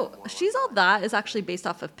 So She's All That is actually based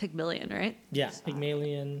off of Pygmalion, right? Yeah.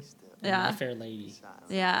 Pygmalion. Yeah. My Fair Lady.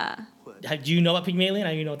 Yeah. Do you know about Pygmalion? I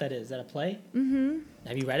don't even know what that is. Is that a play? Mm-hmm.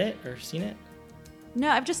 Have you read it or seen it? No,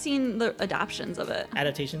 I've just seen the adaptions of it.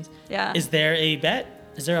 Adaptations? Yeah. Is there a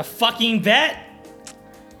bet? Is there a fucking bet?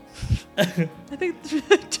 I think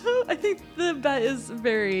the bet is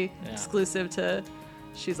very Yeah. exclusive to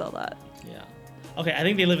She's All That. Yeah. Okay, I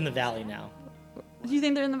think they live in the valley now. Do you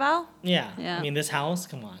think they're in the Val? Yeah. Yeah. I mean, this house,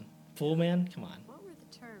 come on. Fool man, come on. What were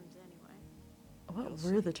the terms anyway? What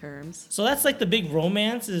were the terms? So that's like the big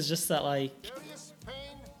romance is just that like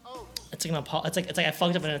it's like I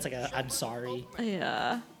fucked up and it's like I'm sorry.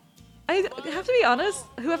 Yeah. I have to be honest,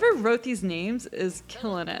 whoever wrote these names is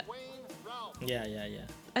killing it. Yeah.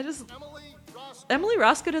 I just Emily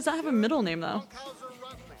Roscoe does not have a middle name though.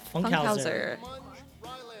 Funkhauser.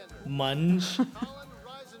 Munge.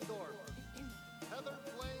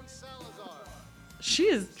 She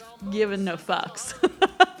is giving no fucks.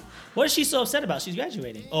 What is she so upset about? She's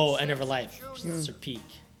graduating. Oh, end of her life. She's at her peak.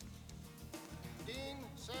 Dean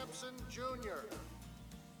Sampson Jr.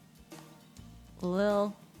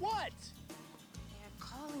 Lil. What? They're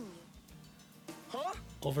calling you. Huh?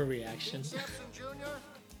 Overreaction. Sampson Jr.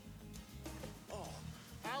 Oh,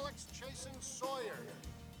 Alex chasing Sawyer.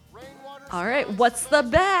 Rainwater. All right, what's the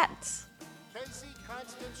bet? Casey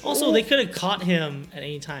Constance. Also, they could have caught him at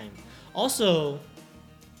any time. Also,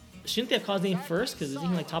 shouldn't they have called his name first? Because isn't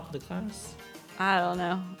he like top of the class? I don't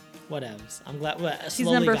know. Whatevs. I'm glad. Well, He's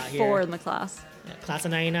slowly number got 4 here. in the class. Yeah, class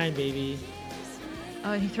of '99, baby.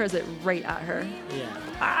 Oh, and he throws it right at her. Yeah.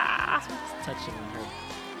 Ah! It's touching her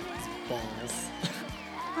balls.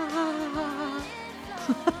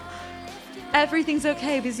 Everything's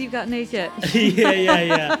okay because you got naked.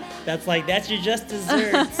 yeah. That's your just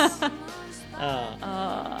desserts. All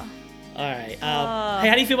right. Hey,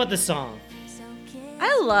 how do you feel about this song?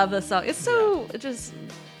 I love this song. It's so just,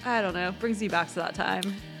 I don't know, brings you back to that time.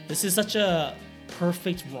 This is such a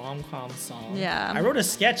perfect rom-com song. Yeah. I wrote a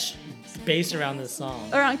sketch based around this song.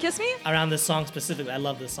 Around Kiss Me? Around this song specifically. I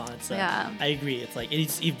love this song. It's, Yeah. I agree. It's like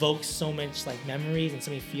it evokes so much like memories and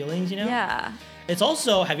so many feelings, you know? Yeah. It's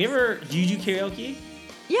also, do you do karaoke?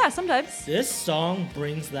 Yeah, sometimes. This song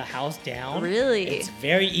brings the house down. Really? It's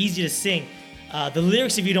very easy to sing. The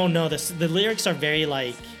lyrics, if you don't know this, the lyrics are very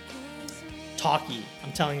like talky.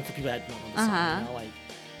 I'm telling you for people that don't know the song, you know, like,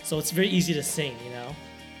 so it's very easy to sing, you know.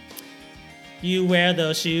 You wear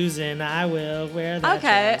those shoes and I will wear that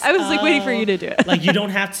dress. I was like waiting for you to do it. Like you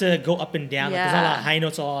don't have to go up and down. Like, there's not a lot Yeah. of high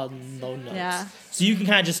notes, all low notes. Yeah. So you can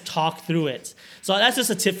kind of just talk through it. So that's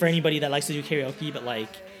just a tip for anybody that likes to do karaoke but like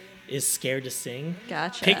is scared to sing.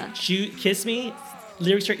 Gotcha. Kiss Me.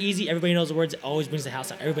 Lyrics are easy. Everybody knows the words. It always brings the house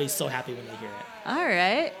down. Everybody's so happy when they hear it. All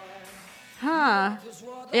right. Huh.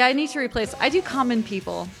 Yeah, I need to replace. I do Common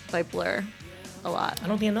People by Blur a lot. I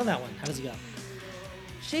don't think I know that one. How does it go?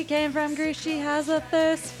 She came from Greece, she has a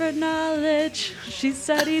thirst for knowledge. She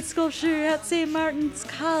studied sculpture at St. Martin's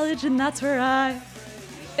College, and that's where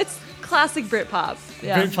It's classic Britpop.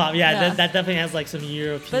 Yeah. Britpop, yeah. That definitely has like some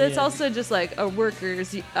European. But it's also just like a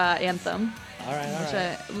workers' anthem. All right. Which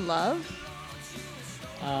I love.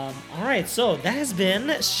 All right, so that has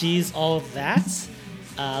been She's All of That.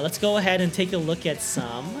 Let's go ahead and take a look at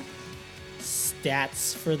some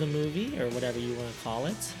stats for the movie, or whatever you want to call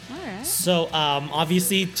it. All right. So,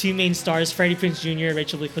 obviously, two main stars, Freddie Prinze Jr.,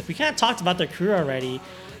 Rachel Lee Cook. We kind of talked about their career already.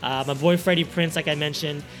 My boy Freddie Prinze, like I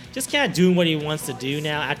mentioned, just kind of doing what he wants to do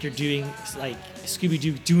now after doing, like,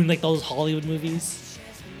 Scooby-Doo, doing, like, those Hollywood movies.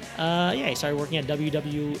 He started working at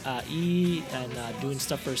WWE and doing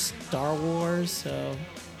stuff for Star Wars. So,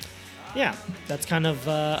 yeah, that's kind of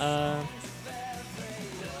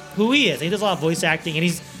who he is. He does a lot of voice acting, and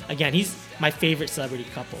he's my favorite celebrity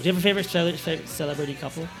couple. Do you have a favorite celebrity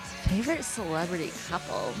couple? Favorite celebrity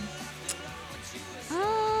couple?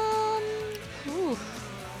 I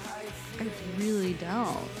really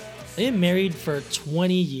don't. They've been married for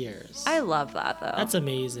 20 years. I love that, though. That's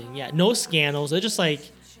amazing. Yeah, no scandals. They're just like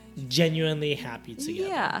genuinely happy together.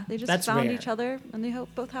 Yeah, they just That's found rare. each other, and they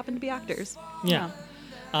both happen to be actors. Yeah.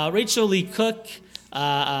 Rachel Lee Cook,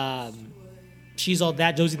 She's All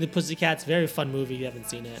That, Josie and the Pussycats, very fun movie if you haven't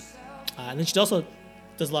seen it. And then she also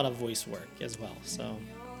does a lot of voice work as well. So,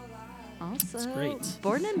 Also, it's great.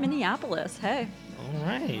 born in Minneapolis. Hey. All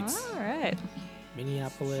right. All right.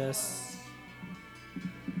 Minneapolis.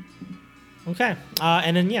 Okay.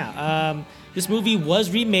 And then, this movie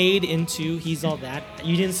was remade into He's All That.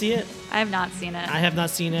 You didn't see it? I have not seen it. I have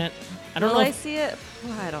not seen it. I don't Will know. I see it?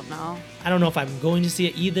 I don't know. I don't know if I'm going to see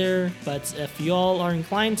it either, but if y'all are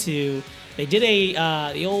inclined to, they did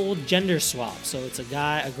the old gender swap. So it's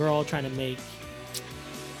a girl trying to make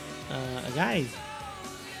a guy.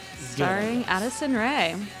 Starring Addison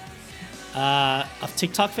Rae. Of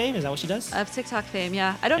TikTok fame, is that what she does? Of TikTok fame,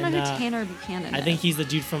 yeah. I don't know And, who Tanner Buchanan is. I think he's the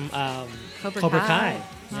dude from Cobra Kai.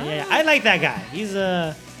 Yeah. I like that guy. He's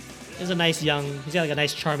a nice young. He's got like a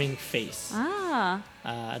nice charming face.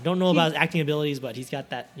 I don't know about his acting abilities, but he's got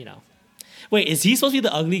that. Wait, is he supposed to be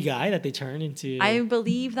the ugly guy that they turn into? I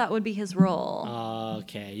believe that would be his role.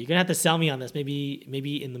 Okay, you're gonna have to sell me on this.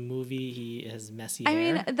 Maybe in the movie he has messy hair.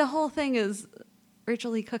 I mean, the whole thing is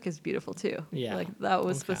Rachel Lee Cook is beautiful too. Yeah. Like that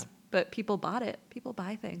was Okay. supposed, but people bought it. People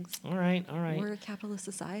buy things. All right. We're a capitalist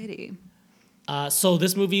society. So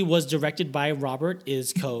this movie was directed by Robert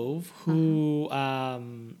Iscove, who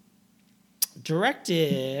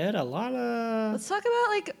directed a lot of. Let's talk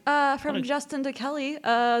about from Justin to Kelly,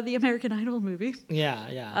 the American Idol movie.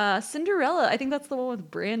 Yeah. Cinderella. I think that's the one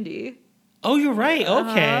with Brandy. Oh, you're right.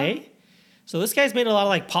 Okay. So this guy's made a lot of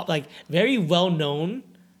like pop, like very well known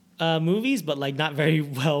movies, but like not very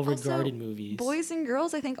well regarded movies. Boys and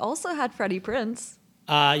Girls, I think, also had Freddie Prinze.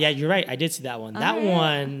 Yeah, you're right. I did see that one. That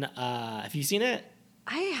one. Have you seen it?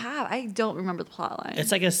 I have. I don't remember the plot line.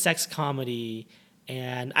 It's like a sex comedy,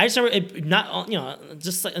 and I just remember it not.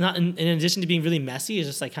 Just like not in addition to being really messy, it's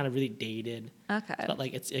just like kind of really dated. Okay. But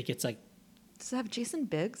like it gets like. Does it have Jason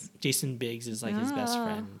Biggs? Jason Biggs is like his best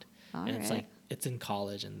friend, and it's right. like it's in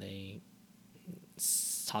college, and they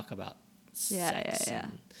talk about Yeah. sex.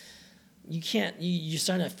 And you can't. You're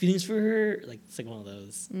starting to have feelings for her. Like it's like one of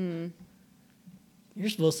those. You're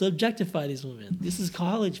supposed to objectify these women. This is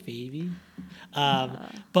college, baby.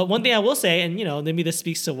 But one thing I will say, and maybe this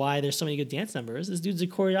speaks to why there's so many good dance numbers. This dude's a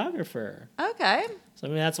choreographer. Okay. So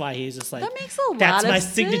that's why he's just like, That makes a lot that's of my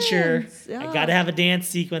signature. sense. Yeah. I gotta have a dance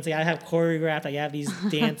sequence. I gotta have choreographed. I gotta have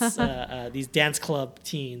these dance club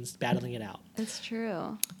teens battling it out. It's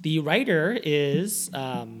true. The writer is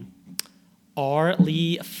R.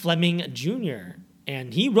 Lee Fleming Jr.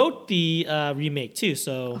 And he wrote the remake too.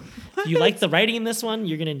 So if you like the writing in this one,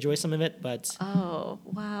 you're gonna enjoy some of it. But Oh,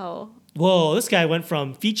 wow. whoa, this guy went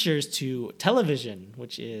from features to television,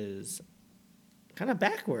 which is kind of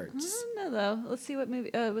backwards. I don't know though. Let's see what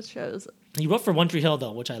shows. He wrote for One Tree Hill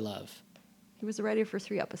though, which I love. He was a writer for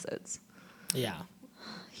 3 episodes. Yeah,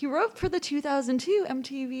 He wrote for the 2002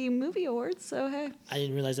 MTV Movie Awards, so hey. I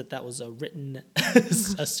didn't realize that was a written, a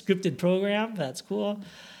scripted program. That's cool.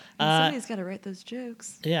 Somebody's got to write those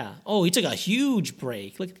jokes. Yeah. Oh, he took a huge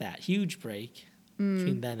break. Look at that, huge break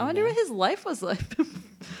between then and I wonder now. what his life was like.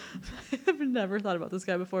 I've never thought about this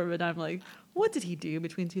guy before, but I'm like, what did he do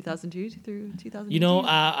between 2002 through 2018?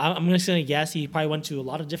 I'm just gonna guess he probably went to a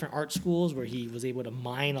lot of different art schools where he was able to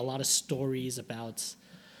mine a lot of stories about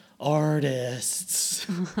artists,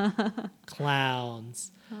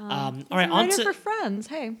 clowns. All right, on writer to for Friends.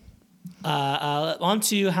 Hey, on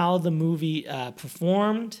to how the movie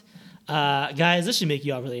performed. Guys, this should make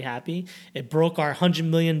you all really happy. It broke our $100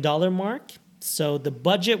 million mark. So the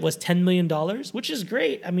budget was $10 million, which is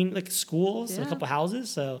great. I mean, like schools, and a couple houses.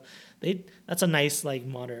 So that's a nice, like,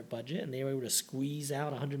 moderate budget. And they were able to squeeze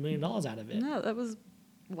out $100 million out of it. no, that was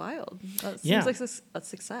wild. That Yeah. seems like a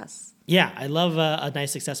success. Yeah, I love a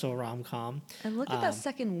nice, successful rom-com. And look at that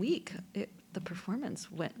second week. The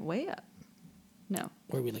performance went way up. No,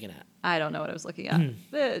 What are we looking at? I don't know what I was looking at.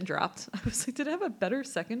 It dropped. I was like, did it have a better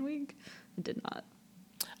second week? It did not.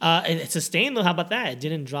 And it sustained, though. How about that? It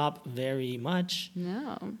didn't drop very much.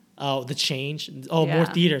 No. Oh, the change. Oh, more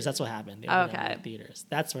Yeah. theaters. That's what happened. They opened up Okay. more theaters.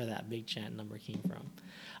 That's where that big chant number came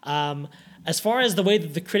from. As far as the way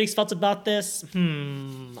that the critics felt about this,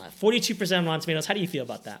 42% on Rotten Tomatoes. How do you feel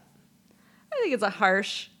about that? I think it's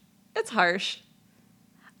harsh.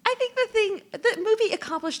 I think the movie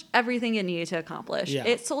accomplished everything it needed to accomplish. Yeah.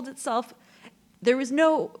 It sold itself. There was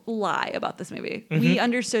no lie about this movie. We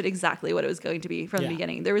understood exactly what it was going to be from the Yeah.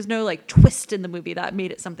 beginning. There was no like twist in the movie that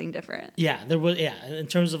made it something different. Yeah, there was. Yeah, in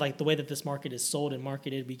terms of like the way that this market is sold and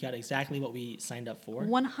marketed, we got exactly what we signed up for.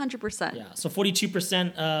 100%. Yeah, so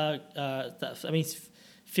 42%. I mean,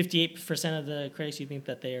 58% of the critics. You think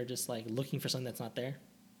that they are just like looking for something that's not there?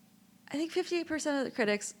 I think 58% of the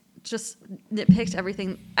critics just nitpicked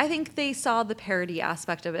everything. I think they saw the parody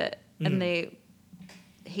aspect of it and they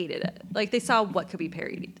hated it. Like they saw what could be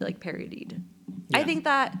parodied. Yeah. I think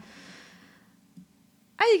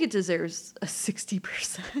it deserves a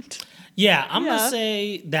 60%. Yeah, I'm Yeah. gonna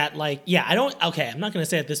say that. Like, yeah, I don't. Okay, I'm not gonna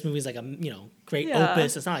say that this movie is like a great Yeah.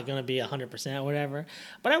 opus. It's not like gonna be 100% or whatever.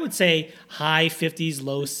 But I would say high 50s,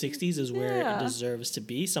 low 60s is where Yeah. it deserves to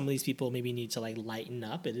be. Some of these people maybe need to like lighten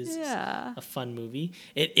up. It is Yeah. a fun movie.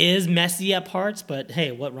 It is messy at parts, but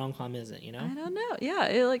hey, what rom-com isn't? You know? I don't know. Yeah,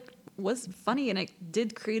 it like was funny and it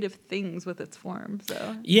did creative things with its form.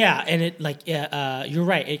 So Yeah, and it like you're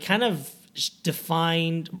right. It kind of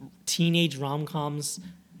defined teenage rom-coms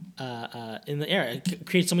in the era. It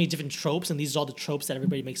created so many different tropes, and these are all the tropes that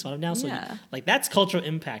everybody makes fun of now. So Yeah. like that's cultural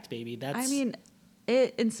impact, baby. That's I mean,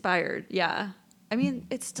 it inspired. Yeah, I mean,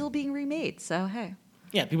 it's still being remade. So hey,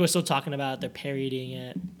 yeah, people are still talking about it. They're parodying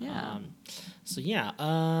it. Yeah. So yeah,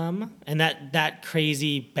 and that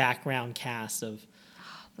crazy background cast of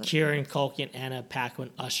Kieran Culkin, Anna Paquin,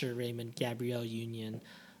 Usher Raymond, Gabrielle Union,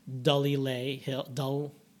 Dully Lay Hill,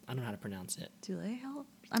 I don't know how to pronounce it. Dule Hall?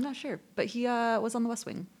 I'm not sure, but he was on The West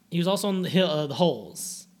Wing. He was also on the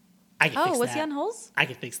Holes. I can fix Was that. he on Holes? I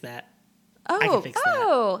can fix that. Oh, I can fix that.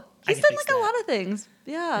 I he's can done fix like a that. lot of things.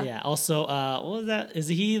 Yeah. Yeah. Also, what was that? Is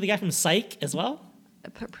he the guy from Psych as well?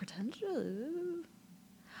 Potentially.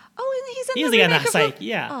 Oh, and he's in He's the the guy remake in of Psych, the,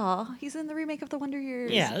 yeah. Oh, he's in the remake of The Wonder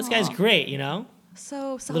Years. Yeah, this guy's Aw. great. You know,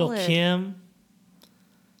 So solid. Little Kim.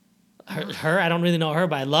 Her, I don't really know her,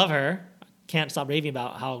 but I love her. Can't stop raving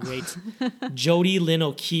about how great Jodie Lynn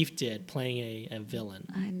O'Keefe did playing a villain.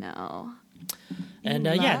 I know. And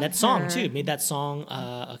You yeah, love that song her. too made that song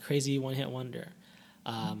a crazy one-hit wonder.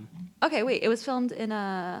 Okay, wait. It was filmed in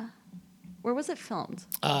a. Where was it filmed?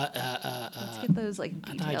 Let's get those like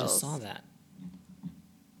I details. thought I just saw that.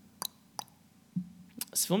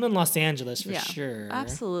 It's filmed in Los Angeles for sure.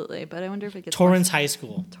 Absolutely, but I wonder if it gets Torrance High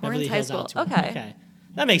School. Torrance Beverly High Hills School. Altitude. Okay.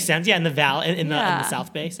 That makes sense. Yeah, in the Valley, in Yeah. the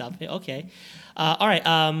South Bay. Okay. All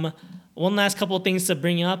right. One last couple of things to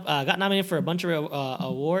bring up. Got nominated for a bunch of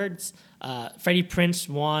awards. Freddie Prinze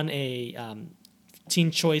won a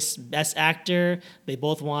Teen Choice Best Actor. They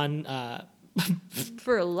both won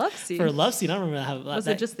for a love scene. for a love scene. I don't remember how. Was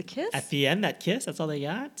it just the kiss? At the end, that kiss. That's all they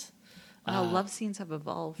got. Wow, love scenes have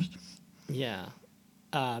evolved. Yeah.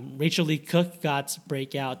 Rachel Lee Cook got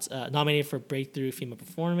nominated for Breakthrough Female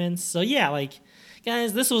Performance. So yeah, like,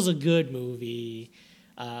 guys, this was a good movie.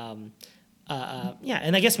 Yeah,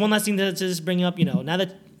 and I guess one last thing to just bring up, now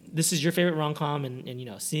that this is your favorite rom-com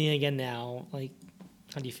and seeing it again now, like,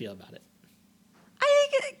 how do you feel about it?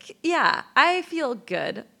 I feel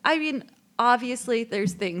good. I mean, obviously,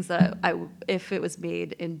 there's things that if it was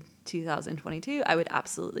made in 2022, I would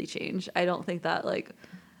absolutely change. I don't think that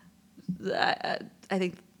I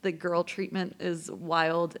think the girl treatment is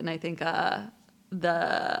wild, and I think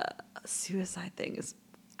the suicide thing is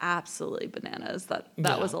absolutely bananas that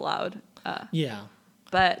was allowed. Yeah.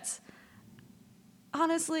 But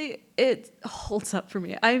honestly, it holds up for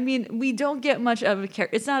me. I mean, we don't get much of a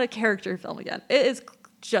character. It's not a character film again. It is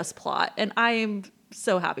just plot, and I am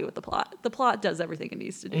so happy with the plot. The plot does everything it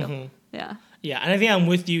needs to do. Mm-hmm. Yeah. Yeah, and I think I'm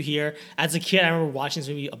with you here. As a kid, I remember watching this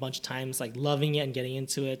movie a bunch of times, like loving it and getting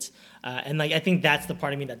into it. And like I think that's the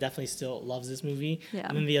part of me that definitely still loves this movie. Yeah.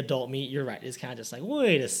 And then the adult me, you're right, is kind of just like,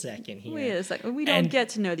 wait a second here. Wait a second. We don't get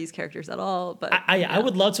to know these characters at all. But I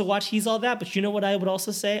would love to watch He's All That, but you know what I would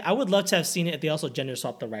also say? I would love to have seen it if they also gender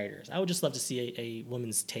swapped the writers. I would just love to see a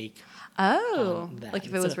woman's take. Like if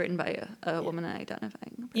it was Instead written by a woman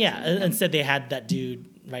identifying. Yeah, instead they had that dude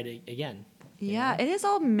write it again. Yeah, it is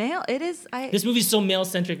all male. It is. This movie's so male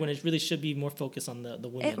centric when it really should be more focused on the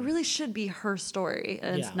woman. It really should be her story,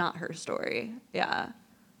 and it's not her story. Yeah.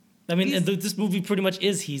 I mean, this movie pretty much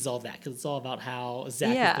is He's All That, because it's all about how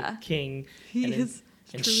Zach is the king,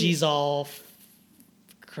 and she's all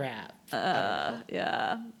crap.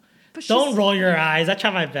 Yeah. But Don't roll your eyes. I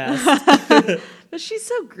try my best. But she's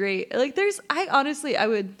so great. Like,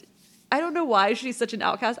 I don't know why she's such an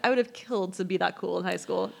outcast. I would have killed to be that cool in high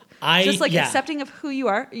school. Just accepting of who you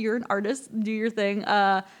are. You're an artist. Do your thing.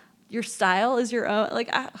 Your style is your own. Like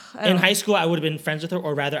in high school, I would have been friends with her,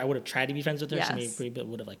 or rather, I would have tried to be friends with her. Yes. She maybe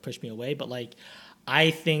would have like pushed me away. But like,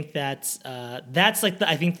 I think that's like the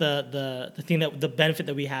thing that the benefit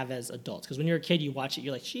that we have as adults. Because when you're a kid, you watch it,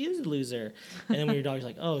 you're like, she is a loser, and then when you're a dog, you're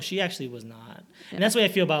like, oh, she actually was not. And that's what I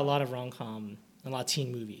feel about a lot of rom-com. A lot of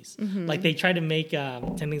teen movies. Mm-hmm. Like they tried to make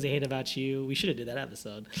 10 Things I Hate About You. We should have did that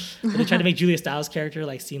episode. But they tried to make Julia Stiles' character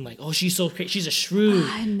like seem like, oh, she's so crazy. She's a shrew.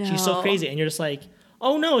 I know. She's so crazy. And you're just like,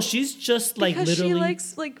 oh no, she's just like because literally. she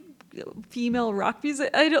likes like female rock music.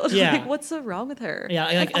 I don't like what's so wrong with her.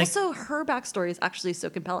 Yeah. Also, her backstory is actually so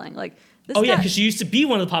compelling. Like this. Oh yeah, because she used to be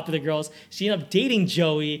one of the popular girls. She ended up dating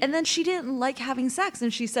Joey. And then she didn't like having sex,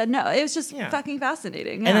 and she said no. It was just fucking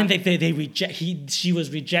fascinating. And then they reject. She was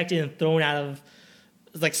rejected and thrown out of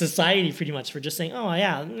like society pretty much for just saying, oh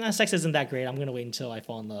yeah, sex isn't that great. I'm gonna wait until I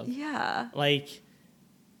fall in love. Yeah. Like,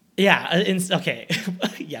 yeah. Okay.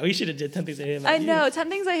 Yeah, we should have did 10 Things I Hate About You. I know 10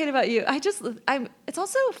 Things I Hate About You. It's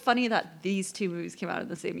also funny that these two movies came out in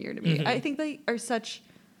the same year to me. Mm-hmm. I think they are such.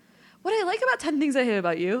 What I like about 10 Things I Hate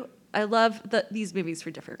About You, I love these movies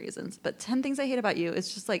for different reasons. But 10 Things I Hate About You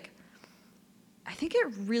is just like, I think it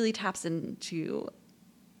really taps into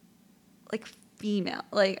like female.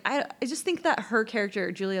 Like I just think that her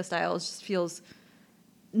character Julia Stiles just feels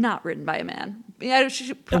not written by a man. Yeah,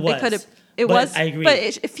 she probably could have. It was. I agree. But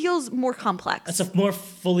it feels more complex. It's a more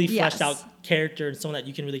fully fleshed out character and someone that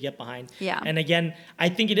you can really get behind. Yeah. And again, I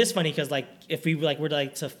think it is funny because like if we were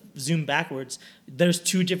to zoom backwards, there's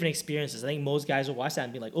two different experiences. I think most guys will watch that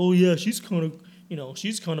and be like, oh yeah, she's kind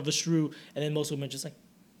of a shrew, and then most women are just like,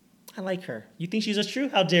 I like her. You think she's a shrew?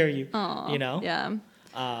 How dare you? Aww, You know? Yeah.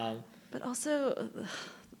 But also,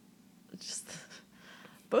 just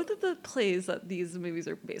both of the plays that these movies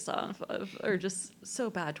are based off of are just so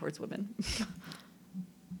bad towards women.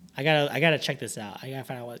 I gotta check this out. I gotta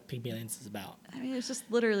find out what Pink Aliens is about. I mean, it's just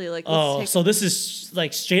literally like. So this is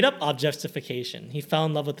like straight up objectification. He fell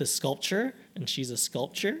in love with this sculpture, and she's a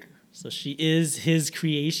sculpture, so she is his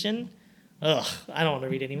creation. Ugh, I don't want to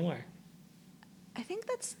read anymore. I think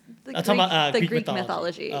that's the Greek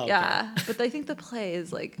mythology. Oh, okay. Yeah, but I think the play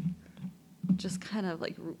is like just kind of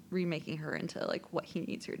like remaking her into like what he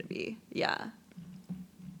needs her to be. Yeah.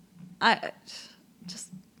 I just,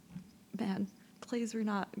 man, plays were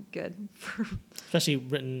not good for. Especially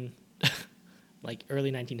written like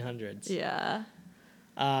early 1900s. Yeah.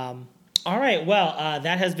 All right. Well,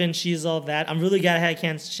 that has been She's All That. I'm really glad I had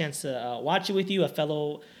a chance to watch it with you, a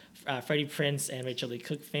fellow Freddie Prinze and Rachel Lee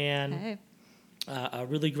Cook fan. Hey.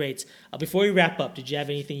 Really great. Before we wrap up, did you have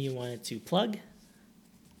anything you wanted to plug?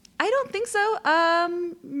 I don't think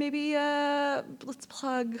so. Maybe let's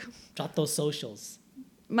plug. Drop those socials.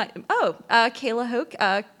 Kayla Hoke,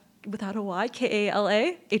 without a Y,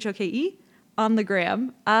 KalaHoke on the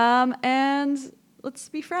gram. And let's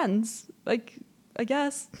be friends. Like, I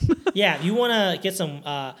guess. Yeah, if you want to get some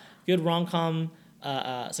good rom-com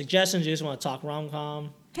suggestions, you just want to talk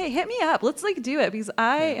rom-com. Hey, hit me up. Let's like do it because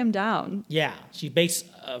I am down. Yeah, she bakes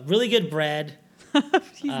really good bread.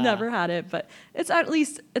 He's never had it, but it's at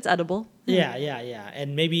least it's edible. Yeah.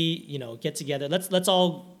 And maybe, get together. Let's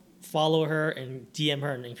all follow her and DM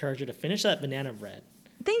her and encourage her to finish that banana bread.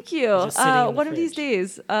 Thank you. One of these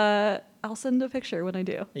days, I'll send a picture when I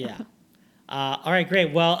do. Yeah. All right,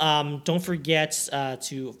 great. Well, don't forget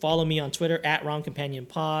to follow me on Twitter at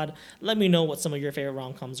RomCompanionPod. Let me know what some of your favorite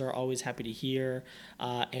rom-coms are. Always happy to hear.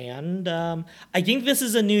 And I think this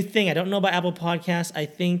is a new thing. I don't know about Apple Podcasts. I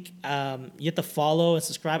think you have to follow and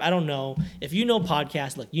subscribe. I don't know. If you know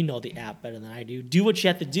podcasts, look, you know the app better than I do. Do what you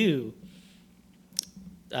have to do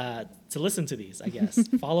to listen to these, I guess.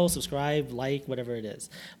 Follow, subscribe, like, whatever it is.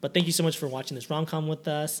 But thank you so much for watching this rom-com with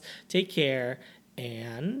us. Take care.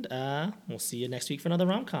 And we'll see you next week for another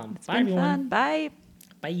rom-com. Bye, everyone. Fun. Bye.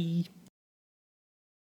 Bye.